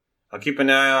I'll keep an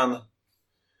eye on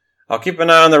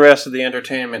the rest of the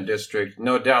entertainment district.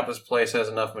 No doubt this place has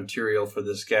enough material for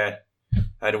this guy.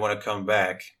 I'd want to come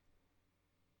back.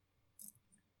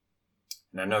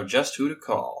 And I know just who to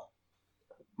call.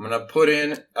 I'm gonna put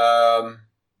in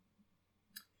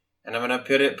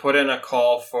put in a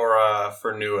call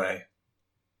for Nue.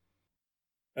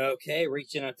 Okay,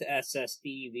 reaching out to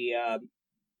SSB via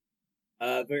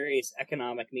various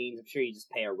economic means. I'm sure you just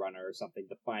pay a runner or something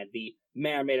to find the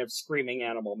man made of screaming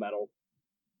animal metal.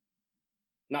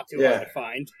 Not too hard to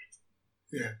find.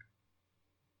 Yeah.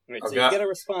 Alright, so you get a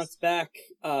response back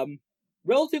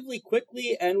relatively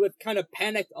quickly and with kind of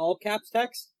panicked all caps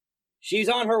text. She's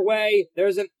on her way.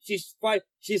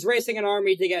 She's racing an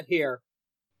army to get here.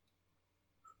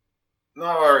 No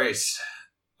worries.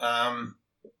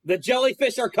 The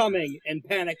jellyfish are coming in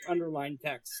panicked underlined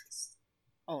text.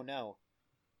 Oh no.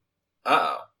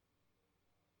 Uh-oh.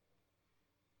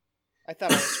 I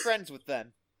thought I was friends with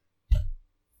them.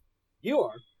 You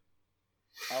are.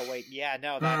 Oh wait, yeah,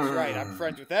 no, that's right. I'm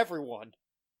friends with everyone.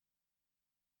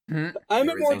 I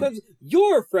meant more times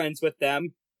you're friends with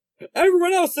them.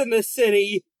 Everyone else in this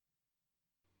city.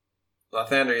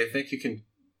 Lathander, you think you can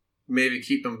maybe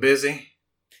keep them busy?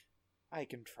 I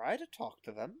can try to talk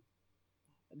to them.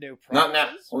 No problem.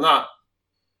 Not now.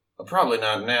 Well, probably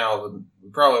not now. But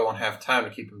we probably won't have time to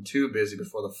keep them too busy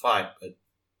before the fight. But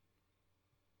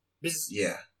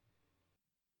yeah.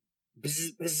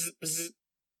 There's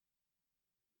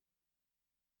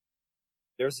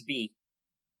a bee.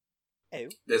 Oh,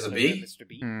 there's a bee? Mr.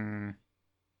 B.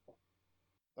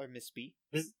 Or Miss B.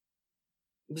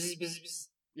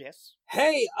 Yes.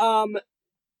 Hey,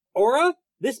 Aura,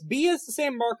 this bee has the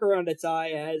same marker on its eye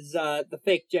as the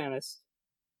fake Janus.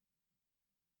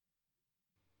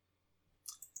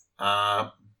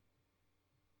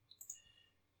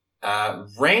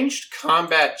 Ranged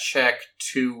combat check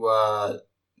to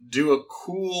do a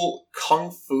cool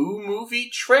kung fu movie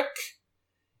trick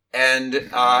and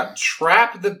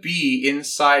trap the bee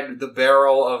inside the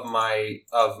barrel of my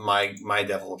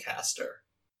devil caster.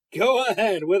 Go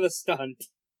ahead with a stunt.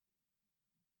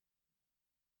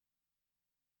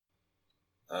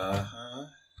 Uh-huh.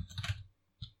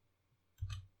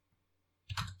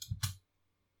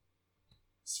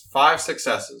 It's 5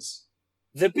 successes.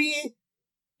 The bee,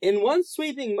 in one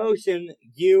sweeping motion,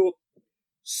 you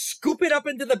scoop it up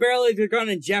into the barrel of your gun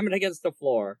and jam it against the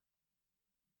floor.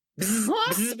 Bzz,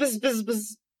 bzz, bzz, bzz,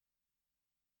 bzz.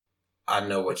 I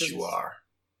know what you are.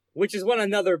 Which is when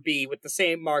another bee with the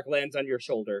same mark lands on your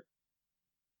shoulder.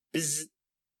 Bzz.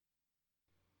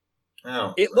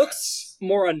 Oh, It looks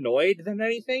more annoyed than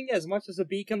anything, as much as a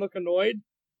bee can look annoyed.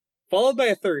 Followed by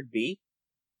a third bee,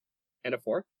 and a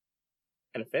fourth,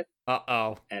 and a fifth,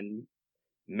 Uh-oh. and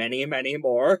many, many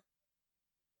more.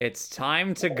 It's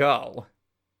time to go.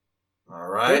 All They're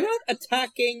right. not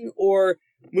attacking or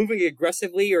moving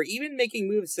aggressively or even making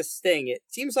moves to sting. It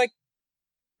seems like...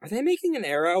 Are they making an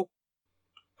arrow?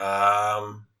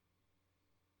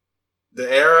 The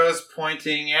arrow's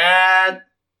pointing at...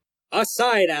 A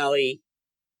side alley.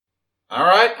 All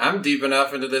right, I'm deep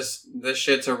enough into this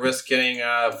shit to risk getting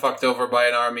fucked over by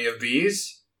an army of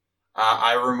bees.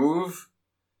 I remove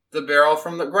the barrel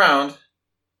from the ground,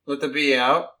 let the bee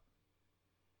out,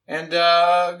 and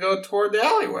go toward the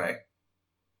alleyway.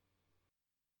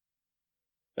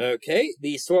 Okay,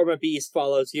 the swarm of bees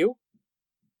follows you.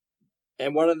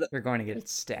 And You're going to get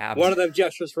stabbed. one of them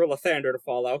gestures for Lathander to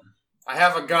follow. I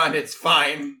have a gun. It's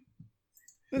fine.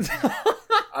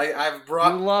 I've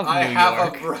brought. You love I New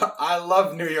have York. I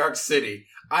love New York City.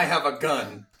 I have a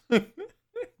gun.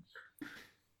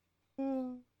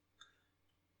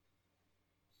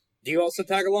 Do you also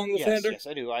tag along, Lathander? Yes,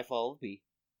 I do. I follow the bee.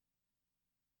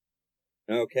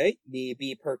 Okay, the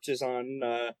bee perches on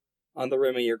the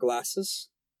rim of your glasses.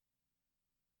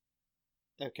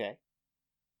 Okay.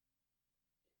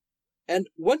 And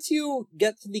once you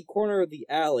get to the corner of the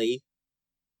alley,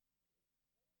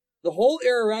 the whole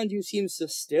air around you seems to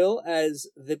still as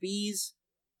the bees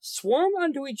swarm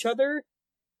onto each other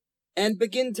and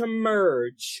begin to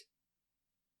merge.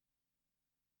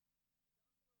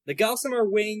 The gossamer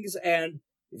wings and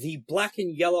the black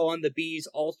and yellow on the bees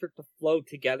all start to flow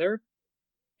together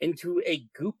into a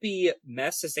goopy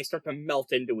mess as they start to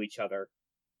melt into each other.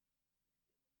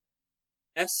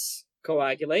 S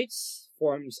coagulates,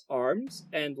 forms arms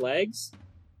and legs,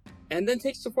 and then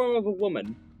takes the form of a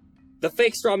woman. The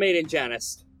fake straw maiden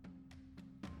Janice.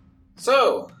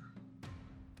 So,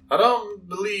 I don't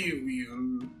believe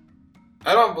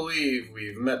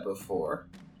we've met before.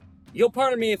 You'll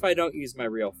pardon me if I don't use my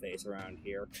real face around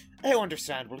here. Oh,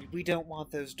 understandable. We don't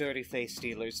want those dirty face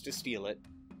stealers to steal it.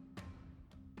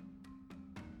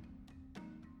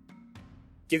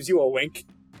 Gives you a wink.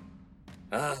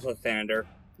 Ah, Lathander.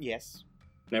 Yes.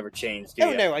 Never changed, do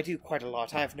Oh ya? no, I do quite a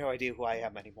lot. I have no idea who I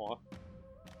am anymore.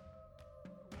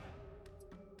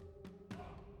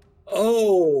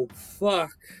 Oh,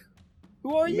 fuck.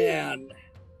 Who are you? Man.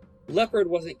 Leopard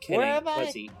wasn't kidding, Where am I?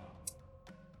 was he?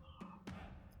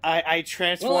 I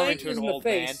transform Well, I into ain't an using the old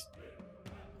man. face.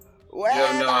 Where You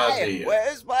have am no I? idea.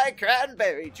 Where's my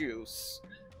cranberry juice?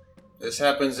 This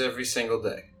happens every single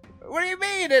day. What do you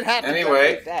mean it happens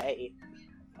Anyway. every day?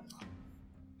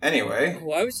 Anyway,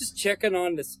 Oh, I was just checking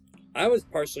on this. I was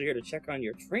partially here to check on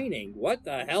your training. What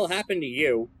the hell happened to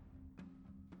you?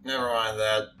 never mind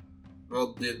that.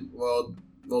 We'll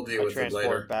deal I with it transform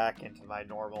later. back into my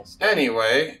normal state.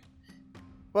 Anyway,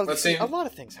 Well, let's see, see. a lot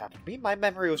of things happened to me. My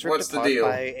memory was ripped What's the apart deal?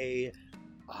 by a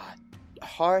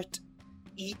heart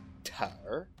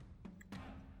eater.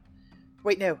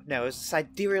 Wait, no, it was a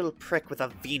sidereal prick with a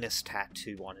Venus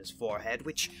tattoo on his forehead,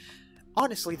 which,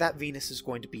 honestly, that Venus is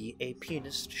going to be a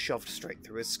penis shoved straight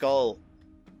through his skull.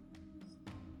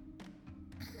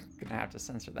 Gonna have to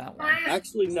censor that one.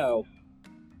 Actually, no.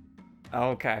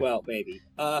 Okay. Well, maybe.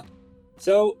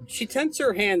 So she tenses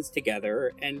her hands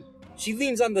together, and she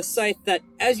leans on the scythe that,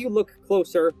 as you look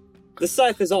closer, the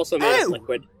scythe is also made of Oh!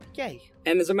 liquid. Yay.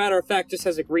 And as a matter of fact, just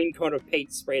has a green coat of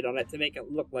paint sprayed on it to make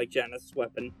it look like Janeth's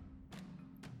weapon.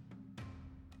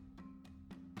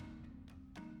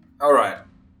 alright.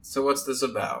 So what's this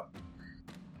about?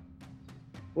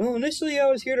 Well, initially I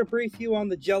was here to brief you on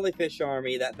the jellyfish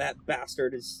army that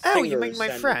bastard is. Oh, you Singer mean is my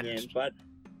sending friend? in, but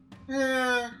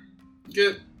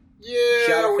Good.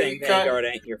 Shadow we Fang kind Vanguard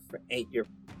ain't your friend.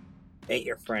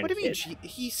 What do you mean? kid.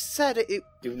 He said it.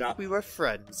 Do not. We were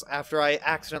friends after I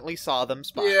accidentally saw them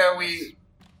spy. Yeah, we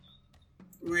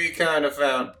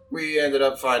ended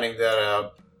up finding that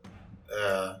out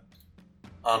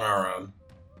on our own.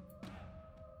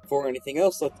 Before anything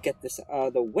else, let's get this out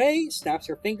of the way. Snaps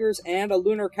her fingers, and a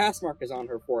lunar cast mark is on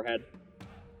her forehead.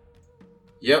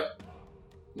 Yep.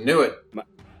 Knew it.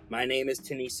 My name is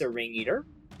Tanisa Ringeater,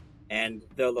 and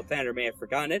though Lathander may have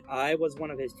forgotten it, I was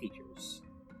one of his teachers.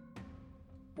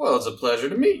 Well, it's a pleasure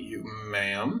to meet you,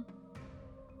 ma'am.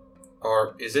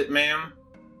 Or is it ma'am?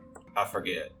 I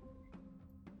forget.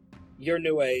 You're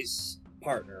Nue's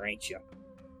partner, ain't you?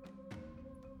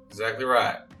 Exactly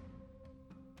right.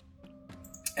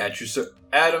 At your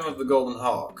Adam of the Golden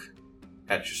Hawk.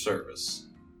 At your service.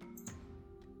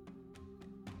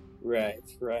 Right.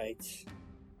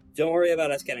 Don't worry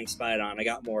about us getting spied on. I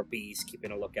got more bees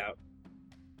keeping a lookout.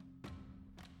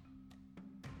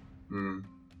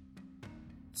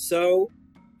 So,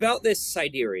 about this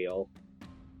sidereal,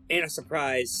 ain't a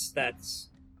surprise that's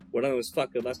one of those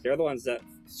fucked with us. They're the ones that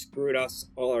screwed us,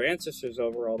 all our ancestors,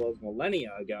 over all those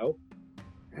millennia ago.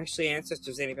 Actually,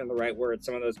 ancestors ain't even the right word.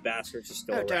 Some of those bastards are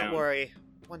still around. Don't worry.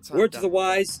 Once I'm Word done to the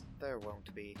wise. there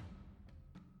won't be.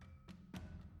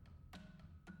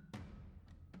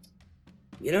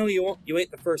 You know, you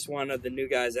ain't the first one of the new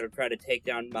guys that have tried to take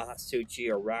down Mahasuchi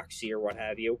or Roxy or what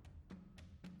have you.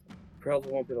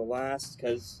 Probably won't be the last,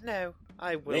 because... No,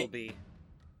 I will be.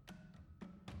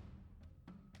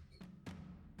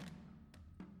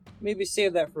 Maybe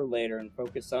save that for later and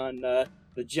focus on the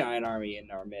giant army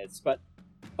in our midst, but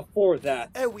before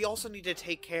that... Oh, we also need to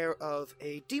take care of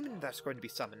a demon that's going to be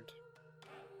summoned.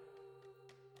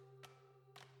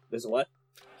 There's a what?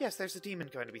 Yes, there's a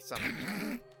demon going to be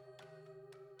summoned.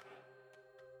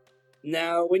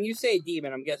 Now, when you say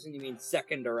demon, I'm guessing you mean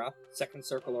second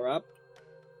circle or up?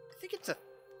 I think it's a...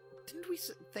 Didn't we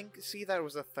see that it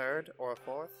was a third or a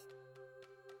fourth?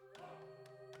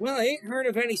 Well, I ain't heard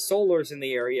of any solars in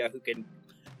the area who can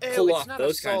pull off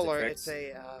those kinds of tricks.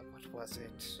 It's a, what was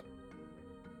it?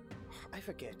 I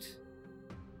forget.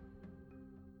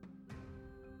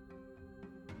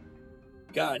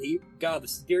 God, the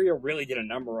Sidereal really did a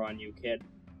number on you, kid.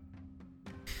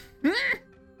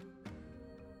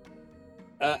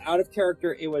 Out of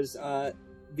character, it was,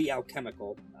 the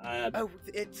alchemical.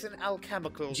 It's an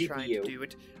alchemical GPU. trying to do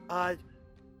it.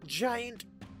 Giant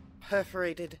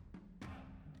perforated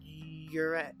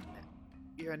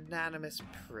unanimous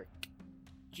prick.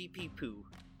 GP poo.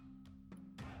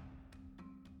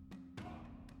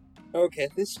 Okay,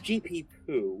 this GP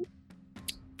poo.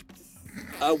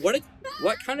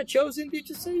 What kind of chosen did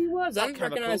you say he was? I don't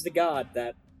recognize the god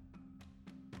that.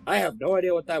 I have no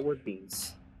idea what that word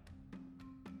means.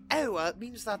 Oh, it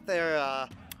means that they're,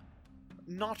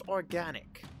 not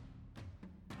organic.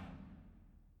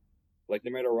 Like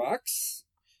they're made of rocks?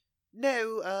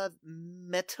 No,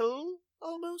 metal?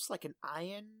 Almost like an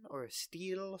iron or a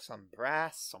steel, some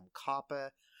brass, some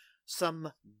copper,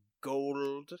 some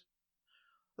gold.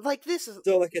 Like this is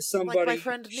So like somebody like my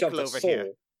friend shoved Nickel a over soul.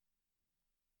 here.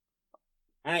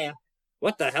 Hiya.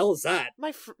 What the hell is that?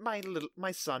 My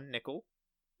son Nickel.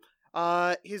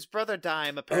 His brother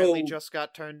Dime apparently just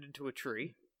got turned into a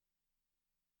tree.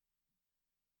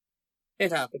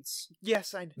 It happens.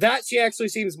 Yes, I know. That she actually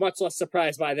seems much less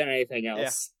surprised by than anything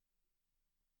else.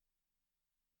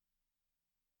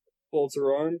 Folds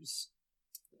her arms.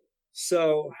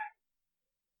 So,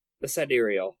 the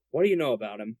Sidereal. What do you know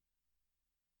about him?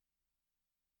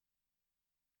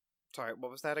 Sorry,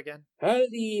 what was that again? How did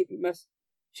he mess...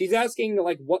 She's asking,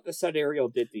 like, what the Sidereal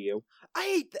did to you.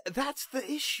 That's the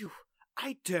issue.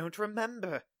 I don't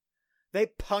remember. They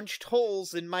punched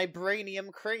holes in my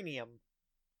brainium cranium.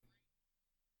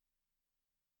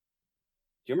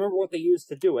 Do you remember what they used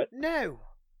to do it? No.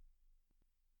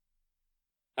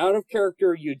 Out of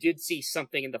character, you did see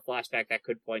something in the flashback that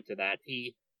could point to that.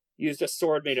 He used a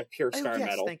sword made of pure star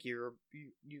metal. Thank you.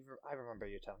 I remember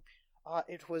you telling me.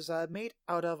 It was made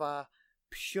out of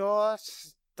pure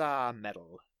star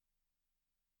metal.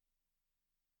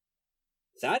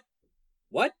 That?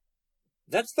 What?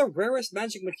 That's the rarest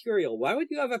magic material. Why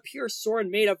would you have a pure sword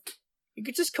made of... You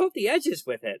could just coat the edges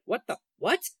with it. What the...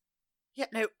 What? Yeah,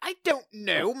 no, I don't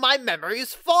know. My memory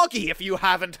is foggy if you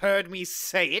haven't heard me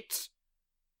say it.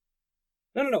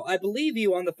 No. I believe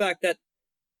you on the fact that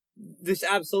this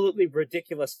absolutely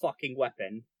ridiculous fucking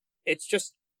weapon. It's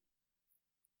just...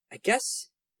 I guess...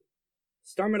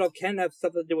 Star metal can have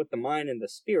something to do with the mind and the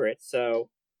spirit, so...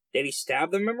 Did he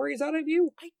stab the memories out of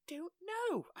you? I don't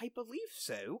know. I believe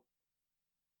so.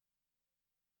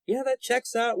 Yeah, that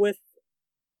checks out with...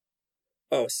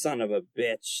 Oh, son of a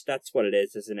bitch. That's what it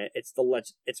is, isn't it? It's the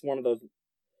It's one of those...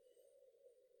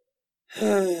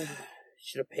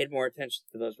 Should have paid more attention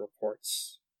to those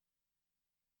reports.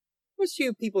 What do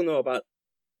you people know about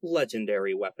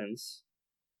legendary weapons?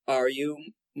 Are you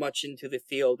much into the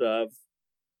field of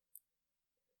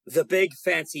the big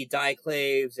fancy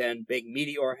diclaves and big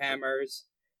meteor hammers?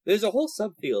 There's a whole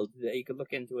subfield that you could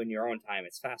look into in your own time.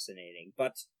 It's fascinating,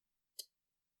 but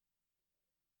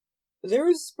there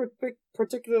is a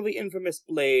particularly infamous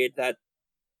blade that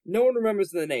no one remembers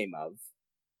the name of,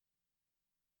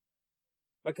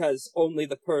 because only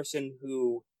the person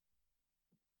who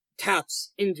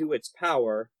taps into its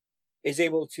power is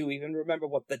able to even remember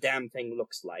what the damn thing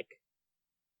looks like.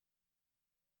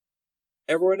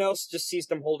 Everyone else just sees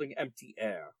them holding empty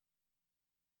air.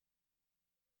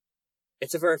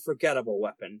 It's a very forgettable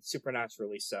weapon,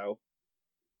 supernaturally so.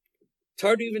 It's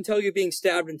hard to even tell you're being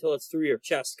stabbed until it's through your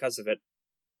chest because of it.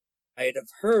 I'd have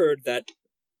heard that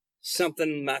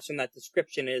something matching that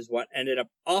description is what ended up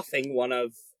offing one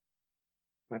of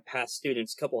my past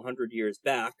students a couple 100 years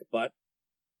back, but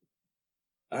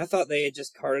I thought they had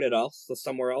just carted it off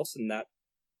somewhere else in that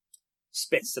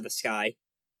spits to the sky.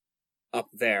 Up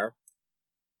there.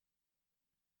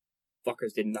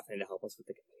 Fuckers did nothing to help us with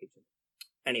the contagion.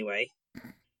 Anyway.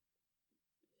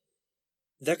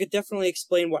 That could definitely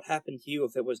explain what happened to you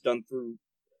if it was done through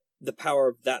the power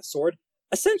of that sword.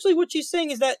 Essentially what she's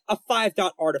saying is that a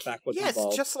 5-dot artifact was involved.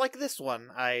 Yes, just like this one.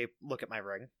 I look at my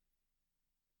ring.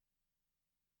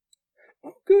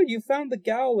 Oh, good, you found the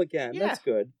Gowl again. Yeah. That's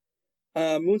good.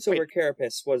 Moonsilver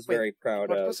Carapace was very proud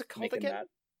what of was it called making again?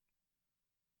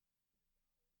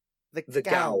 that. The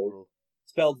Gowl.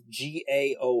 Spelled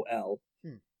Gaol.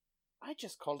 I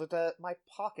just called it my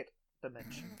pocket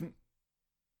dimension.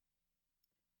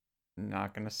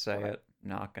 Not gonna say it.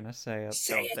 Not gonna say it.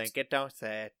 Say Don't it. think it, don't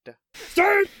say it.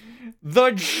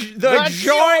 The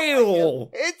jail!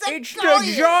 It's a It's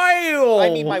the jail! I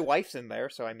mean, my wife's in there,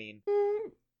 so I mean...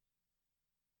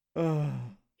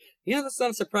 Yeah, that's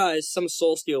not a surprise. Some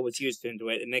soul steel was used into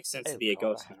it. It makes sense Oh to be a God,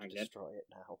 ghost I have to magnet. destroy it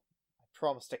now. I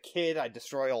promised a kid I'd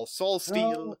destroy all soul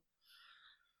steel.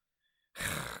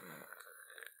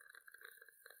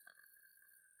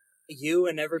 You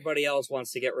and everybody else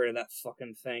wants to get rid of that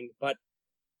fucking thing. But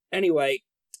anyway,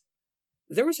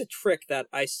 there was a trick that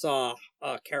I saw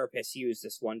Carapace use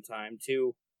this one time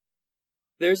too.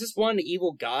 There's this one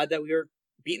evil god that we were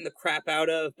beating the crap out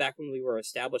of back when we were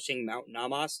establishing Mount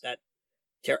Namas, that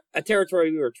a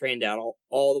territory we were trained out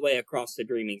all the way across the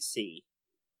Dreaming Sea.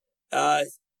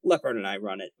 Leopard and I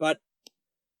run it, but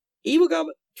evil god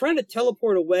trying to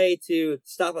teleport away to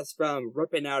stop us from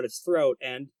ripping out his throat,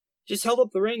 and just held up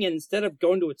the ring, and instead of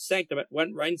going to its sanctum, it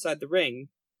went right inside the ring,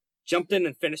 jumped in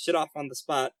and finished it off on the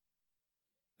spot.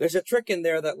 There's a trick in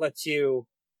there that lets you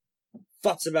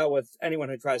futz about with anyone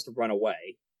who tries to run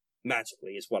away.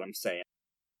 Magically, is what I'm saying.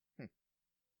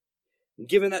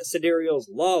 Given that Sidereals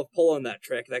love pulling that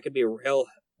trick, that could be real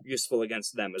useful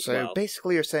against them as well. So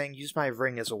basically you're saying use my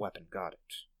ring as a weapon. Got it.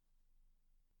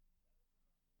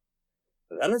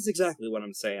 That is exactly what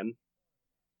I'm saying.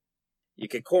 You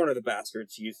could corner the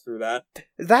bastards used through that.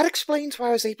 That explains why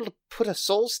I was able to put a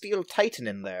Soul Steel Titan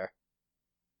in there.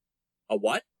 A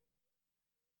what?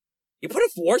 You put a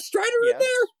Force Strider in Yes.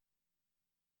 there?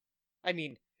 I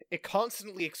mean, it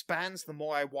constantly expands the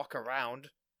more I walk around.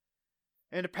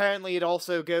 And apparently it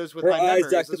also goes with Her my eyes memories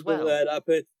as actively well. light up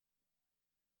at...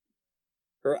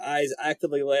 Her eyes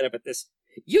actively light up at this.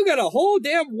 You got a whole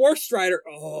damn War Strider!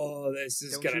 Oh, this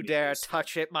is Don't gonna you be dare useful.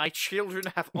 touch it. My children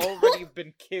have already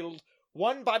been killed.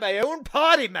 One by my own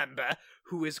party member,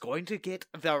 who is going to get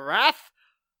the wrath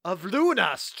of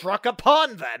Lunar struck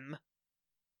upon them.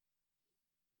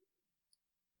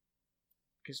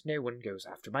 Because no one goes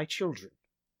after my children.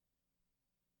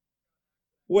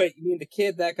 Wait, you mean the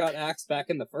kid that got axed back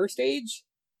in the first age?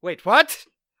 Wait, what?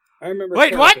 I remember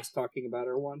Wait, what? Carapace talking about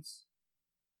her once.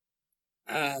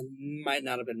 Might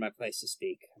not have been my place to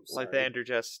speak. I'm sorry. Lythander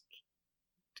just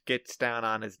gets down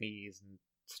on his knees and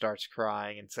starts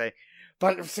crying and say,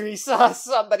 "But if we saw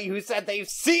somebody who said they've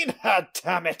seen her,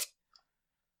 damn it!"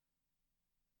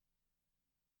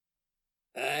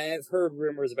 I've heard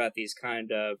rumors about these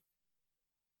kind of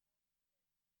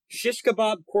shish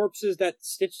kebab corpses that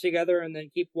stitch together and then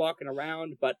keep walking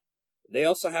around, but they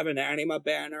also have an anima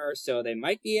banner, so they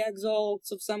might be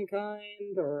exalts of some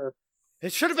kind, or...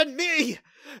 It should have been me!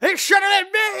 It should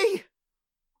have been me!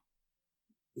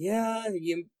 Yeah,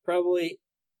 you probably...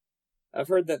 I've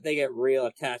heard that they get real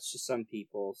attached to some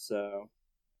people, so...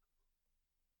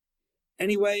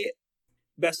 Anyway,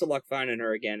 best of luck finding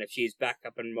her again if she's back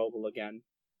up and mobile again.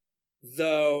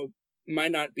 Though,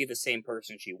 might not be the same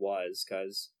person she was,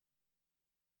 because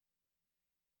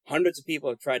hundreds of people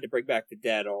have tried to bring back the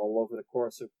dead all over the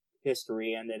course of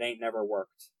history, and it ain't never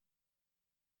worked.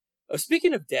 Oh,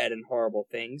 speaking of dead and horrible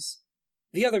things,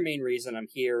 the other main reason I'm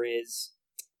here is...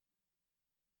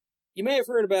 You may have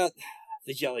heard about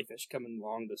the jellyfish coming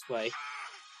along this way.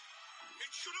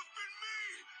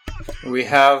 We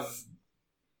have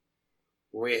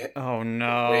Oh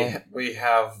no. we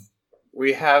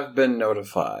have been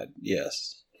notified.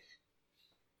 Yes.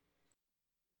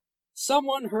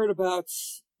 Someone heard about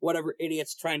whatever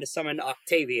idiot's trying to summon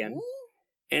Octavian,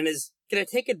 and is going to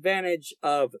take advantage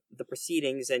of the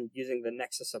proceedings and using the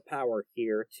Nexus of Power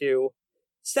here to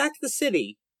sack the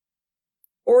city.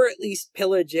 Or at least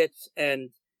pillage it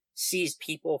and seize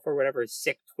people for whatever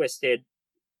sick, twisted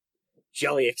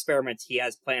jelly experiments he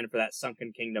has planned for that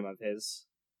sunken kingdom of his.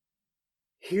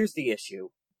 Here's the issue.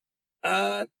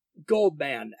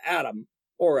 Goldman, Adam,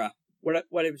 Aura,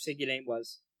 whatever you say your name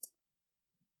was.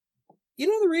 You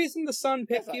know the reason the sun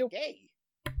picked you? Gay.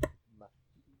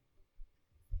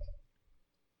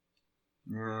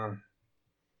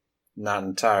 Not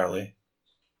entirely.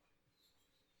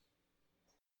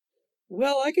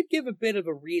 Well, I could give a bit of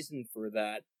a reason for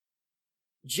that.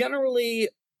 Generally,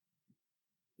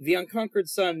 the Unconquered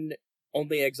Sun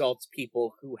only exalts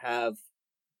people who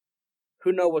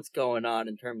know what's going on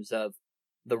in terms of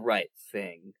the right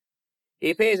thing.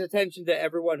 He pays attention to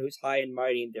everyone who's high and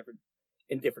mighty in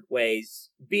different ways,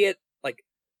 be it like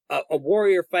a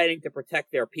warrior fighting to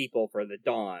protect their people for the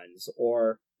Dawns,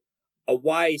 or a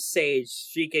wise sage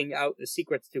seeking out the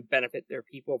secrets to benefit their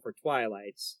people for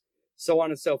Twilights, so on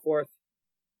and so forth.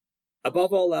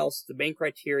 Above all else, the main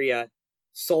criteria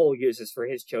Sol uses for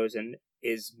his chosen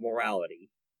is morality.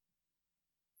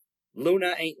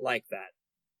 Luna ain't like that.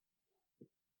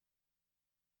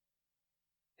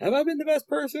 Have I been the best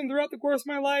person throughout the course of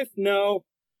my life? No.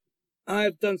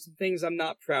 I've done some things I'm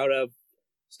not proud of,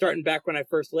 starting back when I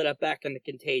first lit up back in the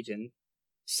Contagion.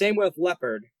 Same with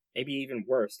Leopard, maybe even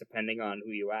worse, depending on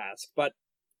who you ask, but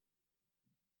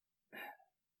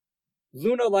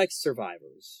Luna likes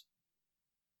survivors.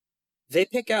 They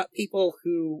pick out people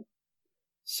who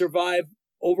survive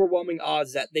overwhelming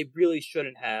odds that they really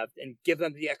shouldn't have, and give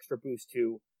them the extra boost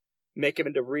to make them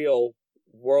into real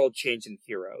world-changing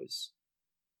heroes.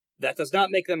 That does not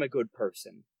make them a good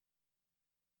person.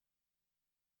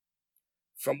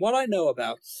 From what I know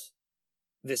about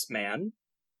this man,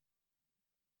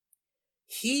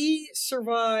 he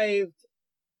survived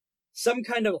some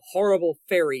kind of horrible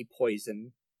fairy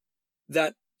poison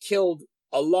that killed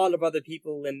a lot of other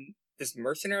people in this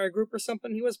mercenary group or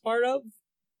something he was part of.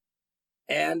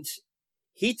 And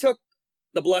he took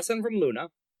the blessing from Luna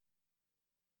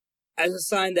as a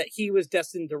sign that he was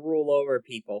destined to rule over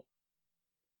people.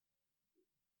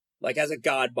 Like as a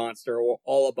god monster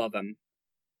all above him.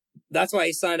 That's why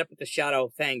he signed up with the Shadow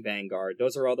Fang Vanguard.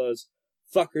 Those are all those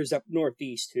fuckers up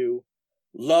northeast who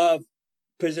love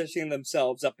positioning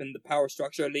themselves up in the power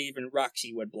structure that even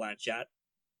Roxy would blanch at.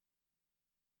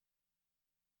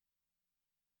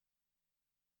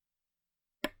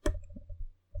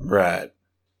 Right.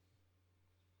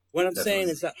 What I'm That saying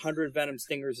was- is that 100 Venom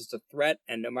Stingers is a threat,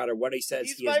 and no matter what he says,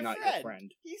 He's he my is not your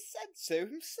friend. He said so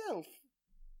himself.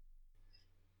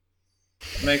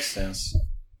 Makes sense.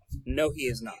 No, he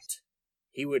is not.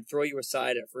 He would throw you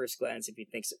aside at first glance if he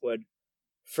thinks it would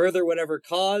further whatever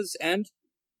cause, and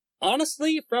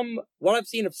honestly, from what I've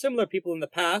seen of similar people in the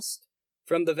past,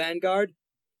 from the Vanguard,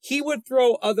 he would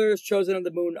throw others chosen of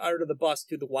the moon under the bus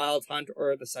to the Wild Hunt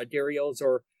or the Sidereals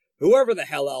or whoever the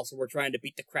hell else we're trying to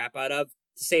beat the crap out of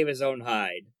to save his own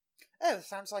hide. Oh,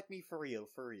 sounds like me for real,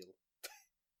 for real.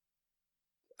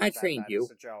 I trained That you.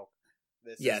 is a joke.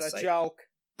 This Yes, is a I- joke.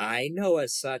 I know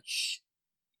as such.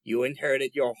 You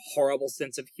inherited your horrible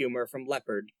sense of humor from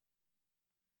Leopard.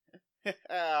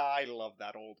 I love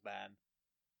that old man.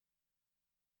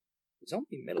 He's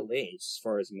only middle-aged as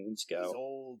far as moons He's go.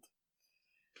 old.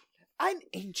 I'm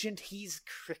ancient, he's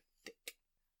cryptic.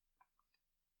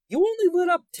 You only lit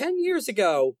up 10 years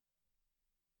ago.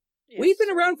 Yes, We've been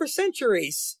so- around for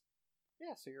centuries.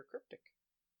 Yeah, so you're cryptic.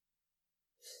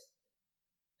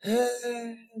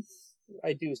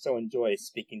 I do so enjoy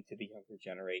speaking to the younger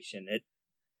generation. It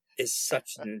is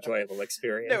such an enjoyable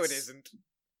experience. No, it isn't.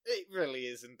 It really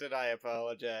isn't, and I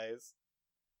apologize.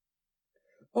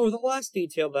 Oh, the last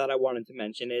detail that I wanted to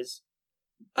mention is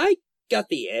I got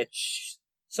the itch.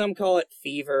 Some call it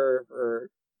fever or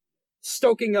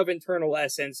stoking of internal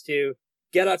essence to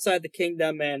get outside the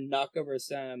kingdom and knock over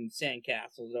some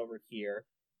sandcastles over here.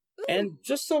 And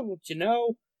just so you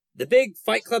know, the big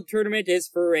Fight Club tournament is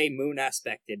for a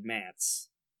moon-aspected manse.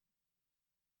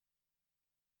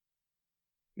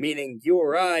 Meaning you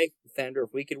or I, Thunder,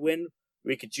 if we could win,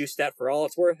 we could juice that for all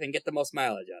it's worth and get the most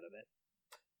mileage out of it.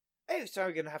 Oh, so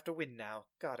I'm gonna have to win now.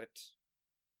 Got it.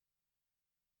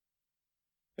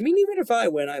 I mean, even if I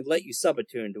win, I'd let you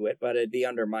sub-attune to it, but it'd be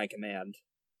under my command.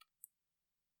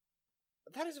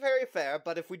 That is very fair,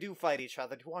 but if we do fight each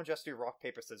other, do you want to just do rock,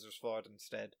 paper, scissors for it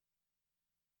instead?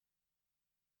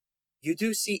 You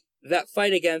do see that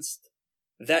fight against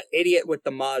that idiot with the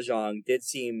mahjong did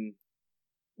seem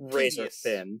razor Tedious.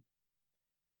 thin.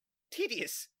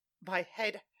 Tedious. My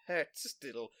head hurts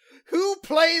still. Who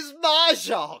plays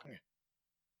mahjong?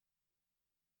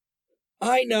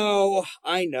 I know.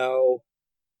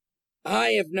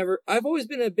 I've always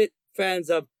been a bit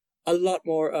fans of a lot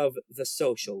more of the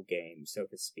social game, so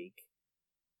to speak.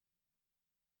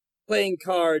 playing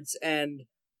cards and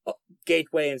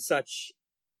gateway and such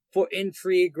for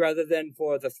intrigue rather than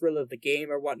for the thrill of the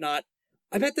game or whatnot.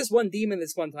 I met this one demon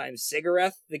this one time,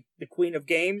 Sigareth, the queen of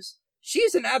games.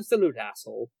 She's an absolute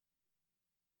asshole.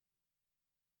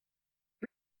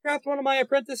 Trapped one of my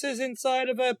apprentices inside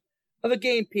of a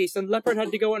game piece, and Leopard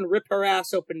had to go and rip her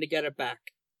ass open to get it back.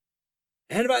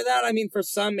 And by that, I mean for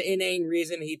some inane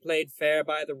reason, he played fair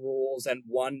by the rules and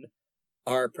won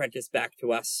our apprentice back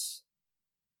to us.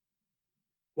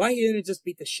 Why he didn't just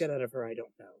beat the shit out of her, I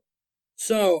don't know.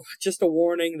 So, just a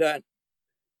warning that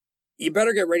you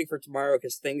better get ready for tomorrow,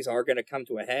 because things are going to come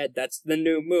to a head. That's the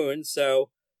new moon, so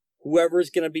whoever's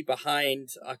going to be behind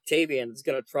Octavian is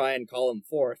going to try and call him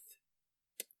forth.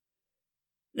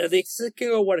 Now, they can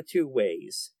go one of two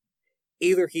ways.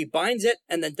 Either he binds it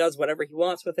and then does whatever he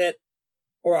wants with it,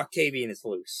 or Octavian is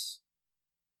loose.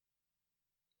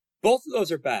 Both of those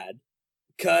are bad,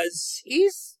 because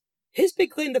his big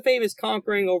claim to fame is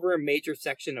conquering over a major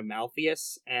section of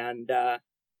Malpheus, and that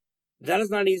is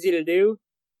not easy to do.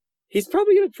 He's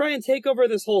probably going to try and take over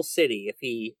this whole city if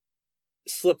he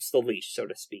slips the leash, so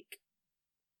to speak.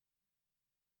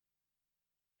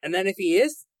 And then if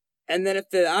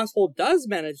the asshole does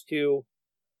manage to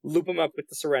loop him up with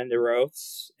the surrender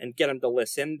oaths and get him to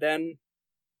listen, then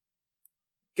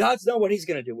gods know what he's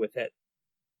going to do with it.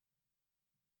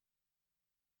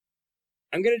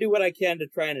 I'm going to do what I can to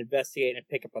try and investigate and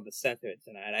pick up on the sentiment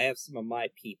tonight. I have some of my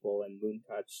people in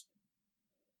Moontouch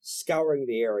scouring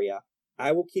the area.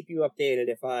 I will keep you updated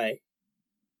if I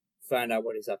find out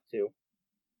what he's up to.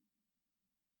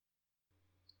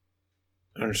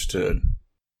 Understood.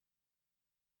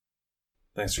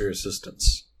 Thanks for your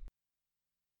assistance.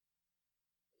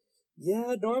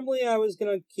 Yeah, normally I was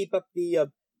going to keep up the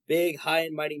big, high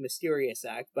and mighty, mysterious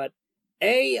act, but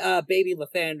A, baby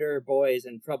Lathander boy is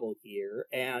in trouble here,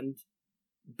 and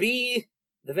B,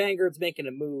 the Vanguard's making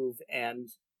a move, and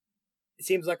it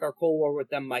seems like our Cold War with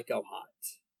them might go hot.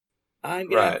 I'm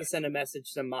going to have to send a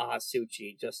message to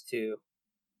Mahasuchi just to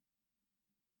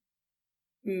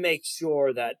make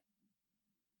sure that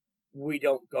we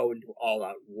don't go into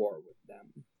all-out war with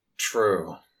them.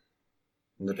 True.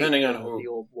 And depending on who... the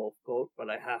old wolf goat, but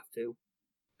I have to.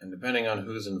 And depending on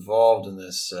who's involved in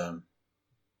this,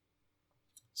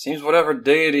 seems whatever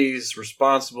deity's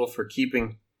responsible for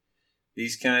keeping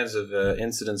these kinds of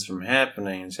incidents from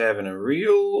happening is having a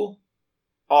real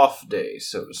off day,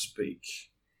 so to speak.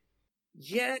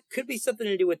 Yeah, it could be something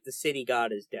to do with the city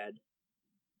god is dead.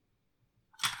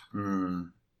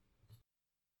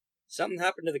 Something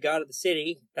happened to the god of the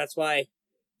city. That's why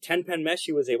Tenpen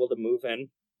Meshi was able to move in.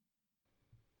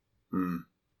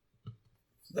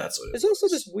 That's what it There's also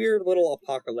this weird little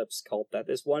apocalypse cult that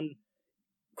this one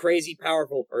crazy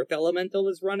powerful earth elemental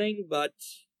is running, but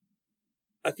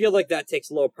I feel like that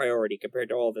takes low priority compared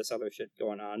to all this other shit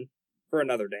going on. For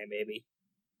another day, maybe.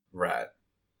 Right.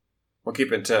 We'll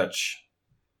keep in touch.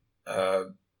 If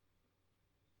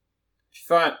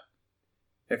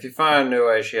you find no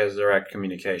way she has direct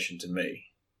communication to me,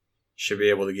 she'll be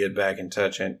able to get back in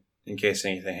touch in case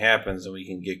anything happens and we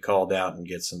can get called out and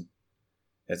get some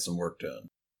work done.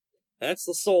 That's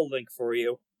the soul link for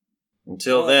you.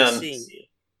 Until then... Seeing you.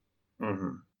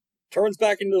 Mm-hmm. Turns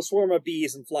back into a swarm of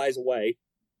bees and flies away.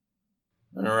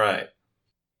 All right.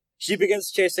 She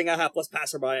begins chasing a hapless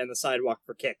passerby on the sidewalk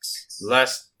for kicks.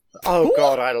 Oh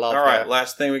God, I love that. All right,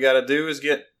 last thing we got to do is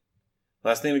get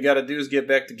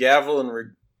back to Gavel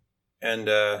and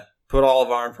put all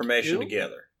of our information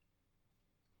together.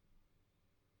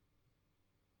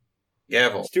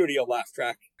 Gavel, Studio laugh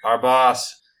track. our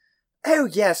boss. Oh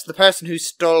yes, the person who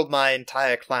stole my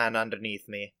entire clan underneath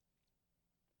me.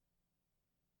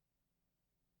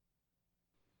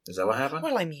 Is that what happened?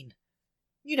 Well, I mean,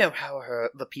 you know how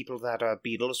the people that are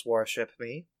Beatles worship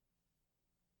me.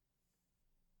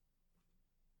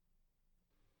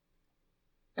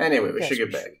 Anyway, we should get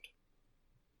we back. should.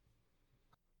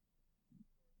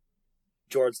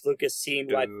 George Lucas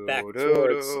seemed like back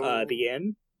towards the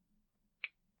inn.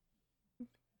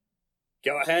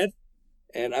 Go ahead,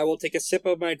 and I will take a sip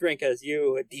of my drink as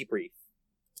you debrief.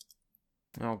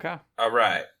 Okay. All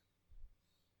right.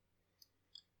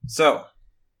 So,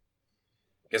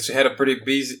 guess we had a pretty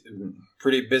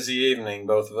busy evening,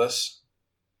 both of us.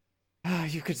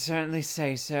 You could certainly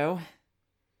say so.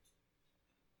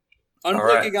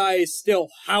 Unblinking Eye is still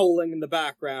howling in the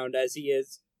background as he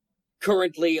is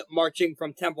currently marching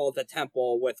from temple to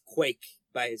temple with Quake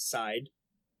by his side.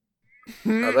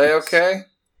 Are they okay?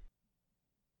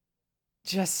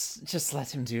 Just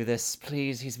let him do this,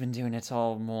 please. He's been doing it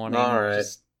all morning. All right.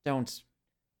 Just don't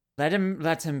let him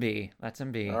be. Let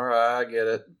him be. All right, I get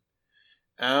it.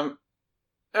 All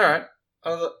right.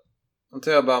 I'll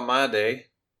tell you about my day.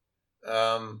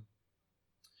 So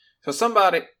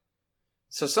somebody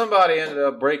ended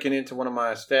up breaking into one of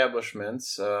my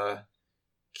establishments,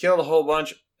 killed a whole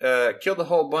bunch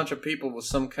of people with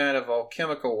some kind of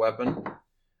alchemical weapon,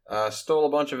 stole a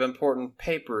bunch of important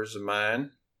papers of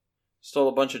mine, stole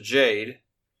a bunch of jade,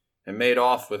 and made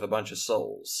off with a bunch of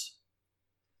souls.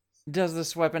 Does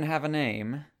this weapon have a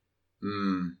name?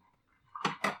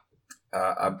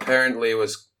 Apparently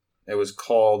it was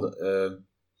called,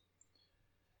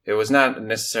 it was not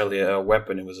necessarily a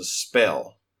weapon, it was a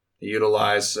spell. It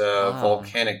utilized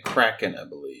volcanic kraken, I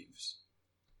believe.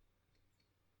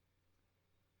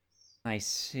 I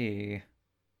see.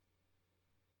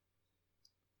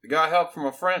 We got help from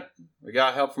a friend.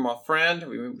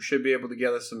 We should be able to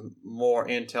gather some more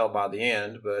intel by the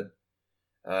end, but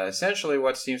essentially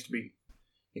what seems to be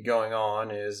going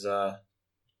on is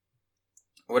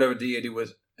whatever deity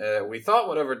was... we thought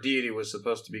whatever deity was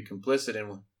supposed to be complicit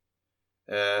in...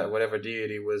 whatever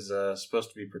deity was supposed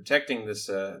to be protecting this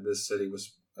city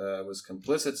was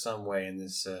complicit some way in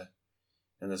this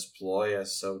ploy,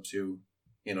 as so to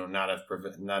not have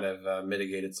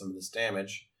mitigated some of this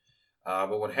damage.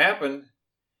 But what happened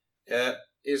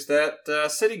is that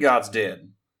city god's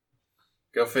dead.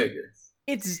 Go figure.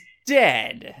 It's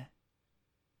dead.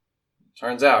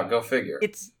 Turns out, go figure.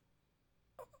 It's...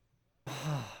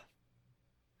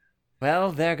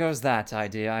 Well, there goes that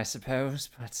idea, I suppose,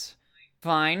 but...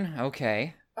 Fine,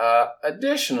 okay.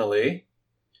 Additionally,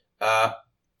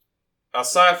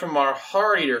 aside from our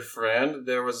heart-eater friend,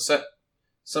 there was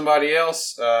somebody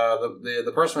else.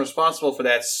 The person responsible for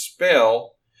that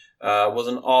spell was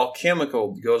an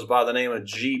alchemical that goes by the name of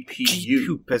GPU.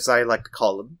 Poop, as I like to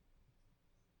call him.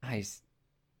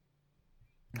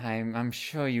 I'm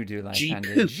sure you do like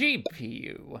G-poop.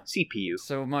 GPU. CPU.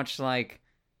 So much like...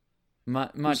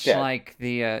 Much dead? like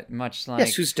the... much like...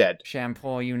 Yes, who's dead?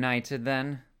 Shampoo United,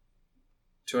 then?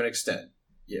 To an extent,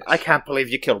 yes. I can't believe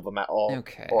you killed them at all.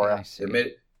 Okay, Or, I see.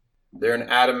 They're an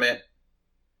adamantium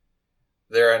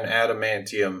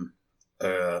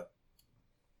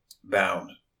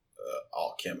bound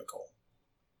alchemical.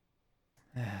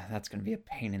 That's gonna be a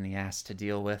pain in the ass to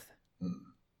deal with.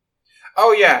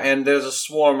 Oh yeah, and there's a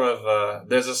swarm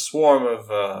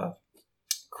of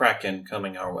kraken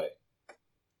coming our way.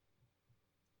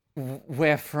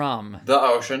 Where from? The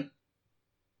ocean.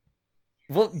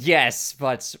 Well, yes,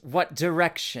 but what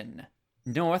direction?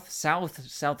 North, south,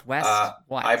 southwest?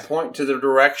 What? I point to the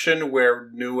direction where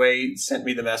Nue sent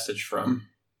me the message from.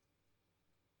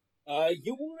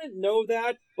 You wouldn't know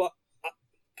that, but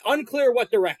unclear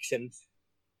what direction.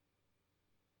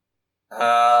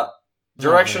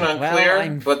 Direction Well,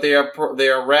 unclear, but they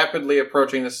are rapidly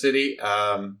approaching the city.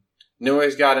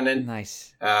 Nue's got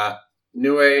Nice.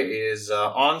 Nue is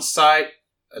on site,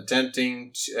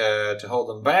 attempting to hold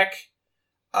them back,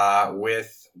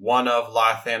 with one of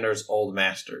Lathander's old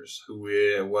masters, who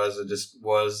was a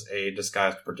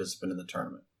disguised participant in the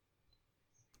tournament.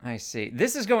 I see.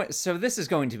 This is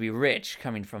going to be rich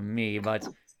coming from me, but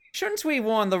shouldn't we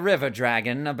warn the river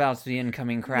dragon about the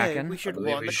incoming kraken? No, we should believe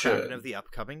warn we the should. kraken of the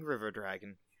upcoming river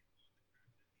dragon.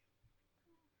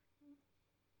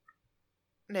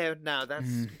 No, that's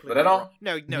completely But I don't- wrong.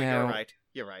 No, No. you're right.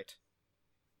 You're right.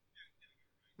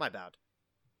 My bad.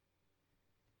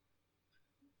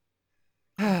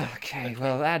 Okay,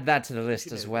 well, add that to the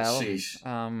list as well. Sheesh.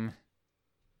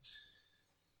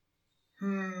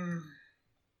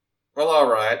 Well,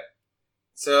 all right.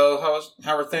 So,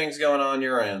 how are things going on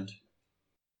your end?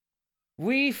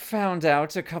 We found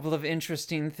out a couple of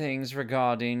interesting things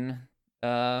regarding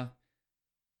a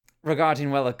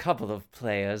couple of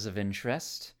players of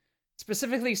interest.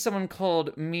 Specifically someone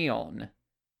called Mion.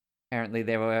 Apparently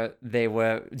they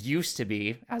were used to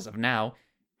be, as of now,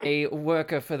 a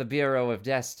worker for the Bureau of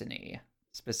Destiny,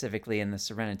 specifically in the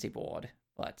Serenity Board.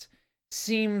 But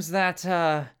seems that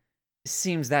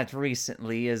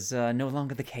recently is no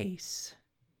longer the case.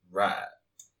 Right.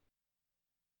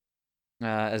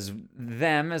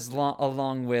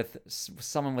 Along with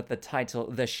someone with the title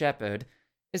The Shepherd,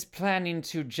 is planning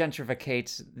to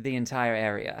gentrificate the entire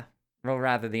area, or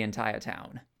rather the entire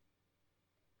town.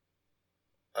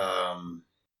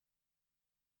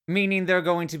 Meaning they're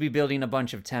going to be building a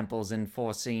bunch of temples and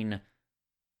forcing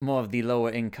more of the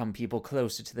lower income people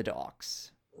closer to the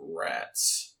docks.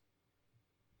 Rats.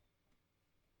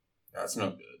 That's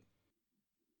no good.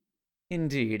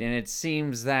 Indeed, and it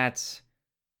seems that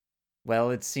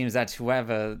whoever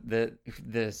the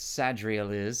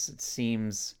Sadriel is, it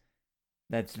seems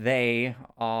that they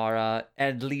are,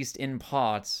 at least in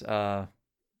part,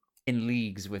 in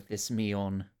leagues with this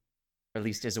Mion, or at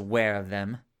least is aware of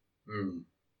them.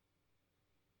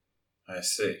 I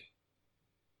see.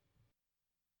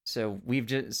 So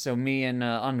me and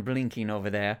Unblinking over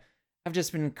there have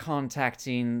just been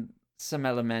contacting some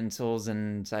elementals,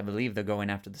 and I believe they're going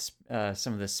after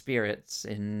some of the spirits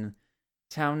in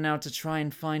town now to try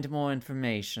and find more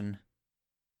information.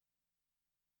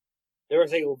 There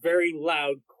is a very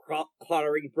loud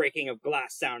clattering breaking of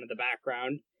glass sound in the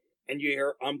background, and you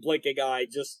hear Unblinking Eye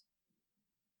just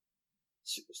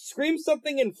scream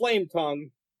something in flame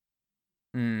tongue.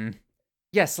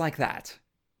 Yes, like that.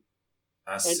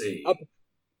 I see.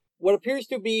 What appears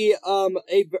to be a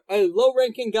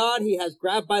low-ranking god he has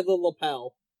grabbed by the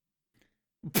lapel.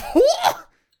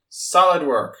 Solid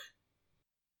work.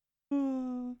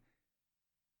 To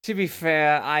be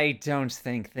fair, I don't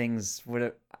think things would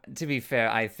have... To be fair,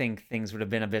 I think things would have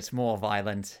been a bit more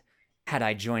violent had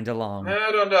I joined along.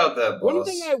 I don't doubt that, boss. One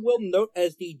thing I will note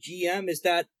as the GM is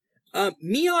that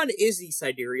Mion is the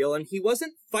sidereal, and he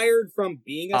wasn't fired from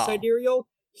being a sidereal.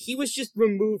 He was just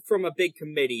removed from a big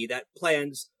committee that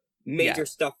plans major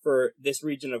stuff for this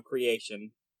region of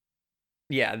creation.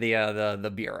 Yeah,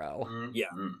 the bureau. Mm-hmm. Yeah.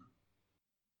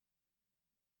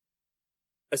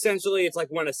 Essentially, it's like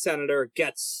when a senator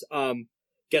gets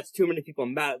too many people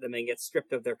mad at them and gets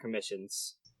stripped of their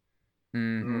commissions.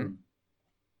 Mm-hmm.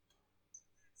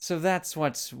 So that's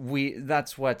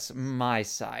what my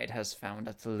side has found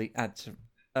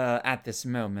at this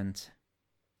moment.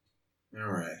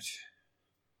 All right.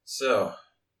 So,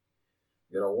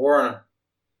 we got a war on.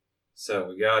 So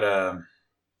we got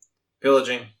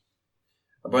pillaging,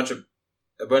 a bunch of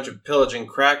pillaging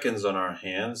krakens on our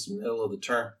hands. Middle of the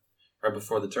turn, right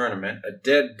before the tournament. A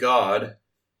dead god.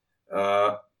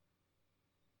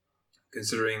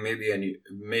 Considering maybe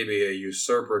a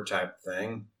usurper type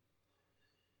thing.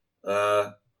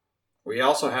 We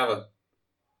also have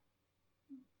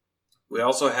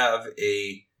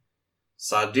a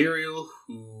sidereal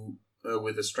who,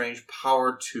 with a strange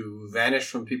power to vanish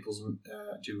from people's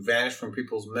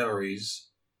memories.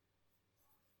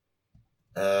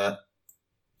 On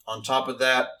top of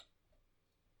that,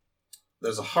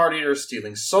 there's a heart eater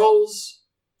stealing souls,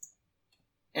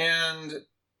 and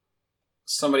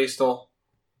somebody stole,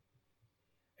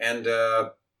 and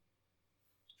a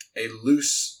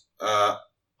loose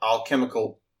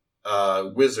alchemical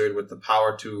wizard with the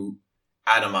power to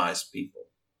atomize people.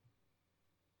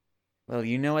 Well,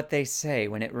 you know what they say,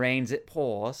 when it rains, it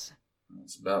pours.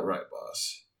 That's about right,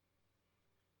 boss.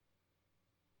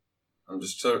 I'm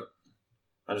just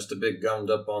a bit gummed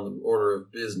up on the order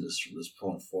of business from this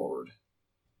point forward.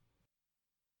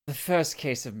 The first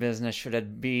case of business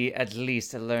should be at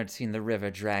least alerting the river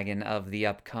dragon of the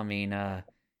upcoming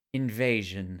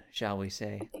invasion, shall we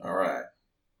say. All right.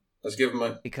 Let's give him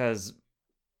a... Because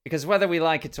whether we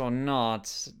like it or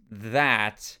not,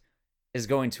 that is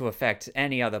going to affect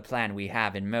any other plan we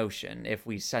have in motion if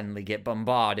we suddenly get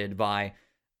bombarded by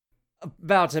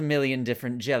about 1 million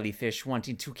different jellyfish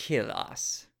wanting to kill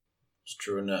us. It's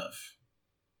true enough.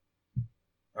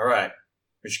 All right.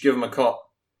 We should give him a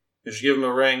call. We should give him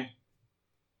a ring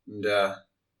and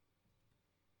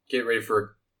get ready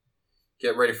for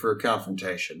a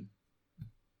confrontation.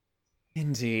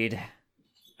 Indeed.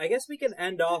 I guess we can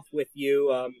end off with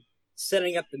you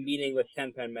setting up the meeting with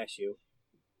Tenpen Meshu.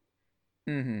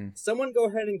 Mm-hmm. Someone go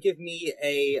ahead and give me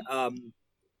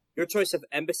your choice of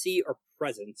embassy or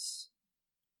presence.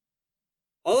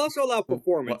 I'll also allow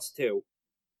performance too.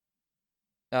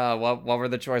 What were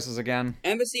the choices again?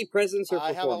 Embassy, presence, or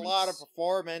performance. I have a lot of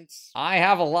performance. I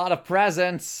have a lot of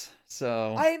presence,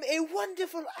 so... I'm a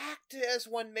wonderful actor, as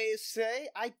one may say.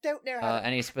 I don't know how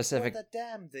any specific... the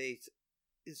damn date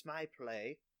is my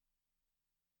play.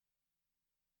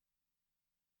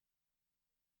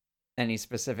 Any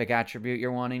specific attribute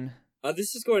you're wanting?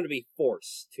 This is going to be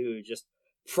force to just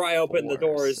pry open the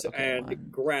doors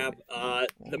and grab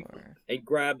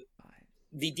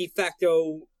the de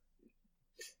facto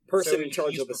person in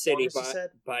charge of the city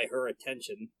by her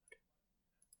attention.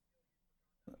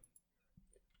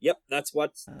 Yep, that's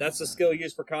the skill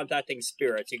used for contacting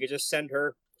spirits. You could just send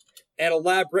her an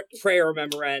elaborate prayer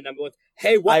memorandum with,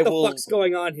 "Hey, what the fuck's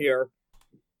going on here?"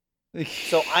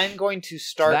 So I'm going to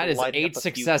start. That is lighting 8 up a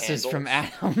successes few from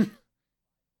candles, Adam.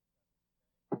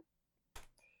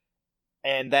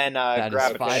 and then That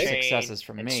grab is a 5 chain successes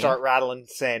from and me. start rattling,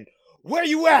 saying, "Where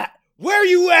you at? Where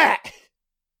you at?"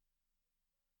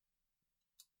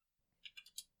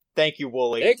 Thank you,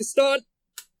 Wooly. Take a stunt.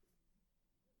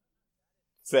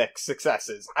 6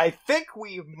 successes. I think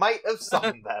we might have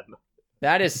summoned them.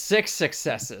 That is 6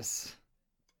 successes.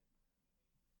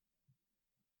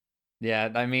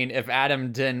 Yeah, I mean, if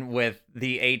Adam didn't with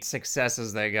the 8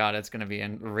 successes they got, it's going to be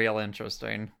real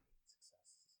interesting.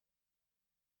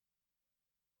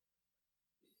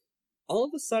 all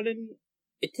of a sudden,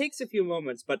 it takes a few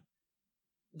moments, but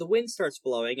the wind starts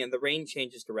blowing and the rain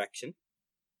changes direction.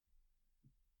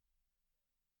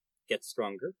 Gets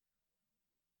stronger.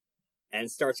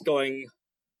 And starts going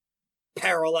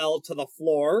parallel to the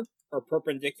floor, or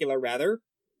perpendicular rather.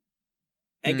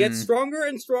 And gets stronger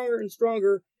and stronger and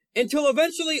stronger until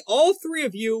eventually all three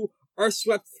of you are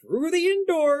swept through the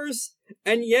indoors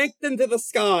and yanked into the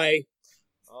sky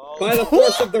by the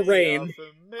force of the rain.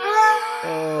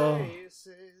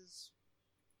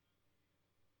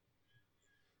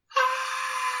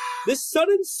 This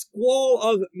sudden squall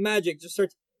of magic just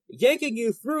starts yanking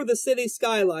you through the city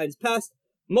skylines, past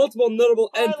multiple notable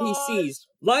NPCs.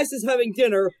 Liza's having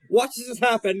dinner, watches this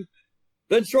happen,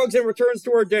 then shrugs and returns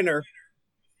to her dinner.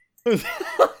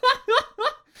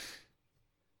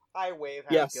 I wave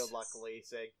at Yes. good luckily,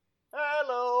 saying,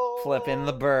 "Hello." Flipping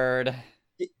the bird.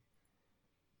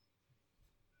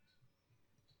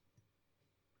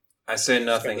 I say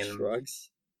nothing. Kinda And shrugs.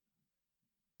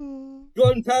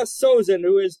 Going past Sozin,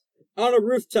 who is on a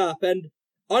rooftop, and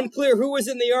unclear who was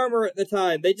in the armor at the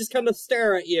time. They just kind of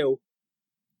stare at you.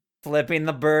 Flipping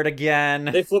the bird again.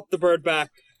 They flip the bird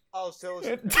back. Oh, so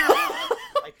I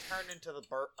turn into a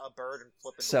bird and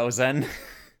flip into Sozin.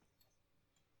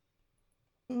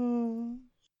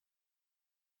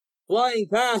 Flying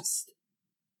past.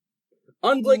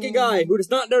 Unblinking eye, who does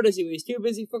not notice you. He's too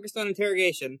busy focused on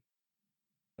interrogation.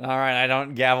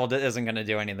 Alright, Gavel isn't gonna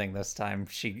do anything this time.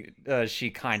 She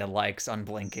kind of likes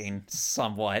unblinking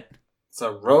somewhat. it's a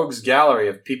rogues gallery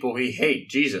of people we hate.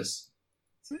 Jesus.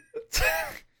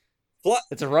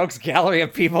 It's a rogues gallery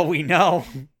of people we know.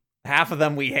 Half of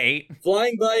them we hate.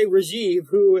 Flying by Rajiv,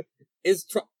 who is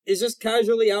just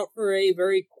casually out for a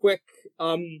very quick,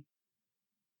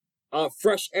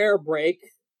 fresh air break,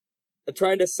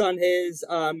 trying to sun his,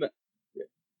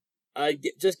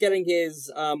 just getting his,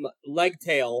 leg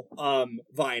tail,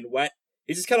 vine wet.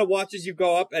 He just kind of watches you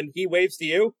go up and he waves to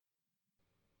you.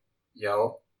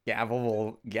 Yo.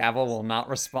 Gavel will not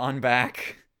respond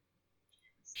back.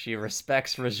 She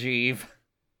respects Rajiv.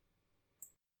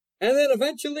 And then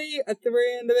eventually, at the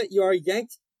very end of it, you are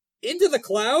yanked into the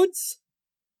clouds.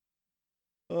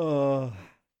 And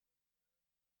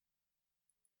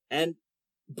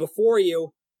before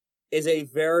you is a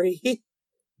very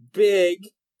big,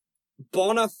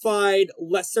 bona fide,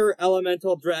 lesser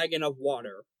elemental dragon of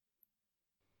water.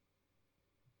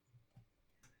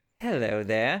 Hello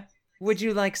there. Would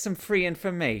you like some free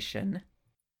information?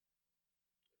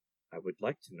 I would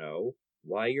like to know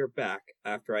why you're back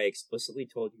after I explicitly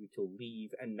told you to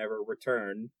leave and never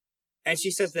return. And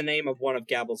she says the name of one of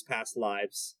Gavel's past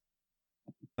lives.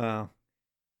 Oh.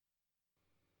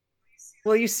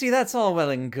 Well, you see, that's all well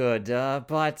and good,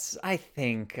 but I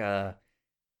think,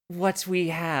 what we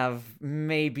have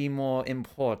may be more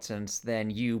important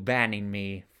than you banning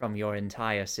me from your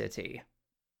entire city.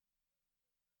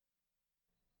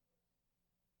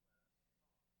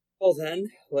 Well then,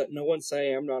 let no one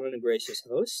say I'm not an ingracious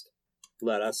host.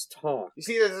 Let us talk. You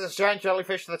see, there's this giant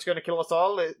jellyfish that's going to kill us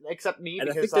all, except me,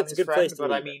 And I because think I'm that's a his good friend, place to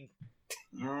but I leave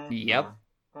mean... Yep.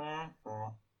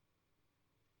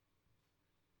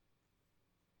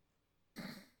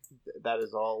 That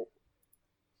is all.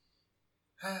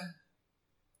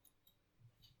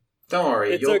 Don't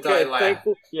worry, It's you'll okay, die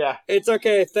laughing. Yeah. It's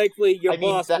okay. Thankfully, your I mean,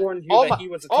 boss warned you all that my, he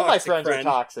was a all my toxic friends friend.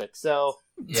 are toxic, so...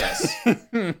 Yes. In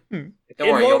Don't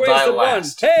more worry, you'll ways die than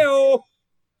last. one. Hey-o!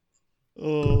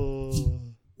 Oh.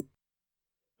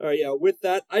 Alright, yeah, with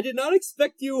that, I did not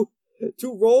expect you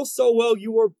to roll so well.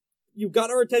 You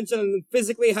got our attention and then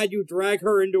physically had you drag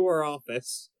her into her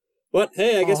office. But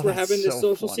hey, I guess we're that's having this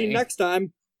so social scene funny. next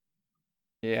time.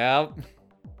 Yep.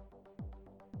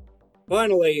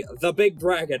 Finally, the big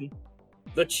dragon.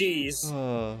 The cheese.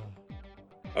 Oh.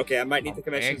 Okay, I might need to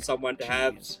commission Big someone to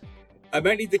have... cheese. I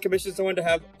might need to commission someone to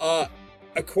have,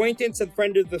 acquaintance and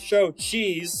friend of the show,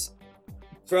 Cheese,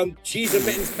 from Cheese and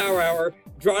Mittens Power Hour,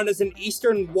 drawn as an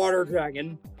eastern water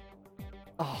dragon.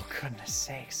 Oh, goodness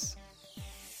sakes.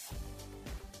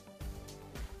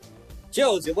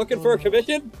 Jills, you looking for a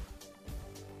commission?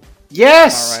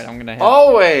 Yes! Alright, I'm gonna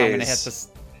Always!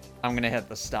 I'm gonna hit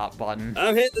the stop button.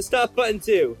 I'm hitting the stop button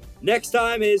too. Next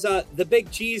time is, the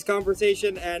big cheese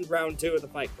conversation and round 2 of the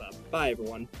Fight Club. Bye,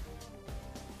 everyone.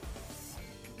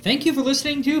 Thank you for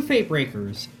listening to Fate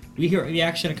Breakers. We here at the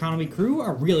Action Economy crew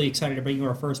are really excited to bring you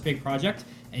our first big project,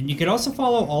 and you can also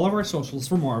follow all of our socials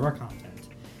for more of our content.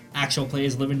 Actual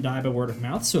plays live and die by word of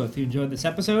mouth, so if you enjoyed this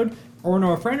episode, or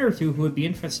know a friend or two who would be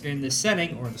interested in this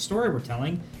setting or the story we're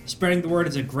telling, spreading the word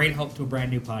is a great help to a brand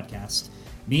new podcast.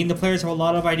 Me and the players have a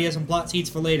lot of ideas and plot seeds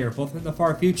for later, both in the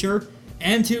far future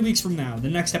and 2 weeks from now, the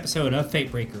next episode of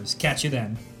Fate Breakers. Catch you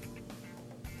then.